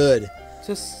are good.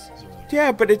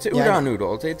 Yeah, but it's udon Yeah.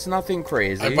 noodles. It's nothing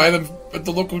crazy. I buy them at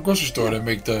the local grocery store to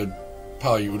make the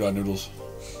Pali udon noodles.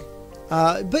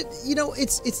 But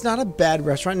it's not a bad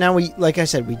restaurant. Now like I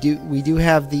said, we do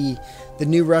have the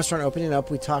new restaurant opening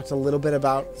up. We talked a little bit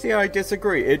about. See, I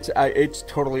disagree. It's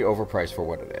totally overpriced for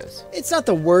what it is. It's not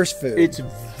the worst food. It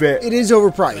is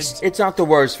overpriced. It's not the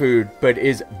worst food, but it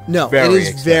is It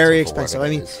is very for what expensive. it I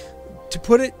mean, is. to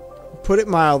put it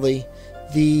mildly,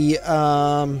 the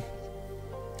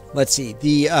let's see,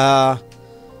 the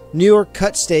New York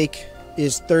cut steak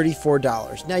is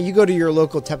 $34. Now you go to your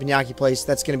local teppanyaki place,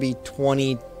 that's going to be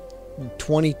 $22.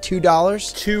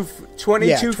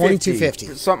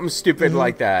 $22.50. Something stupid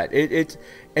like that. It's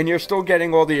and you're still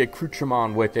getting all the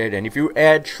accoutrement with it. And if you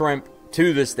add shrimp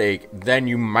to the steak, then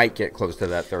you might get close to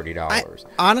that $30.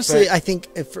 Honestly, I think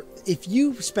if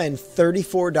you spend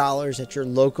 $34 at your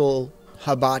local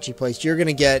hibachi place, you're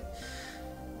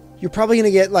probably going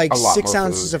to get like 6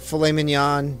 ounces of filet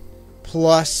mignon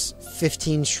plus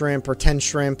 15 shrimp or 10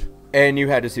 shrimp. And you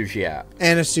had a sushi app.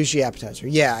 And a sushi appetizer.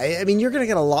 Yeah, I mean, you're going to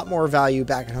get a lot more value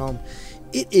back at home.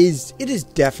 It is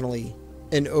definitely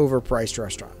an overpriced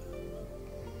restaurant.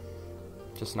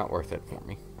 Just not worth it for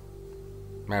me.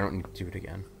 I don't need to do it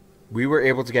again. We were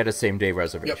able to get a same-day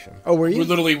reservation. Yep. Oh, were you? We're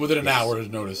literally within an hour's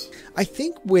notice. I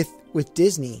think with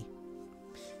Disney,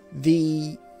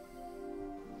 the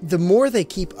more they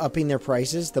keep upping their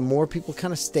prices, the more people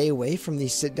kind of stay away from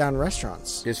these sit-down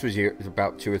restaurants. This was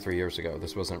about 2 or 3 years ago.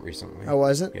 This wasn't recently. Oh,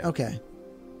 was it? Yeah. Okay.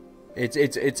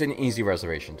 It's an easy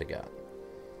reservation to get.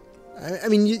 I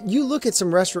mean, you look at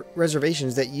some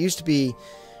reservations that used to be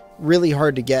really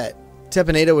hard to get.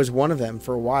 Tepanado was one of them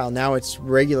for a while. Now it's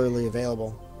regularly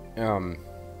available.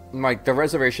 Like the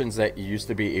reservations that you used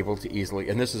to be able to easily,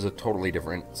 and this is a totally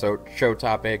different show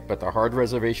topic, but the hard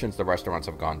reservations, the restaurants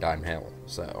have gone downhill.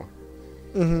 So,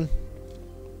 Le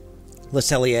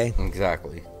Cellier.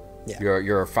 Exactly. Yeah.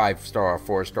 Your 5-star,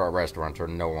 4-star restaurants are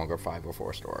no longer 5 or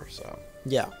 4 stars. So.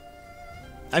 Yeah.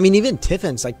 I mean, even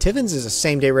Tiffin's. Like Tiffin's is a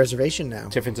same-day reservation now.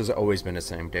 Tiffin's has always been a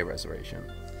same-day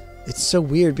reservation. It's so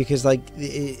weird because like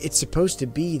it's supposed to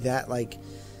be that like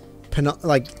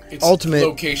it's ultimate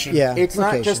location. Yeah, It's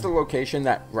location. not just a location.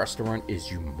 That restaurant is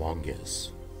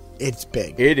humongous. It's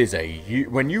big. It is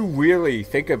when you really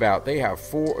think about, they have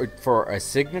for a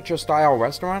signature style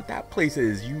restaurant. That place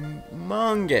is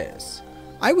humongous.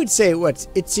 I would say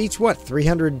it seats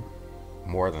 300.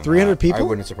 More than 300 that. people? I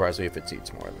wouldn't surprise me if it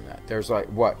seats more than that. There's like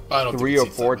what, I don't 3 think it or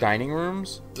seats 4 that many. dining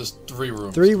rooms? Just 3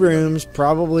 rooms. 3 rooms,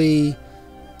 probably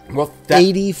Well,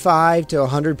 85 to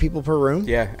 100 people per room.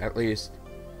 Yeah, at least.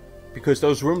 Because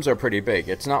those rooms are pretty big.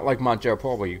 It's not like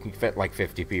Montreal where you can fit like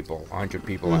 50 people, 100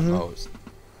 people at most.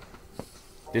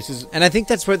 And I think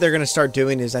that's what they're going to start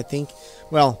doing is I think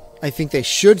they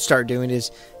should start doing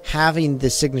is having the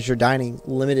signature dining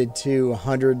limited to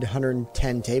 100,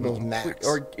 110 tables max.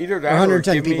 Or either that or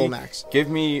 110 or people max. Give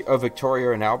me a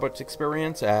Victoria and Albert's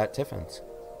experience at Tiffin's.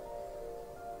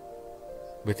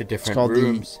 With the different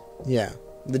rooms.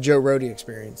 The Joe Rohde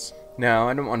experience. No,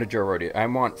 I don't want a Joe Rohde. I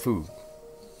want food.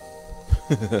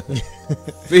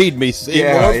 Feed me, Seymour.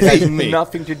 Yeah, it has feed me.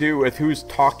 nothing to do with who's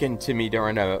talking to me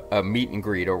during a meet and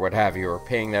greet or what have you, or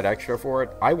paying that extra for it.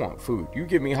 I want food. You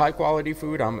give me high quality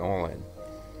food, I'm all in.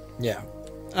 Yeah.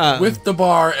 With the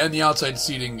bar and the outside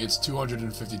seating, it's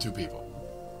 252 people.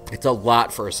 It's a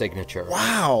lot for a signature.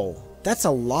 Wow. That's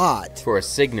a lot. For a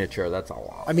signature, that's a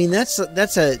lot. I mean, that's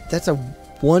a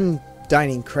one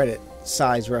dining credit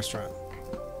size restaurant.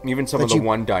 Even some of the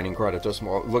one dining credits are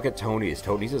small. Look at Tony's.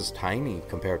 Tony's is tiny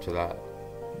compared to that.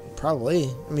 Probably.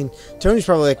 I mean, Tony's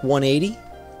probably like 180.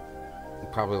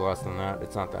 Probably less than that.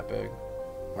 It's not that big.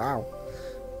 Wow.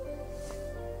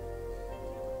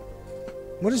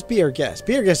 What is Be Our Guest?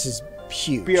 Be Our Guest is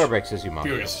huge. Be Our Guest is humongous.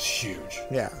 Furious is huge.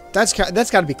 Yeah, that's got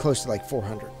to be close to like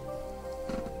 400.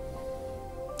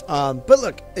 But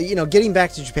look, getting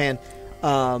back to Japan,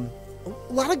 A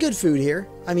lot of good food here.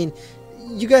 I mean,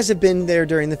 you guys have been there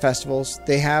during the festivals.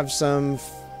 They have some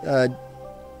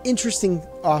interesting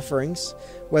offerings,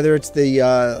 whether it's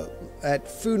the at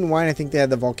Food and Wine, I think they had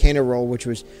the volcano roll, which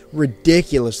was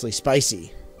ridiculously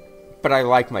spicy. But I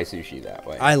like my sushi that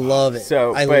way. I love it.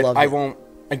 So, I but love I it. won't.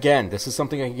 Again, this is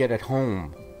something I can get at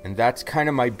home, and that's kind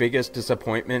of my biggest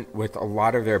disappointment with a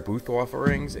lot of their booth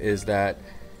offerings is that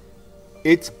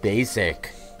it's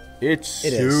basic. It's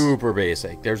super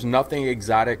basic. There's nothing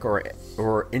exotic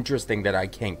or interesting that I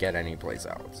can't get anyplace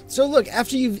else. So look,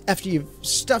 after you've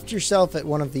stuffed yourself at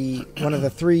one of the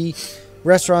 3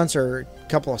 restaurants or a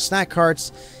couple of snack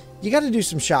carts, you got to do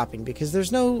some shopping because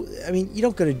there's no. I mean, you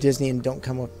don't go to Disney and don't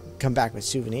come back with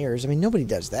souvenirs. I mean, nobody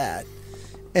does that.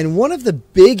 And one of the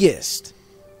biggest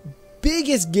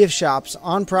gift shops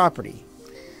on property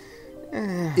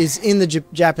is in the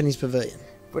Japanese Pavilion.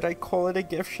 Would I call it a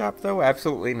gift shop, though?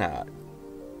 Absolutely not.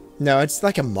 No, it's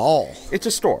like a mall. It's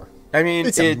a store. I mean,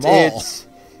 it's a mall. It's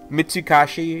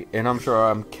Mitsukashi, and I'm sure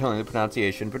I'm killing the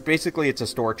pronunciation, but basically it's a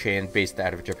store chain based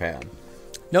out of Japan.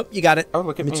 Nope, you got it. Oh,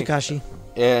 look at Mitsukashi. me.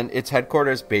 And its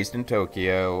headquarters based in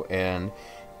Tokyo, and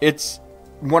it's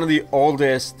one of the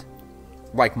oldest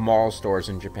mall stores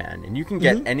in Japan. And you can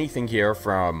get anything here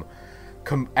from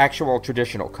actual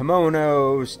traditional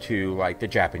kimonos to the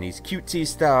Japanese cutesy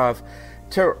stuff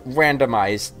to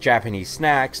randomized Japanese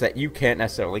snacks that you can't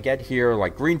necessarily get here,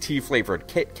 like green tea flavored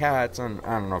Kit Kats, and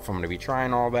I don't know if I'm going to be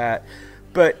trying all that.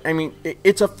 But, I mean,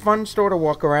 it's a fun store to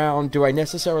walk around. Do I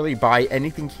necessarily buy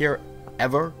anything here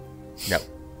ever? No.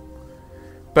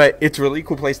 But it's a really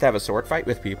cool place to have a sword fight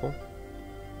with people.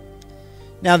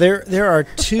 Now, there are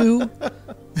 2...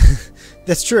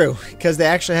 That's true, because they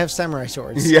actually have samurai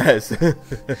swords. Yes.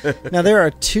 Now, there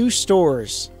are 2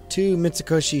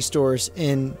 Mitsukoshi stores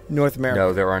in North America.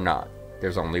 No, there are not.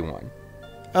 There's only one.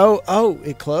 Oh,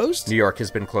 it closed? New York has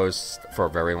been closed for a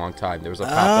very long time. There was a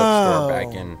pop-up store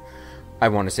back in, I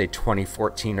want to say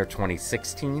 2014 or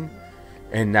 2016,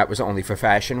 and that was only for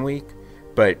Fashion Week.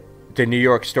 But the New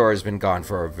York store has been gone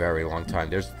for a very long time.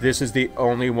 This is the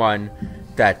only one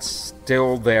that's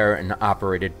still there and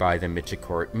operated by the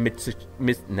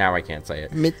now I can't say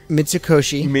it.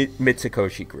 Mitsukoshi.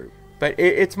 Mitsukoshi Group. But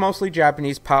it's mostly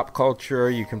Japanese pop culture.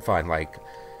 You can find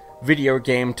video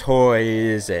game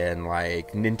toys and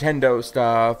Nintendo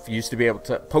stuff. You used to be able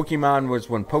to. Pokemon was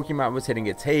when Pokemon was hitting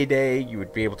its heyday. You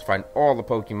would be able to find all the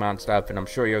Pokemon stuff, and I'm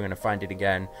sure you're going to find it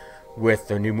again with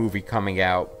the new movie coming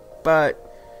out. But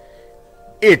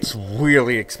it's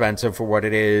really expensive for what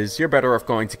it is. You're better off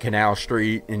going to Canal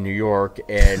Street in New York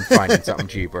and finding something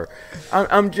cheaper.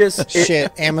 I'm just...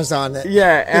 Amazon.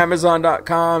 Yeah,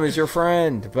 Amazon.com is your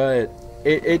friend. But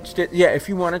it's just... Yeah, if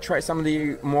you want to try some of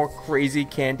the more crazy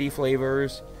candy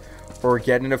flavors or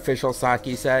get an official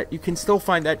sake set, you can still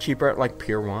find that cheaper at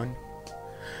Pier 1.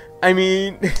 I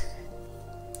mean...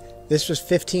 This was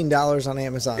 $15 on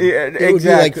Amazon. Yeah, it would be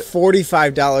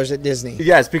 $45 at Disney.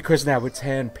 Yes, because now it's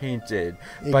hand painted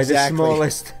by the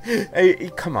smallest.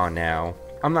 Hey, come on now,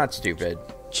 I'm not stupid.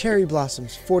 Cherry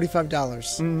blossoms,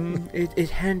 $45. It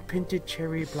hand painted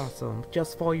cherry blossom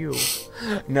just for you.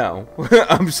 No,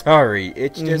 I'm sorry.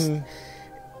 It's just,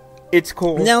 it's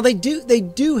cool. Now they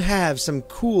do have some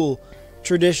cool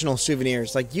traditional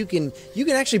souvenirs. You can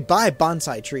actually buy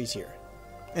bonsai trees here,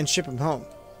 and ship them home.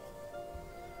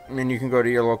 And you can go to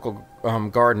your local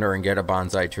gardener and get a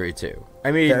bonsai tree too.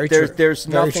 I mean, Very there's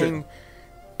true. nothing.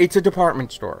 It's a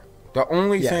department store. The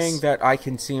only thing that I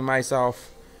can see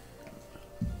myself,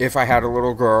 if I had a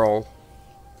little girl,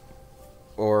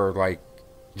 or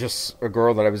just a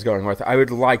girl that I was going with, I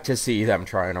would like to see them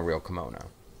trying a real kimono,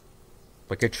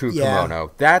 a true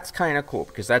kimono. That's kind of cool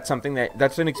because that's something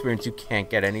that's an experience you can't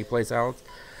get anyplace else.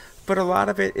 But a lot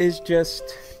of it is just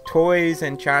toys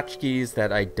and tchotchkes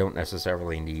that I don't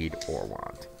necessarily need or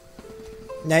want.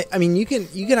 Now, I mean, you can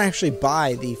actually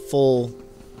buy the full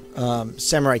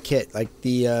samurai kit,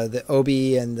 the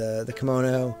obi and the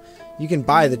kimono. You can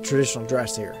buy the traditional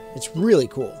dress here. It's really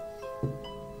cool.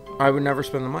 I would never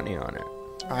spend the money on it.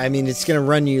 I mean, it's going to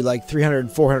run you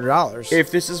 $300, $400. If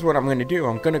this is what I'm going to do,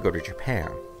 I'm going to go to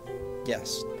Japan.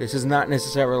 Yes. This is not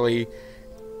necessarily...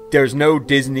 There's no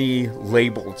Disney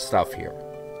labeled stuff here.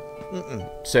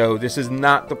 So this is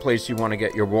not the place you want to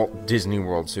get your Walt Disney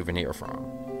World souvenir from.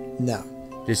 No.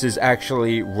 This is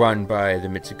actually run by the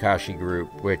Mitsukashi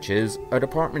Group, which is a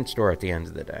department store at the end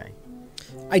of the day.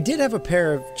 I did have a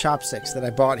pair of chopsticks that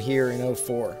I bought here in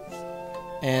 2004.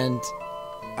 And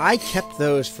I kept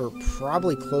those for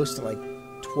probably close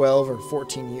to 12 or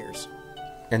 14 years.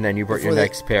 And then you bought your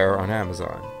next pair on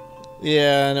Amazon.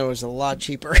 Yeah, and it was a lot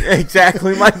cheaper.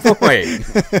 Exactly my point.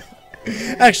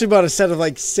 Actually bought a set of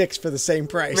like 6 for the same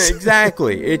price.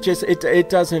 Exactly. It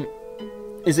doesn't.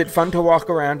 Is it fun to walk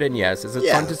around in? Yes. Is it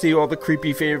fun to see all the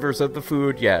creepy flavors of the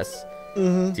food? Yes.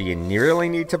 Mm-hmm. Do you really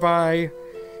need to buy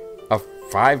a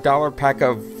 $5 pack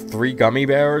of 3 gummy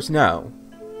bears? No.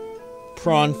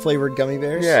 Prawn flavored gummy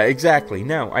bears? Yeah, exactly.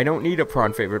 No, I don't need a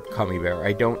prawn flavored gummy bear.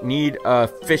 I don't need a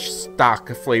fish stock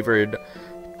flavored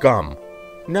gum.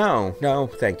 No,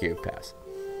 thank you. Pass.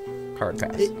 Hard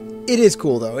pass. It is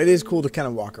cool, though. It is cool to kind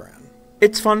of walk around.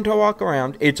 It's fun to walk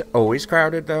around. It's always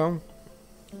crowded, though.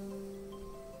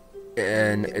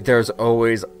 And there's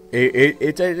always...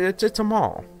 It's a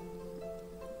mall.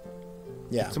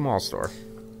 Yeah. It's a mall store.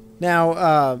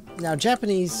 Now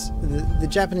Japanese... The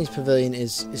Japanese Pavilion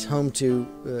is home to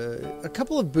a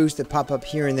couple of booths that pop up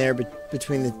here and there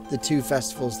between the 2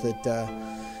 festivals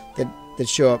that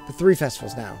show up. 3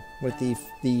 festivals now. With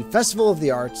the Festival of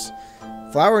the Arts...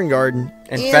 Flower and Garden,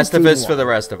 and Festivus for the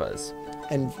rest of us.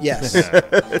 And yes,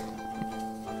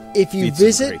 if you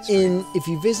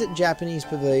visit Japanese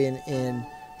Pavilion in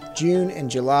June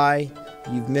and July,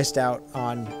 you've missed out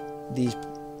on these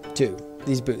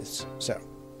booths. So,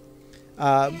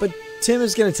 but Tim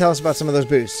is going to tell us about some of those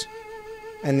booths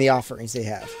and the offerings they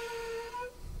have.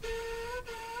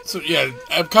 So yeah,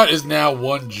 Epcot is now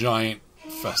one giant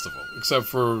festival, except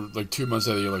for like 2 months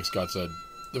out of the year, like Scott said.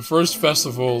 The first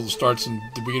festival starts in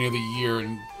the beginning of the year,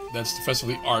 and that's the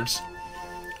Festival of the Arts.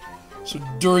 So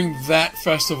during that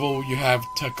festival, you have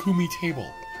Takumi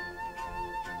Table.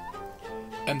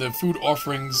 And the food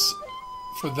offerings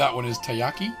for that one is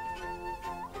taiyaki,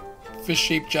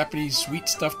 fish-shaped Japanese sweet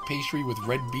stuffed pastry with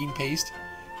red bean paste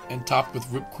and topped with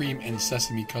whipped cream and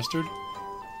sesame custard.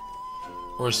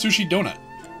 Or a sushi donut.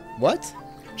 What?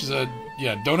 Which is a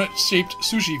donut-shaped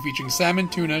sushi featuring salmon,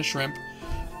 tuna, shrimp,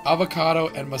 avocado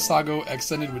and masago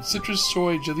extended with citrus,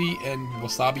 soy, jelly, and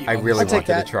wasabi. I really wanted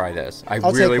to try this. I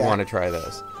really want to try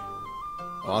this.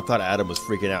 Oh, I thought Adam was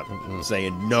freaking out,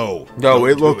 saying no. No,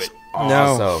 it looks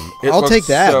awesome. No. I'll take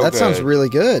that. That sounds really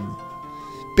good.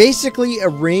 Basically, a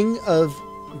ring of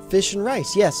fish and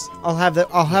rice. Yes, I'll have that.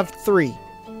 I'll have 3.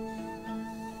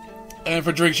 And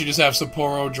for drinks, you just have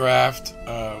Sapporo Draft,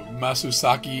 Masu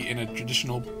Saki in a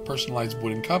traditional personalized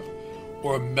wooden cup,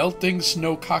 or a melting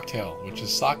snow cocktail, which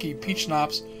is sake, peach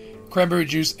schnapps, cranberry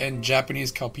juice, and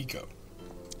Japanese kalpiko.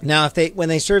 Now, when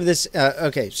they serve this,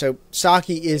 so sake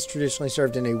is traditionally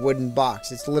served in a wooden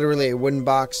box. It's literally a wooden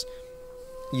box.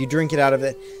 You drink it out of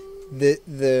it.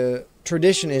 The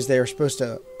tradition is they are supposed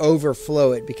to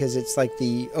overflow it because it's like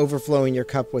the overflowing your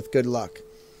cup with good luck.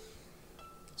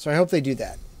 So I hope they do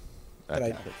that. But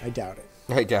I doubt it.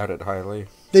 I doubt it highly.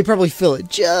 They probably fill it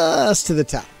just to the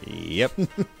top. Yep.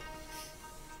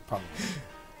 Probably.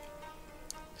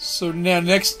 So now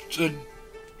next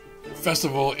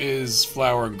festival is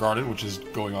Flower and Garden, which is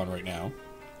going on right now.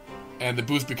 And the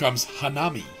booth becomes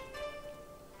Hanami.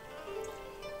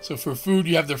 So for food,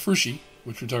 you have the frushi,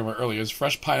 which we were talking about earlier. It's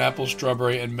fresh pineapple,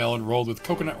 strawberry, and melon rolled with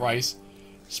coconut rice,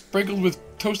 sprinkled with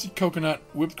toasted coconut,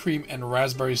 whipped cream, and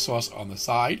raspberry sauce on the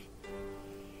side.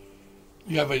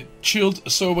 You have a chilled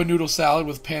soba noodle salad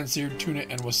with pan-seared tuna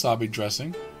and wasabi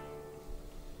dressing.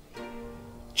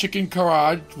 Chicken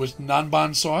karaage with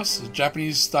nanban sauce,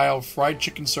 Japanese-style fried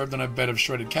chicken served on a bed of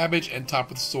shredded cabbage and topped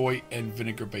with soy and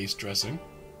vinegar-based dressing.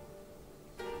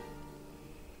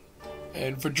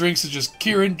 And for drinks, it's just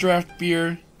Kirin draft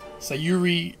beer,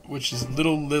 Sayuri, which is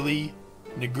Little Lily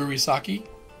Niguri sake,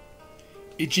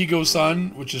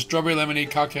 Ichigo-san, which is strawberry lemonade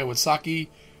cocktail with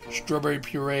sake, strawberry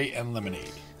puree, and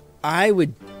lemonade. I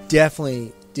would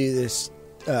definitely do this,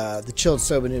 the chilled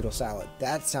soba noodle salad.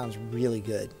 That sounds really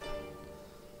good.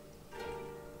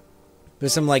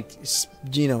 With some,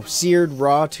 seared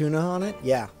raw tuna on it.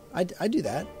 Yeah, I'd do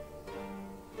that.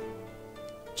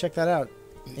 Check that out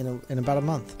in about a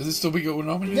month. Is it still going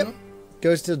on? Yep.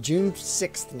 Goes till June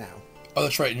 6th now. Oh,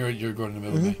 that's right. And you're going in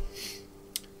the middle of May.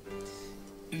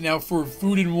 Now, for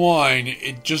food and wine,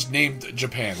 it just named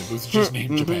Japan. The booth is just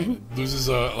named Japan. It loses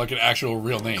an actual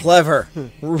real name. Clever.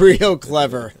 Real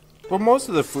clever. Well, most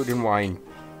of the food and wine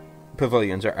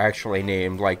pavilions are actually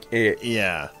named like it.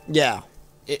 Yeah. Yeah.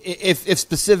 If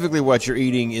specifically what you're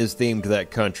eating is themed to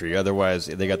that country, otherwise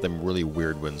they got them really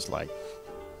weird ones like,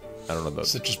 I don't know,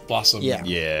 those Citrus blossom. Yeah.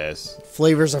 Yes.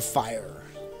 Flavors of Fire.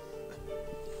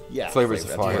 Yeah. Flavors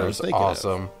of Fire is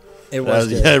awesome. It was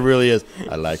good. Yeah, it really is.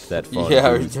 I liked that fun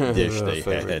dish they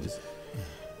had.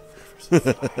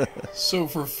 So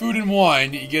for food and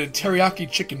wine, you get a teriyaki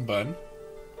chicken bun,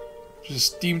 which is a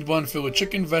steamed bun filled with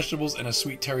chicken, vegetables, and a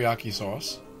sweet teriyaki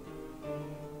sauce.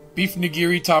 Beef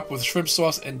nigiri topped with shrimp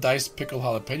sauce and diced pickled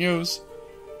jalapenos.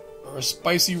 Or a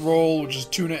spicy roll, which is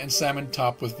tuna and salmon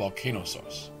topped with volcano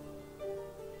sauce.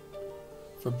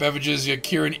 For beverages, you have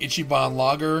Kirin Ichiban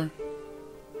Lager,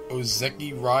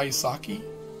 Ozeki Rye Saki,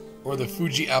 or the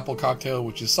Fuji Apple Cocktail,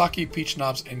 which is sake, peach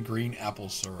schnapps, and green apple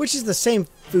syrup. Which is the same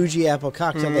Fuji apple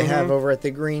cocktail they have over at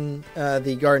the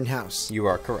the Garden House. You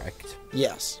are correct.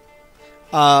 Yes.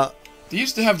 They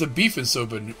used to have the beef and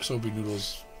soba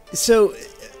noodles. So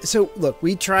look,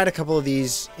 we tried a couple of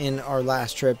these in our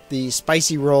last trip. The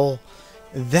spicy roll,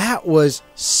 that was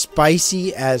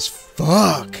spicy as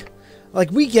fuck.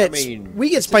 Like we get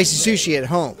spicy sushi at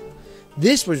home.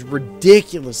 This was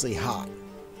ridiculously hot.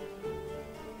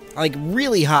 Like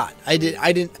really hot. I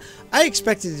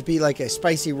expected it to be like a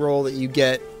spicy roll that you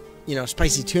get,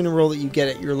 spicy tuna roll that you get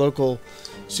at your local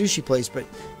sushi place, but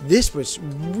this was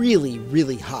really,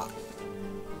 really hot.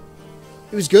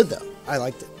 It was good though. I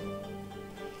liked it.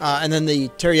 And then the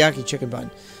teriyaki chicken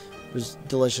bun was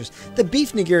delicious. The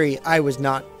beef nigiri I was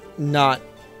not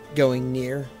going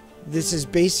near. This is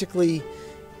basically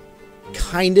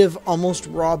kind of almost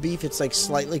raw beef. It's like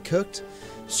slightly cooked,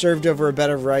 served over a bed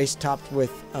of rice, topped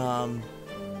with a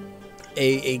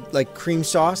like cream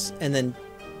sauce, and then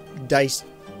diced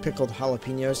pickled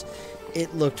jalapenos.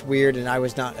 It looked weird, and I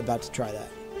was not about to try that.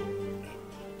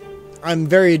 I'm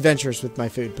very adventurous with my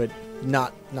food, but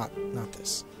not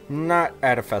this. Not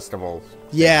at a festival.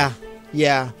 Yeah.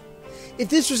 If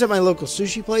this was at my local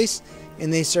sushi place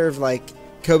and they serve like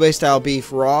Kobe style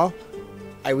beef raw,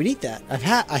 I would eat that.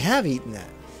 I have eaten that.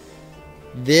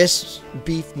 This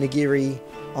beef nigiri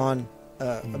on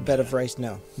a bed of rice,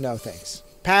 no thanks.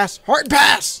 Pass. Hard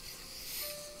pass.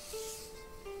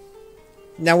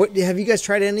 Now, what have you guys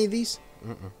tried any of these?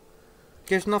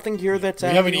 There's nothing here that's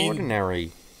out of the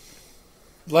ordinary.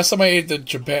 Last time I ate the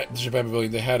Japan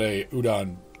Pavilion, they had a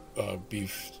udon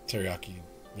beef teriyaki,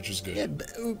 which was good. Yeah,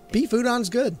 beef udon's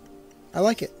good. I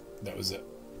like it. That was it.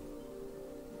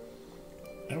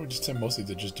 I would just tend mostly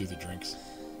to just do the drinks.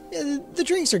 Yeah, the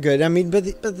drinks are good. I mean, but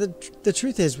the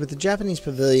truth is, with the Japanese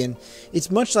Pavilion,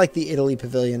 it's much like the Italy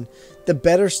Pavilion. The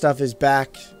better stuff is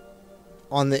back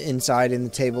on the inside in the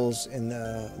tables in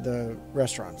the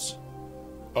restaurants.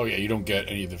 Oh yeah, you don't get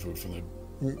any of the food from the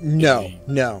no.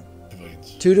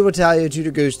 pavilions. Tutto Italia,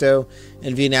 Tutto Gusto,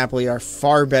 and Via Napoli are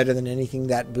far better than anything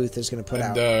that booth is going to put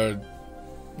out.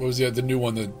 What was the new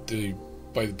one? The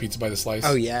pizza by the slice.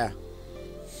 Oh yeah.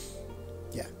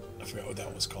 I forgot what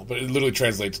that was called, but it literally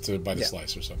translates to by the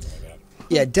slice or something like that.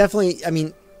 Yeah, definitely. I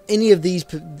mean, any of these,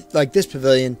 like this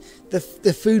pavilion, the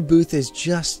food booth is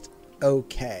just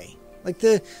okay. Like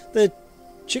the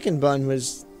chicken bun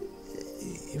was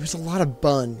a lot of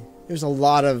bun. It was a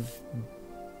lot of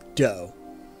dough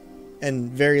and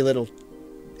very little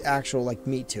actual like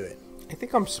meat to it. I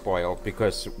think I'm spoiled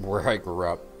because where I grew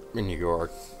up in New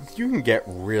York, you can get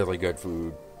really good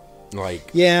food. Like,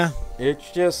 yeah,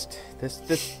 it's just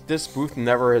this booth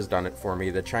never has done it for me.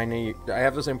 I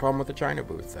have the same problem with the China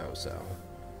booth though. So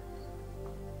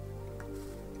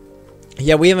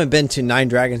yeah, we haven't been to Nine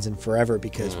Dragons in forever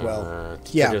because no.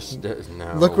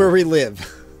 Look where we live.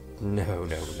 No.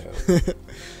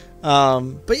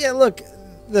 But yeah, look,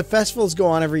 the festivals go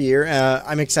on every year.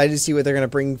 I'm excited to see what they're going to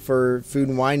bring for food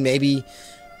and wine. Maybe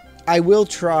I will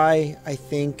try. I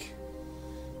think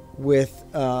with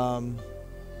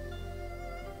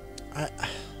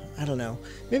I don't know.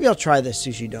 Maybe I'll try this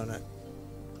sushi donut.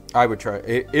 I would try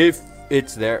it if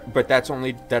it's there, but that's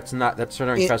during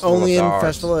Festival only of the in Arts.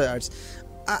 Festival of the Arts.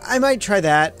 I might try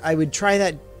that. I would try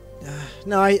that.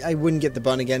 No, I wouldn't get the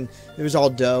bun again. It was all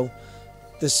dough.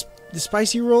 The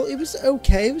spicy roll, it was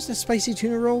okay. It was a spicy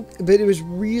tuna roll, but it was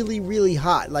really, really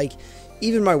hot. Like,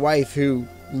 even my wife, who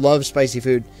loves spicy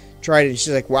food, tried it, and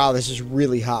she's like, wow, this is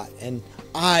really hot. And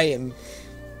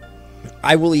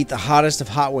I will eat the hottest of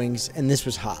hot wings, and this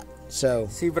was hot. So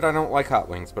see, but I don't like hot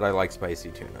wings, but I like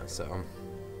spicy tuna, so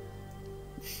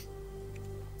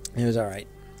it was all right.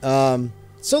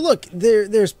 So look,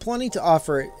 there's plenty to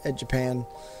offer at Japan.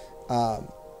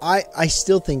 I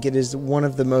still think it is one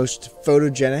of the most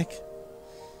photogenic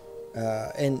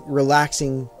and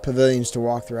relaxing pavilions to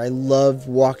walk through. I love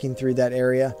walking through that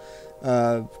area.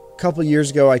 A couple years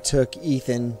ago, I took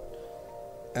Ethan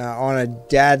on a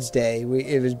dad's day.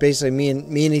 It was basically me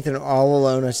and Ethan all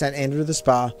alone. I sent Andrew to the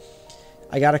spa.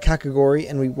 I got a kakagori,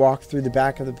 and we walked through the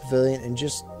back of the pavilion and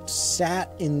just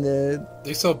sat in the...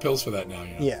 They sell pills for that now,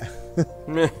 Yeah.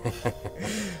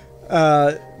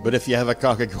 But if you have a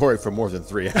kakagori for more than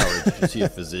 3 hours, you should see a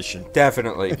physician.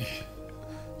 Definitely.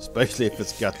 Especially if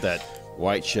it's got that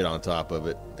white shit on top of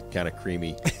it, kind of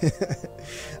creamy.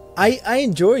 I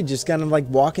enjoyed just kind of like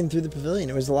walking through the pavilion.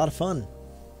 It was a lot of fun.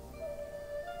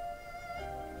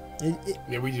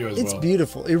 Yeah, we do as well. It's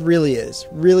beautiful. It really is.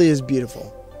 Really is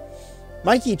beautiful.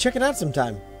 Mikey, check it out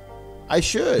sometime. I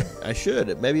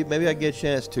should. Maybe I get a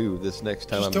chance to this next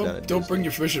time. Just don't bring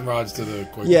your fishing rods to the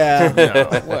quick. Yeah.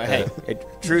 No. Well, hey,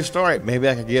 true story. Maybe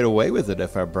I could get away with it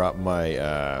if I brought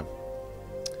my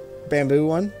Bamboo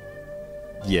one?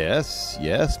 Yes,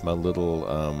 my little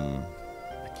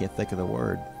I can't think of the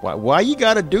word. Why you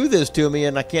got to do this to me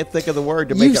and I can't think of the word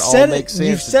to make it all make sense?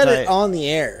 You've said it on the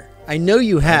air. I know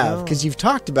you have because you've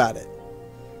talked about it.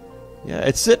 Yeah,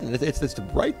 it's sitting. It's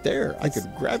right there. I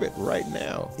could grab it right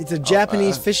now. It's a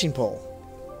Japanese fishing pole.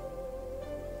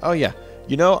 Oh yeah,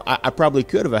 I probably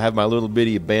could if I had my little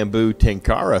bitty bamboo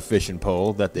tenkara fishing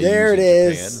pole that they use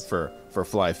in Japan for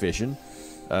fly fishing.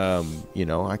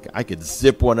 I could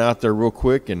zip one out there real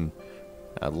quick and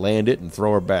land it and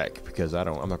throw her back because I'm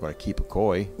not going to keep a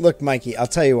koi. Look, Mikey, I'll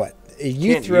tell you what. If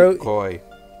you Can't throw eat koi.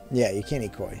 Yeah, you can't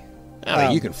eat koi. I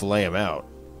mean, you can fillet them out.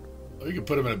 Or you can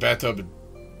put them in a bathtub and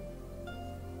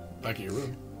back in your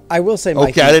room. I will say,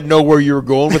 Mikey. Okay, I didn't know where you were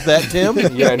going with that, Tim.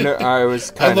 Yeah, no, I was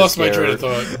kind of I lost my train of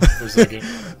thought for a second.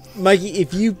 Mikey,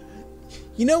 if you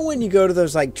know when you go to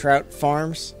those like trout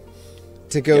farms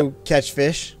to go catch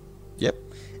fish? Yep.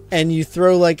 And you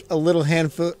throw like a little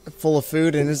handful of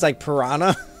food and it's like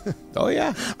piranha? Oh,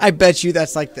 yeah. I bet you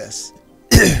that's like this.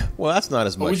 Well, that's not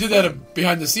as much. We did that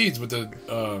behind the scenes with the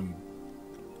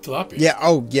tilapia. Yeah,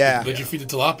 oh, yeah. Did you feed the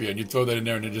tilapia and you throw that in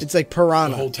there and it just... It's like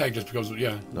piranha. The whole tank just becomes,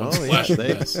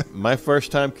 My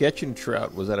first time catching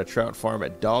trout was at a trout farm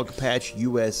at Dog Patch,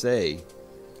 USA,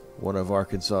 one of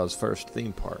Arkansas's first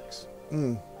theme parks.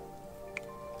 Mm.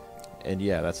 And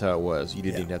yeah, that's how it was. You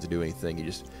didn't even have to do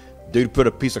anything. Dude put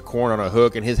a piece of corn on a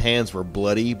hook and his hands were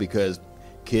bloody because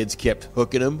kids kept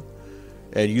hooking him.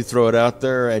 And you throw it out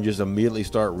there and just immediately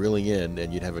start reeling in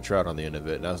and you'd have a trout on the end of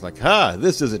it. And I was like,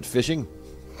 this isn't fishing.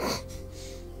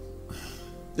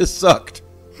 This sucked.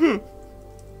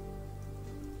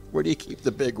 Where do you keep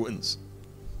the big ones?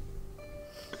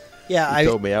 Yeah, he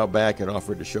told me out back and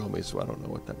offered to show me, so I don't know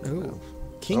what that meant.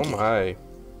 Kinky. Oh my!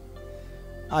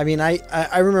 I mean,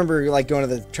 I remember like going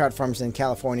to the trout farms in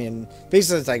California, and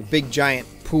basically it's like big giant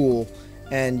pool,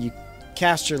 and you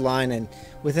cast your line, and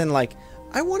within like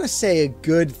I want to say a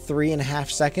good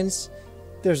 3.5 seconds,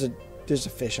 there's a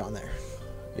fish on there.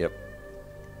 Yep.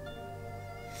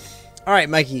 All right,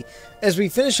 Mikey, as we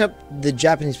finish up the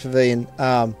Japanese pavilion,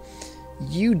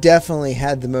 you definitely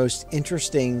had the most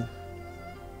interesting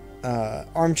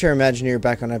armchair Imagineer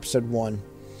back on episode 1.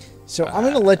 So I'm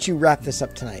going to let you wrap this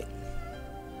up tonight.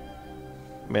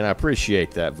 Man, I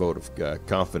appreciate that vote of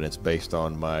confidence based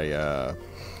on my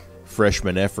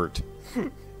freshman effort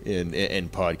in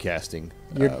podcasting.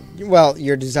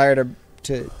 Your desire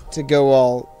to go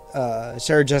all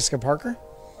Sarah Jessica Parker?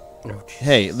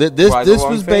 Hey, this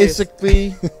was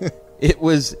basically it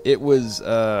was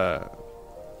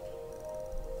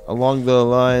along the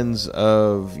lines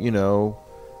of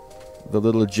the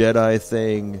little Jedi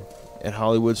thing at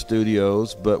Hollywood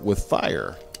Studios, but with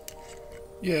fire.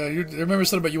 Yeah, I remember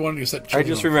something about you wanting to set. I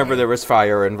just remember there was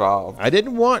fire involved. I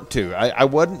didn't want to. I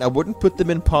wouldn't put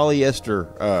them in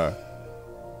polyester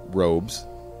robes.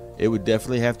 It would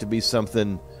definitely have to be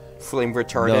something flame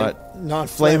retardant. Not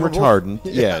flame flammable.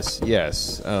 retardant.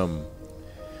 Yes.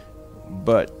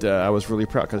 But I was really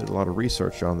proud because I did a lot of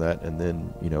research on that, and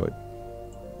then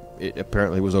it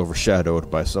apparently was overshadowed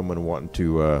by someone wanting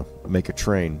to make a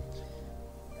train.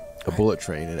 A bullet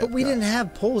train in it. But we didn't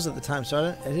have polls at the time,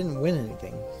 so I didn't win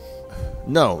anything.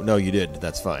 No, you didn't.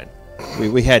 That's fine.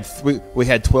 We had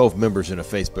 12 members in a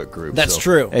Facebook group. That's so,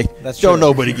 true. Hey, That's don't true.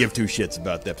 nobody give two shits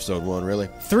about episode 1, really.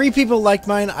 3 people liked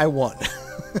mine. I won.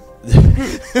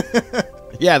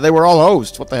 Yeah, they were all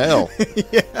hosts. What the hell?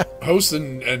 Yeah. Hosts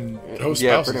and host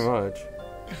Yeah, spouses. pretty much.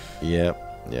 Yeah.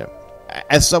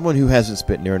 As someone who hasn't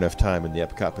spent near enough time in the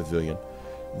Epcot Pavilion,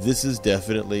 this is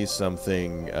definitely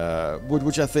something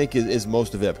which I think is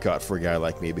most of Epcot for a guy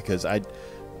like me, because I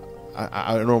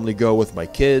normally go with my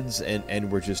kids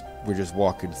and we're just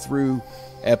walking through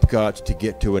Epcot to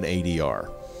get to an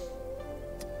ADR,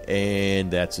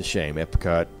 and that's a shame.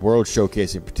 Epcot World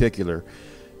Showcase in particular,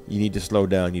 you need to slow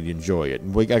down, you need to enjoy it.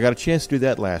 And I got a chance to do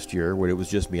that last year when it was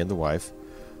just me and the wife.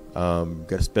 Got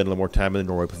to spend a little more time in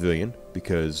the Norway Pavilion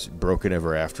because Broken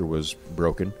Ever After was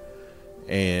broken.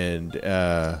 And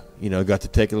got to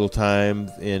take a little time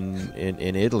in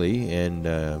Italy, and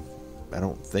I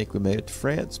don't think we made it to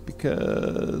France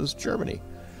because Germany.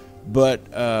 But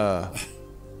I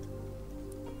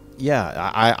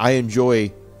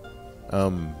enjoy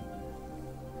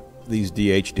these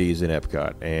DHDs in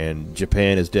Epcot, and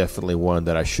Japan is definitely one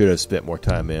that I should have spent more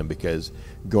time in, because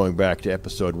going back to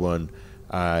episode 1,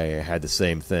 I had the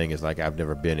same thing as, like, I've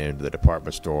never been into the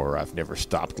department store. I've never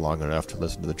stopped long enough to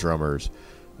listen to the drummers.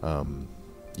 I've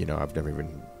never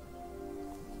even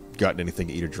gotten anything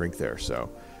to eat or drink there. So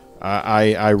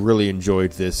I really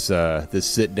enjoyed this this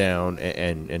sit down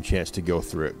and chance to go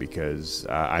through it, because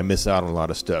I miss out on a lot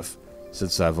of stuff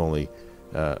since I've only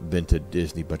been to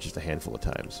Disney but just a handful of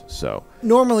times. So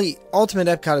normally, Ultimate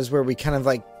Epcot is where we kind of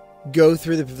like go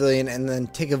through the pavilion and then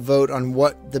take a vote on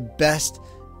what the best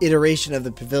iteration of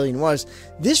the pavilion was.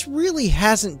 This really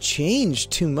hasn't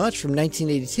changed too much from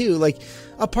 1982. Like,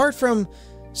 apart from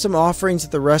some offerings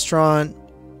at the restaurant,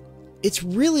 it's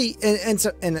really and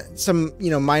some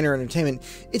minor entertainment,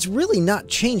 it's really not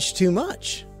changed too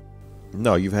much.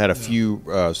 no, you've had a few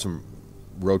some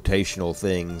rotational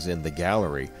things in the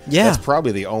gallery. Yeah. That's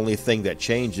probably the only thing that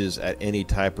changes at any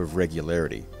type of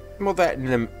regularity. Well, that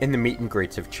in the meet and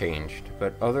greets have changed,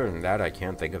 but other than that, I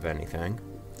can't think of anything.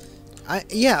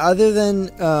 Other than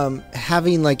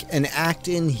having like an act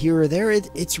in here or there,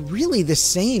 it's really the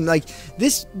same. Like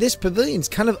this pavilion's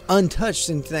kind of untouched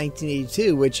since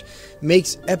 1982, which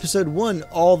makes episode 1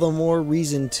 all the more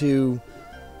reason to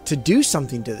do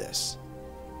something to this,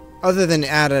 other than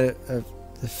add a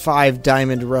 5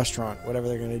 diamond restaurant, whatever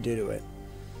they're going to do to it.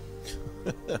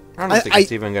 I don't think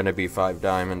it's even going to be 5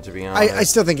 diamond, to be honest. I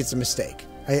still think it's a mistake.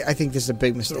 I think this is a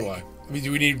big mistake. So do I. I mean,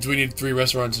 do we need 3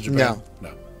 restaurants in Japan?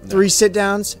 No. 3 sit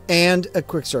downs and a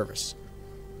quick service.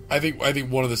 I think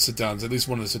one of the sit downs, at least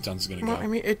one of the sit downs, is going to go. Well, I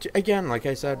mean, again, like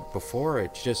I said before,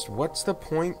 it's just, what's the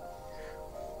point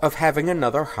of having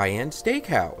another high-end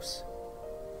steakhouse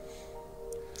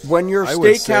when your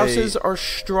steakhouses are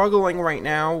struggling right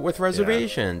now with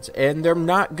reservations and they're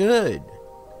not good?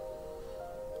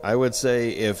 I would say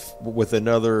if with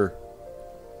another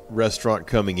restaurant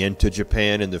coming into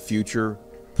Japan in the future,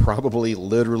 probably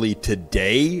literally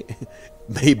today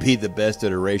may be the best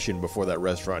iteration before that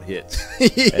restaurant hits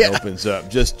and opens up.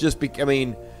 I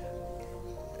mean,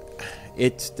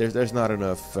 there's not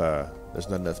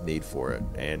enough need for it,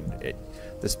 and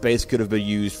the space could have been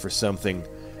used for something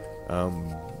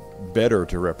better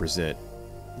to represent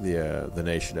the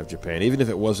nation of Japan. Even if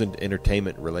it wasn't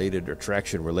entertainment related or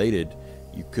attraction related,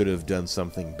 you could have done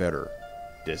something better,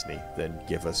 Disney, than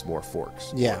give us more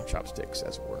forks, or chopsticks,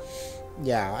 as it were.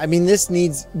 Yeah, I mean, this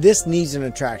needs an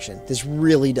attraction. This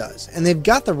really does, and they've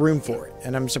got the room for it.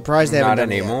 And I'm surprised they haven't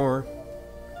done it anymore.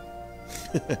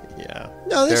 Yeah,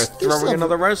 no, they're throwing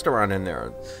another restaurant in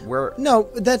there. No,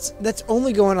 that's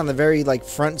only going on the very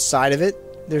front side of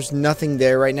it. There's nothing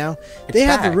there right now. They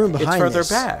have the room behind. It's further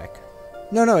back.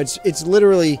 No, it's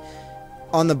literally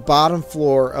on the bottom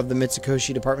floor of the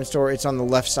Mitsukoshi department store. It's on the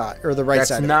left side or the right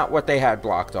side. That's not what they had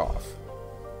blocked off.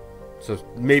 So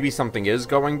maybe something is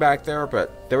going back there,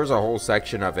 but there was a whole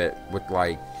section of it with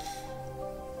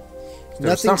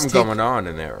there's something going on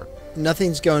in there.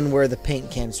 Nothing's going where the paint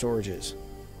can storage is.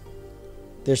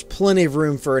 There's plenty of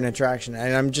room for an attraction,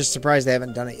 and I'm just surprised they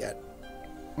haven't done it yet.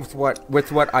 With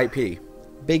what IP?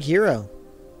 Big Hero.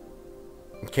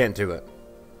 Can't do it.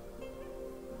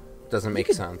 Doesn't make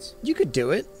sense. You could do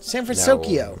it. San Francisco.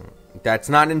 No, that's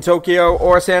not in Tokyo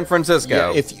or San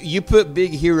Francisco. Yeah, if you put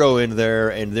Big Hero in there,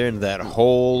 and then that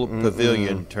whole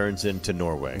pavilion turns into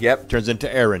Norway. Yep. Turns into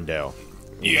Arendelle.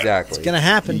 Yeah. Exactly. It's going to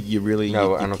happen. You really...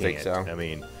 No, you I don't can't. think so. I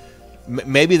mean,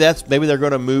 maybe they're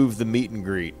going to move the meet and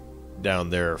greet down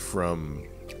there from...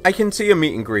 I can see a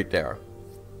meet and greet there.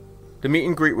 The meet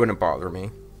and greet wouldn't bother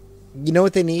me. You know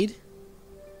what they need?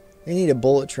 They need a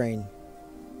bullet train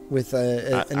with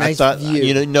a nice view.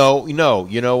 You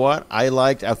know what?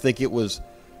 I think it was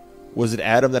it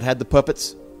Adam that had the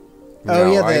puppets?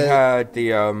 Oh, yeah. I had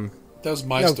the... That was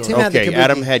my story. Tim had the kabuki.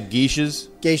 Adam had geishas?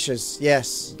 Geishas,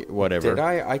 yes. Whatever. Did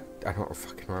I don't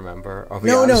fucking remember.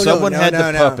 Someone had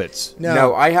the puppets.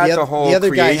 No, I had the whole other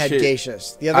creation. guy had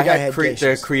geishas. The other guy had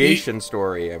geishas. The creation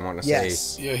story, I want to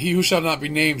say. Yeah, he who shall not be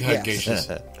named had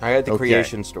geishas. I had the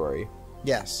creation story.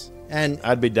 Yes. And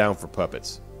I'd be down for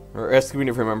puppets. Or ask me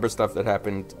to remember stuff that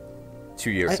happened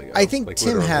 2 years ago. I think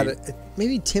Tim had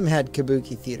maybe Tim had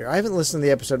Kabuki Theater. I haven't listened to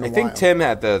the episode in a while. I think Tim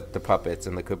had the puppets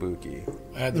and the Kabuki.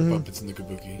 I had the puppets and the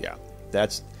Kabuki. Yeah,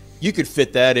 you could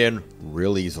fit that in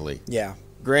real easily. Yeah.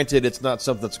 Granted, it's not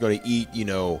something that's going to eat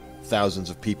thousands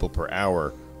of people per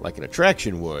hour like an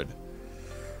attraction would.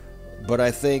 But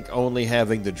I think only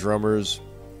having the drummers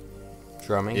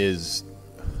drumming is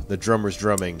the drummers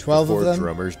drumming. 12 of them.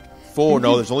 Drummers. 4.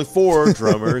 No, there's only 4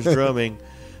 drummers drumming.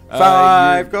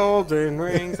 5 golden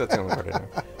rings. That's the only part I know.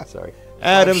 Sorry.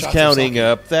 Adam's counting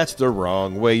up. That's the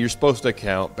wrong way. You're supposed to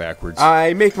count backwards.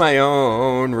 I make my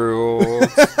own rules.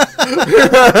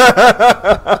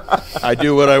 I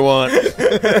do what I want.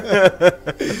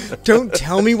 Don't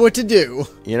tell me what to do.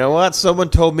 You know what? Someone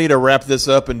told me to wrap this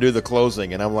up and do the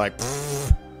closing, and I'm like...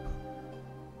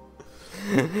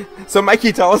 So,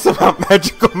 Mikey, tell us about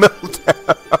Magical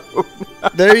Meltdown.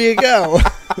 There you go.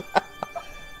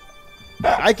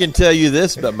 I can tell you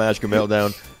this about Magical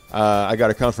Meltdown. I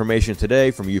got a confirmation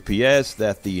today from UPS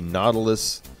that the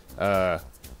Nautilus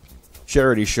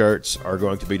charity shirts are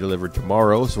going to be delivered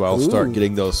tomorrow, so I'll start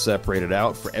getting those separated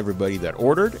out for everybody that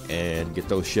ordered and get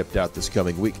those shipped out this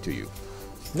coming week to you.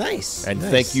 Nice. And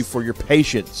nice. thank you for your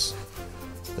patience.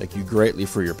 Thank you greatly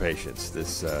for your patience.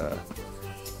 This was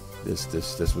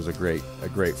a great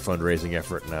fundraising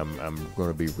effort, and I'm going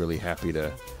to be really happy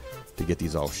to get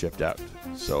these all shipped out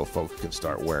so folks can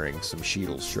start wearing some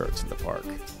Sheetles shirts in the park.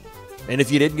 And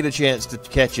if you didn't get a chance to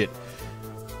catch it,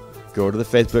 go to the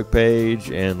Facebook page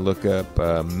and look up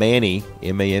Manny,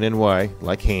 M-A-N-N-Y,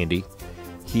 like Handy.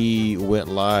 He went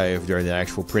live during the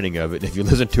actual printing of it. And if you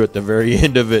listen to it, the very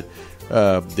end of it,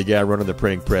 the guy running the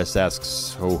printing press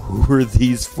asks, "Oh, who are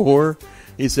these for?"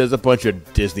 He says, "A bunch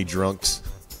of Disney drunks."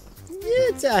 Yeah,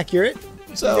 it's accurate.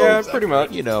 So, yeah, pretty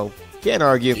much. You know, can't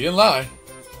argue. You didn't lie.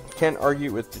 Can't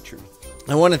argue with the truth.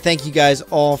 I want to thank you guys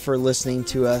all for listening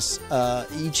to us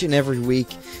each and every week.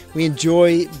 We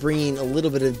enjoy bringing a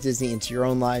little bit of Disney into your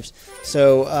own lives.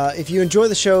 So if you enjoy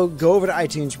the show, go over to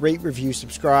iTunes, rate, review,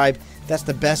 subscribe. That's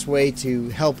the best way to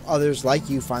help others like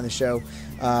you find the show.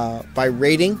 By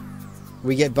rating,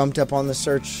 we get bumped up on the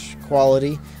search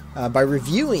quality. By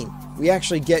reviewing, we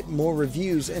actually get more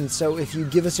reviews. And so if you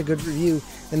give us a good review,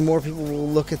 then more people will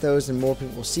look at those and more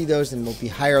people will see those and will be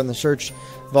higher on the search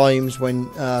volumes when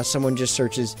someone just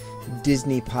searches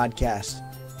Disney podcast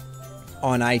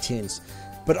on iTunes.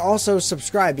 But also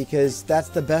subscribe, because that's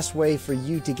the best way for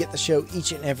you to get the show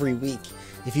each and every week.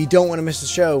 If you don't want to miss the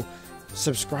show,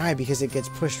 subscribe, because it gets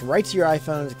pushed right to your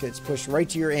iPhone, it gets pushed right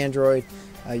to your Android,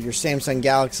 your Samsung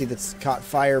Galaxy that's caught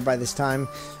fire by this time.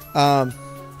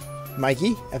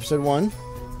 Mikey, episode 1.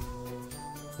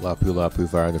 Lapu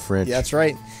Fire in the French. Yeah, that's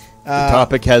right. The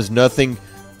topic has nothing.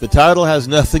 The title has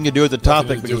nothing to do with the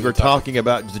topic because we're talking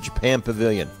about the Japan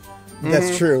Pavilion.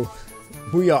 That's true.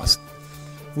 We are.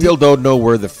 Still don't know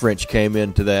where the French came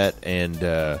into that, and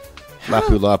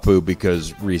Lapu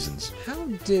because reasons. How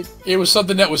did... It was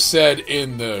something that was said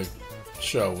in the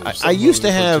show. I used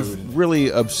to have really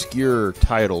obscure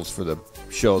titles for the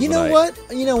shows. You know when what?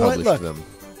 I You know what? Look, them.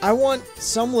 I want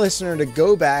some listener to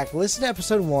go back, listen to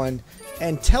episode 1,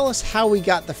 and tell us how we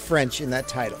got the French in that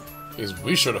title. Is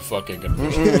we should have fucking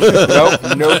confused.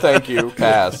 Nope, no thank you.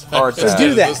 Pass. Hard pass. Just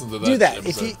do that. Listen to that Do that.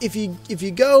 episode. If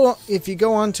you go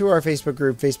onto our Facebook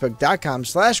group,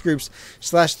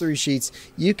 facebook.com/groups/3 sheets,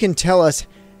 you can tell us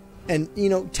and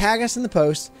tag us in the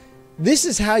post. This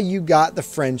is how you got the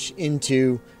French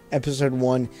into episode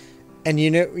 1, and you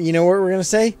know what we're gonna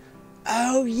say?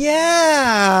 Oh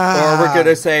yeah. Or we're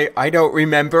gonna say, I don't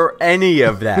remember any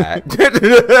of that.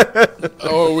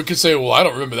 Or we could say, well, I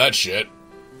don't remember that shit.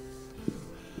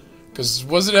 Because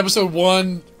wasn't episode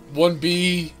 1,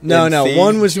 1B? No. C?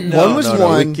 1 was No,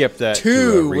 1. we kept that 2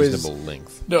 to a was reasonable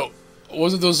length. No.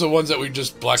 Wasn't those the ones that we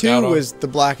just blacked 2 out on? was the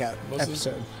blackout Was it?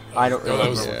 episode. I don't Oh, that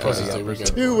was remember. Pussy Day Weekend.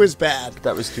 2 was bad.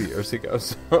 That was 2 years ago,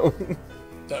 so...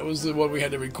 That was the one we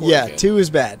had to record Yeah, again. 2 is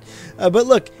bad. But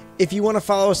look, if you want to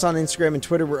follow us on Instagram and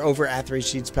Twitter, we're over at 3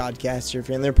 Sheets Podcast. If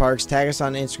you're in their parks, tag us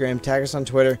on Instagram, tag us on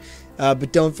Twitter.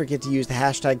 But don't forget to use the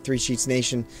hashtag 3 Sheets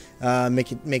Nation.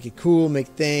 Make it cool, make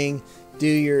a thing. Do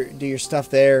your stuff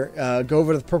there. Go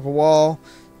over to the purple wall.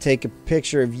 Take a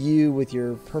picture of you with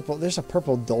your purple. There's a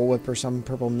purple Dole Whip or some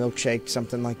purple milkshake,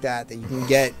 something like that you can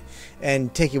get,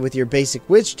 and take it with your Basic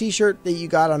Witch T-shirt that you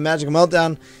got on Magical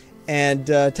Meltdown, and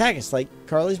tag us like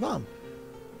Carly's mom.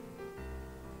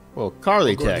 Well,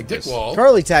 Carly Go to the tagged dick us. wall.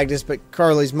 Carly tagged us, but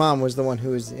Carly's mom was the one who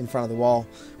was in front of the wall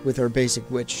with her Basic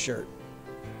Witch shirt.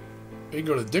 You can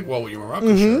go to the dick wall with your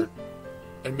Morocco shirt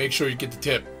and make sure you get the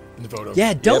tip in the photo.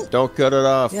 Yeah, don't. Yep, don't cut it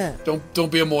off. Yeah,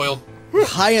 Don't be a moil.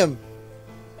 hi him.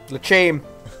 The shame.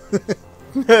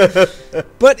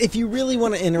 But if you really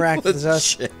want to interact with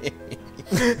us,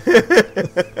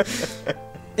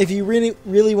 if you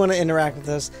really want to interact with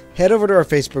us, head over to our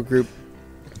Facebook group,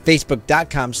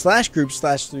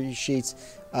 facebook.com/group/3 sheets.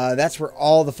 That's where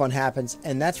all the fun happens,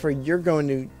 and that's where you're going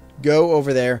to go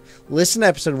over there, listen to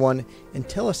episode 1, and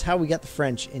tell us how we got the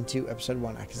French into episode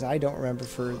 1, because I don't remember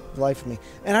for the life of me,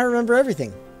 and I remember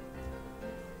everything.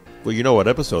 Well, you know what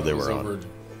episode they It was were over- on.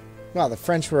 Wow, the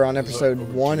French were on episode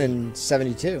over 1 two. and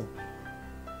 72.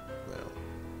 Well,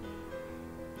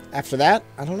 After that,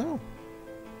 I don't know.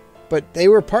 But they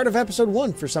were part of episode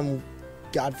 1 for some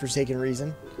godforsaken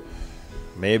reason.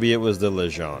 maybe it was the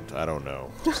Legend. I don't know.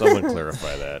 Someone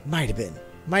clarify that. Might have been.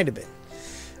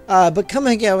 But come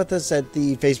hang out with us at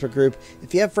the Facebook group.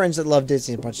 If you have friends that love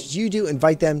Disney as much as you do,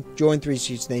 invite them. Join 3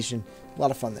 Sheets Nation. A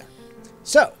lot of fun there.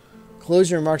 So,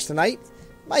 closing remarks tonight.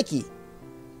 Mikey.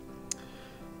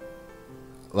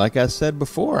 like I said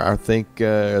before, I think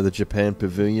the Japan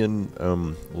Pavilion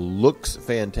looks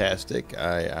fantastic.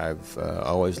 I've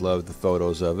always loved the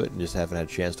photos of it and just haven't had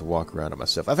a chance to walk around it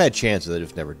myself. I've had chances, I've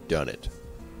just never done it.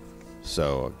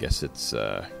 So I guess it's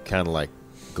kind of like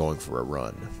going for a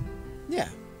run. Yeah.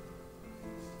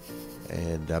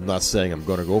 And I'm not saying I'm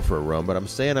going to go for a run, but I'm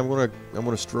saying I'm going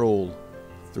to stroll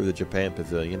through the Japan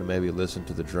Pavilion and maybe listen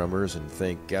to the drummers and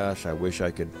think, gosh, I wish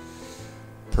I could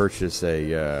purchase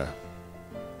a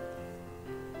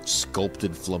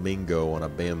sculpted flamingo on a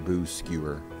bamboo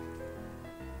skewer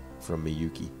from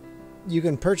Miyuki. You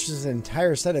can purchase an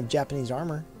entire set of Japanese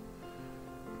armor.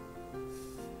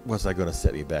 What's that going to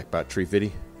set me back? About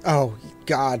 $350? Oh,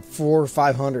 God, $400 or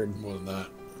 $500. More than that.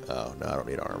 Oh, no, I don't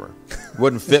need armor.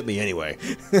 Wouldn't fit me anyway.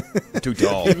 I'm too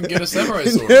tall. You can get a samurai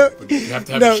sword. But you have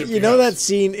to have it shipped to your that house.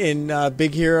 scene in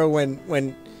Big Hero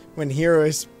when Hero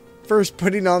is first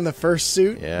putting on the first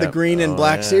suit, Yeah. the green and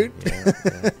black suit?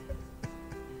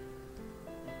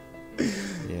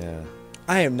 Yeah.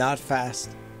 I am not fast.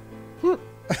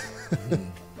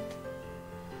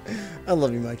 I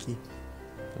love you, Mikey.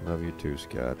 I love you too,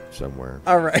 Scott, somewhere.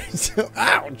 All right. So,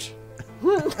 ouch.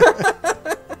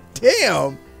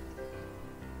 Damn.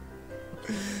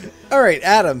 All right,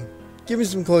 Adam, give me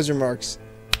some closing remarks.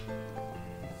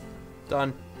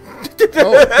 Done.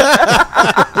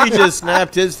 He just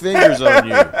snapped his fingers on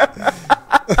you.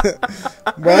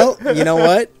 Well, you know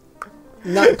what?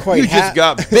 Not quite. You just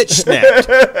got bitch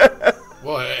snapped.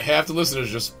 Well, half the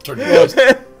listeners just turned to us.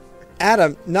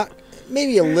 Adam, not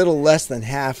maybe a little less than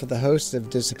half of the hosts have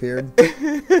disappeared.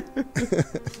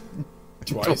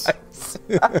 Twice.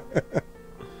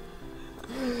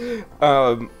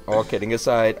 All kidding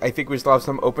aside, I think we still have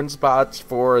some open spots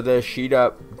for the sheet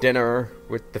up dinner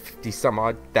with the 50 some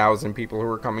odd thousand people who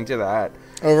are coming to that.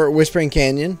 Over at Whispering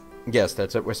Canyon. Yes,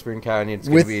 that's at Whispering Canyon. It's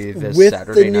going to be this with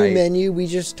Saturday the new night. menu we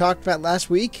just talked about last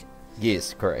week.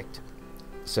 Yes, correct.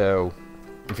 So,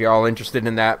 if you're all interested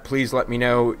in that, please let me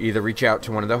know. Either reach out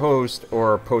to one of the hosts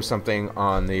or post something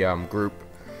on the group,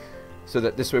 so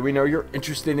that this way we know you're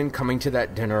interested in coming to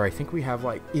that dinner. I think we have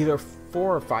like either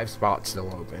 4 or 5 spots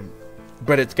still open,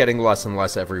 but it's getting less and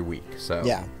less every week. So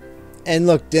Yeah, and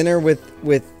look, dinner with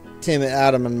Tim,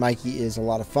 Adam, and Mikey is a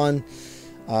lot of fun.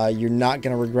 You're not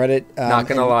going to regret it. Not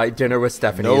gonna lie, dinner with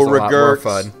Stephanie No is a lot more regrets.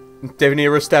 fun.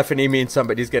 Dinner with Stephanie means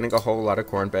somebody's getting a whole lot of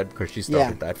cornbread because she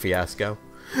started Yeah. that fiasco.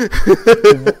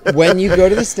 When you go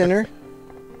to this dinner,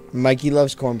 Mikey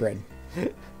loves cornbread.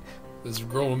 There's a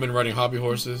grown woman riding hobby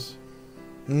horses.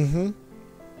 A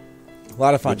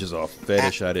lot of fun. Which is a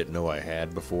fetish I didn't know I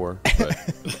had before. But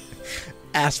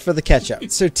Ask for the ketchup.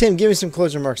 So, Tim, give me some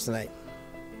closing remarks tonight.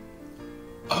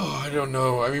 Oh, I don't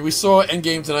know. I mean, we saw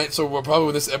Endgame tonight, so we'll probably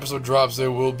when this episode drops,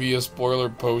 there will be a spoiler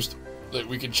post that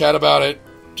we can chat about it.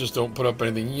 Just don't put up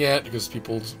anything yet because we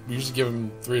usually give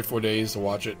them 3 or 4 days to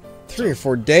watch it. 3 or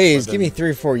 4 days. But Give me then- 3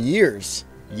 or 4 years.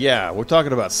 yeah, we're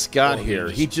talking about Scott Well, here. you're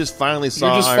He just finally saw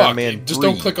You're just Iron fucked. Man 3. Just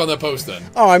don't click on that post then.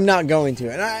 Oh, I'm not going to.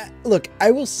 And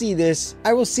I will see this.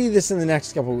 I will see this in the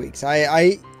next couple of weeks.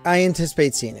 I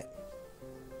anticipate seeing it.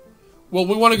 Well,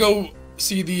 we want to go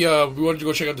see we wanted to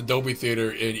go check out the Dolby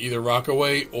Theater in either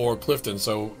Rockaway or Clifton.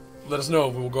 So let us know.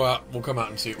 We'll go out. We'll come out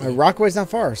and see it. with you. Rockaway's not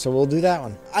far, so we'll do that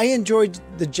one. I enjoyed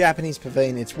the Japanese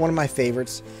Pavilion. It's one of my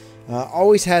favorites.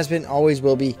 Always has been, always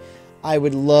will be. I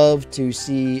would love to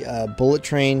see a bullet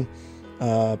train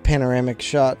panoramic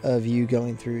shot of you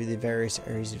going through the various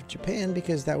areas of Japan,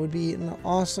 because that would be an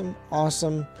awesome,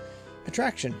 awesome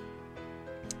attraction.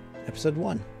 Episode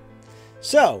 1.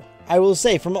 So, I will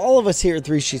say, from all of us here at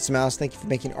 3 Sheets of Mouse, thank you for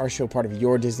making our show part of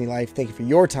your Disney life. Thank you for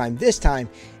your time this time,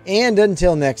 and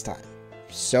until next time,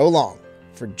 so long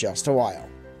for just a while.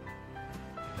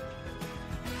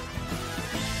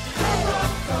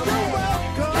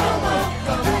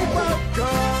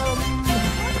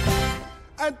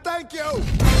 And thank you.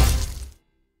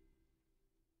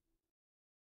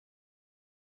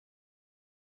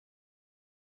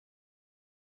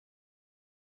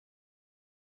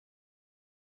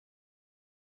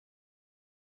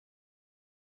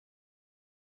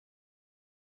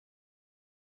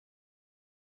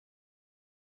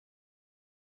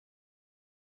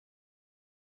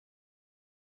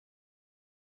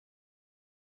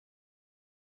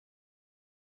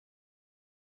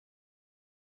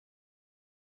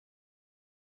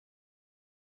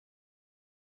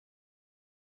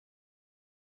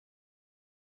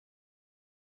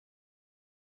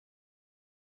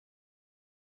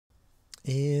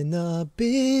 In the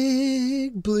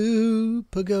big blue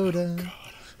pagoda,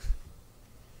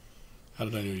 How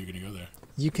did I know you were going to go there?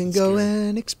 you can That's go scary.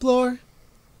 and explore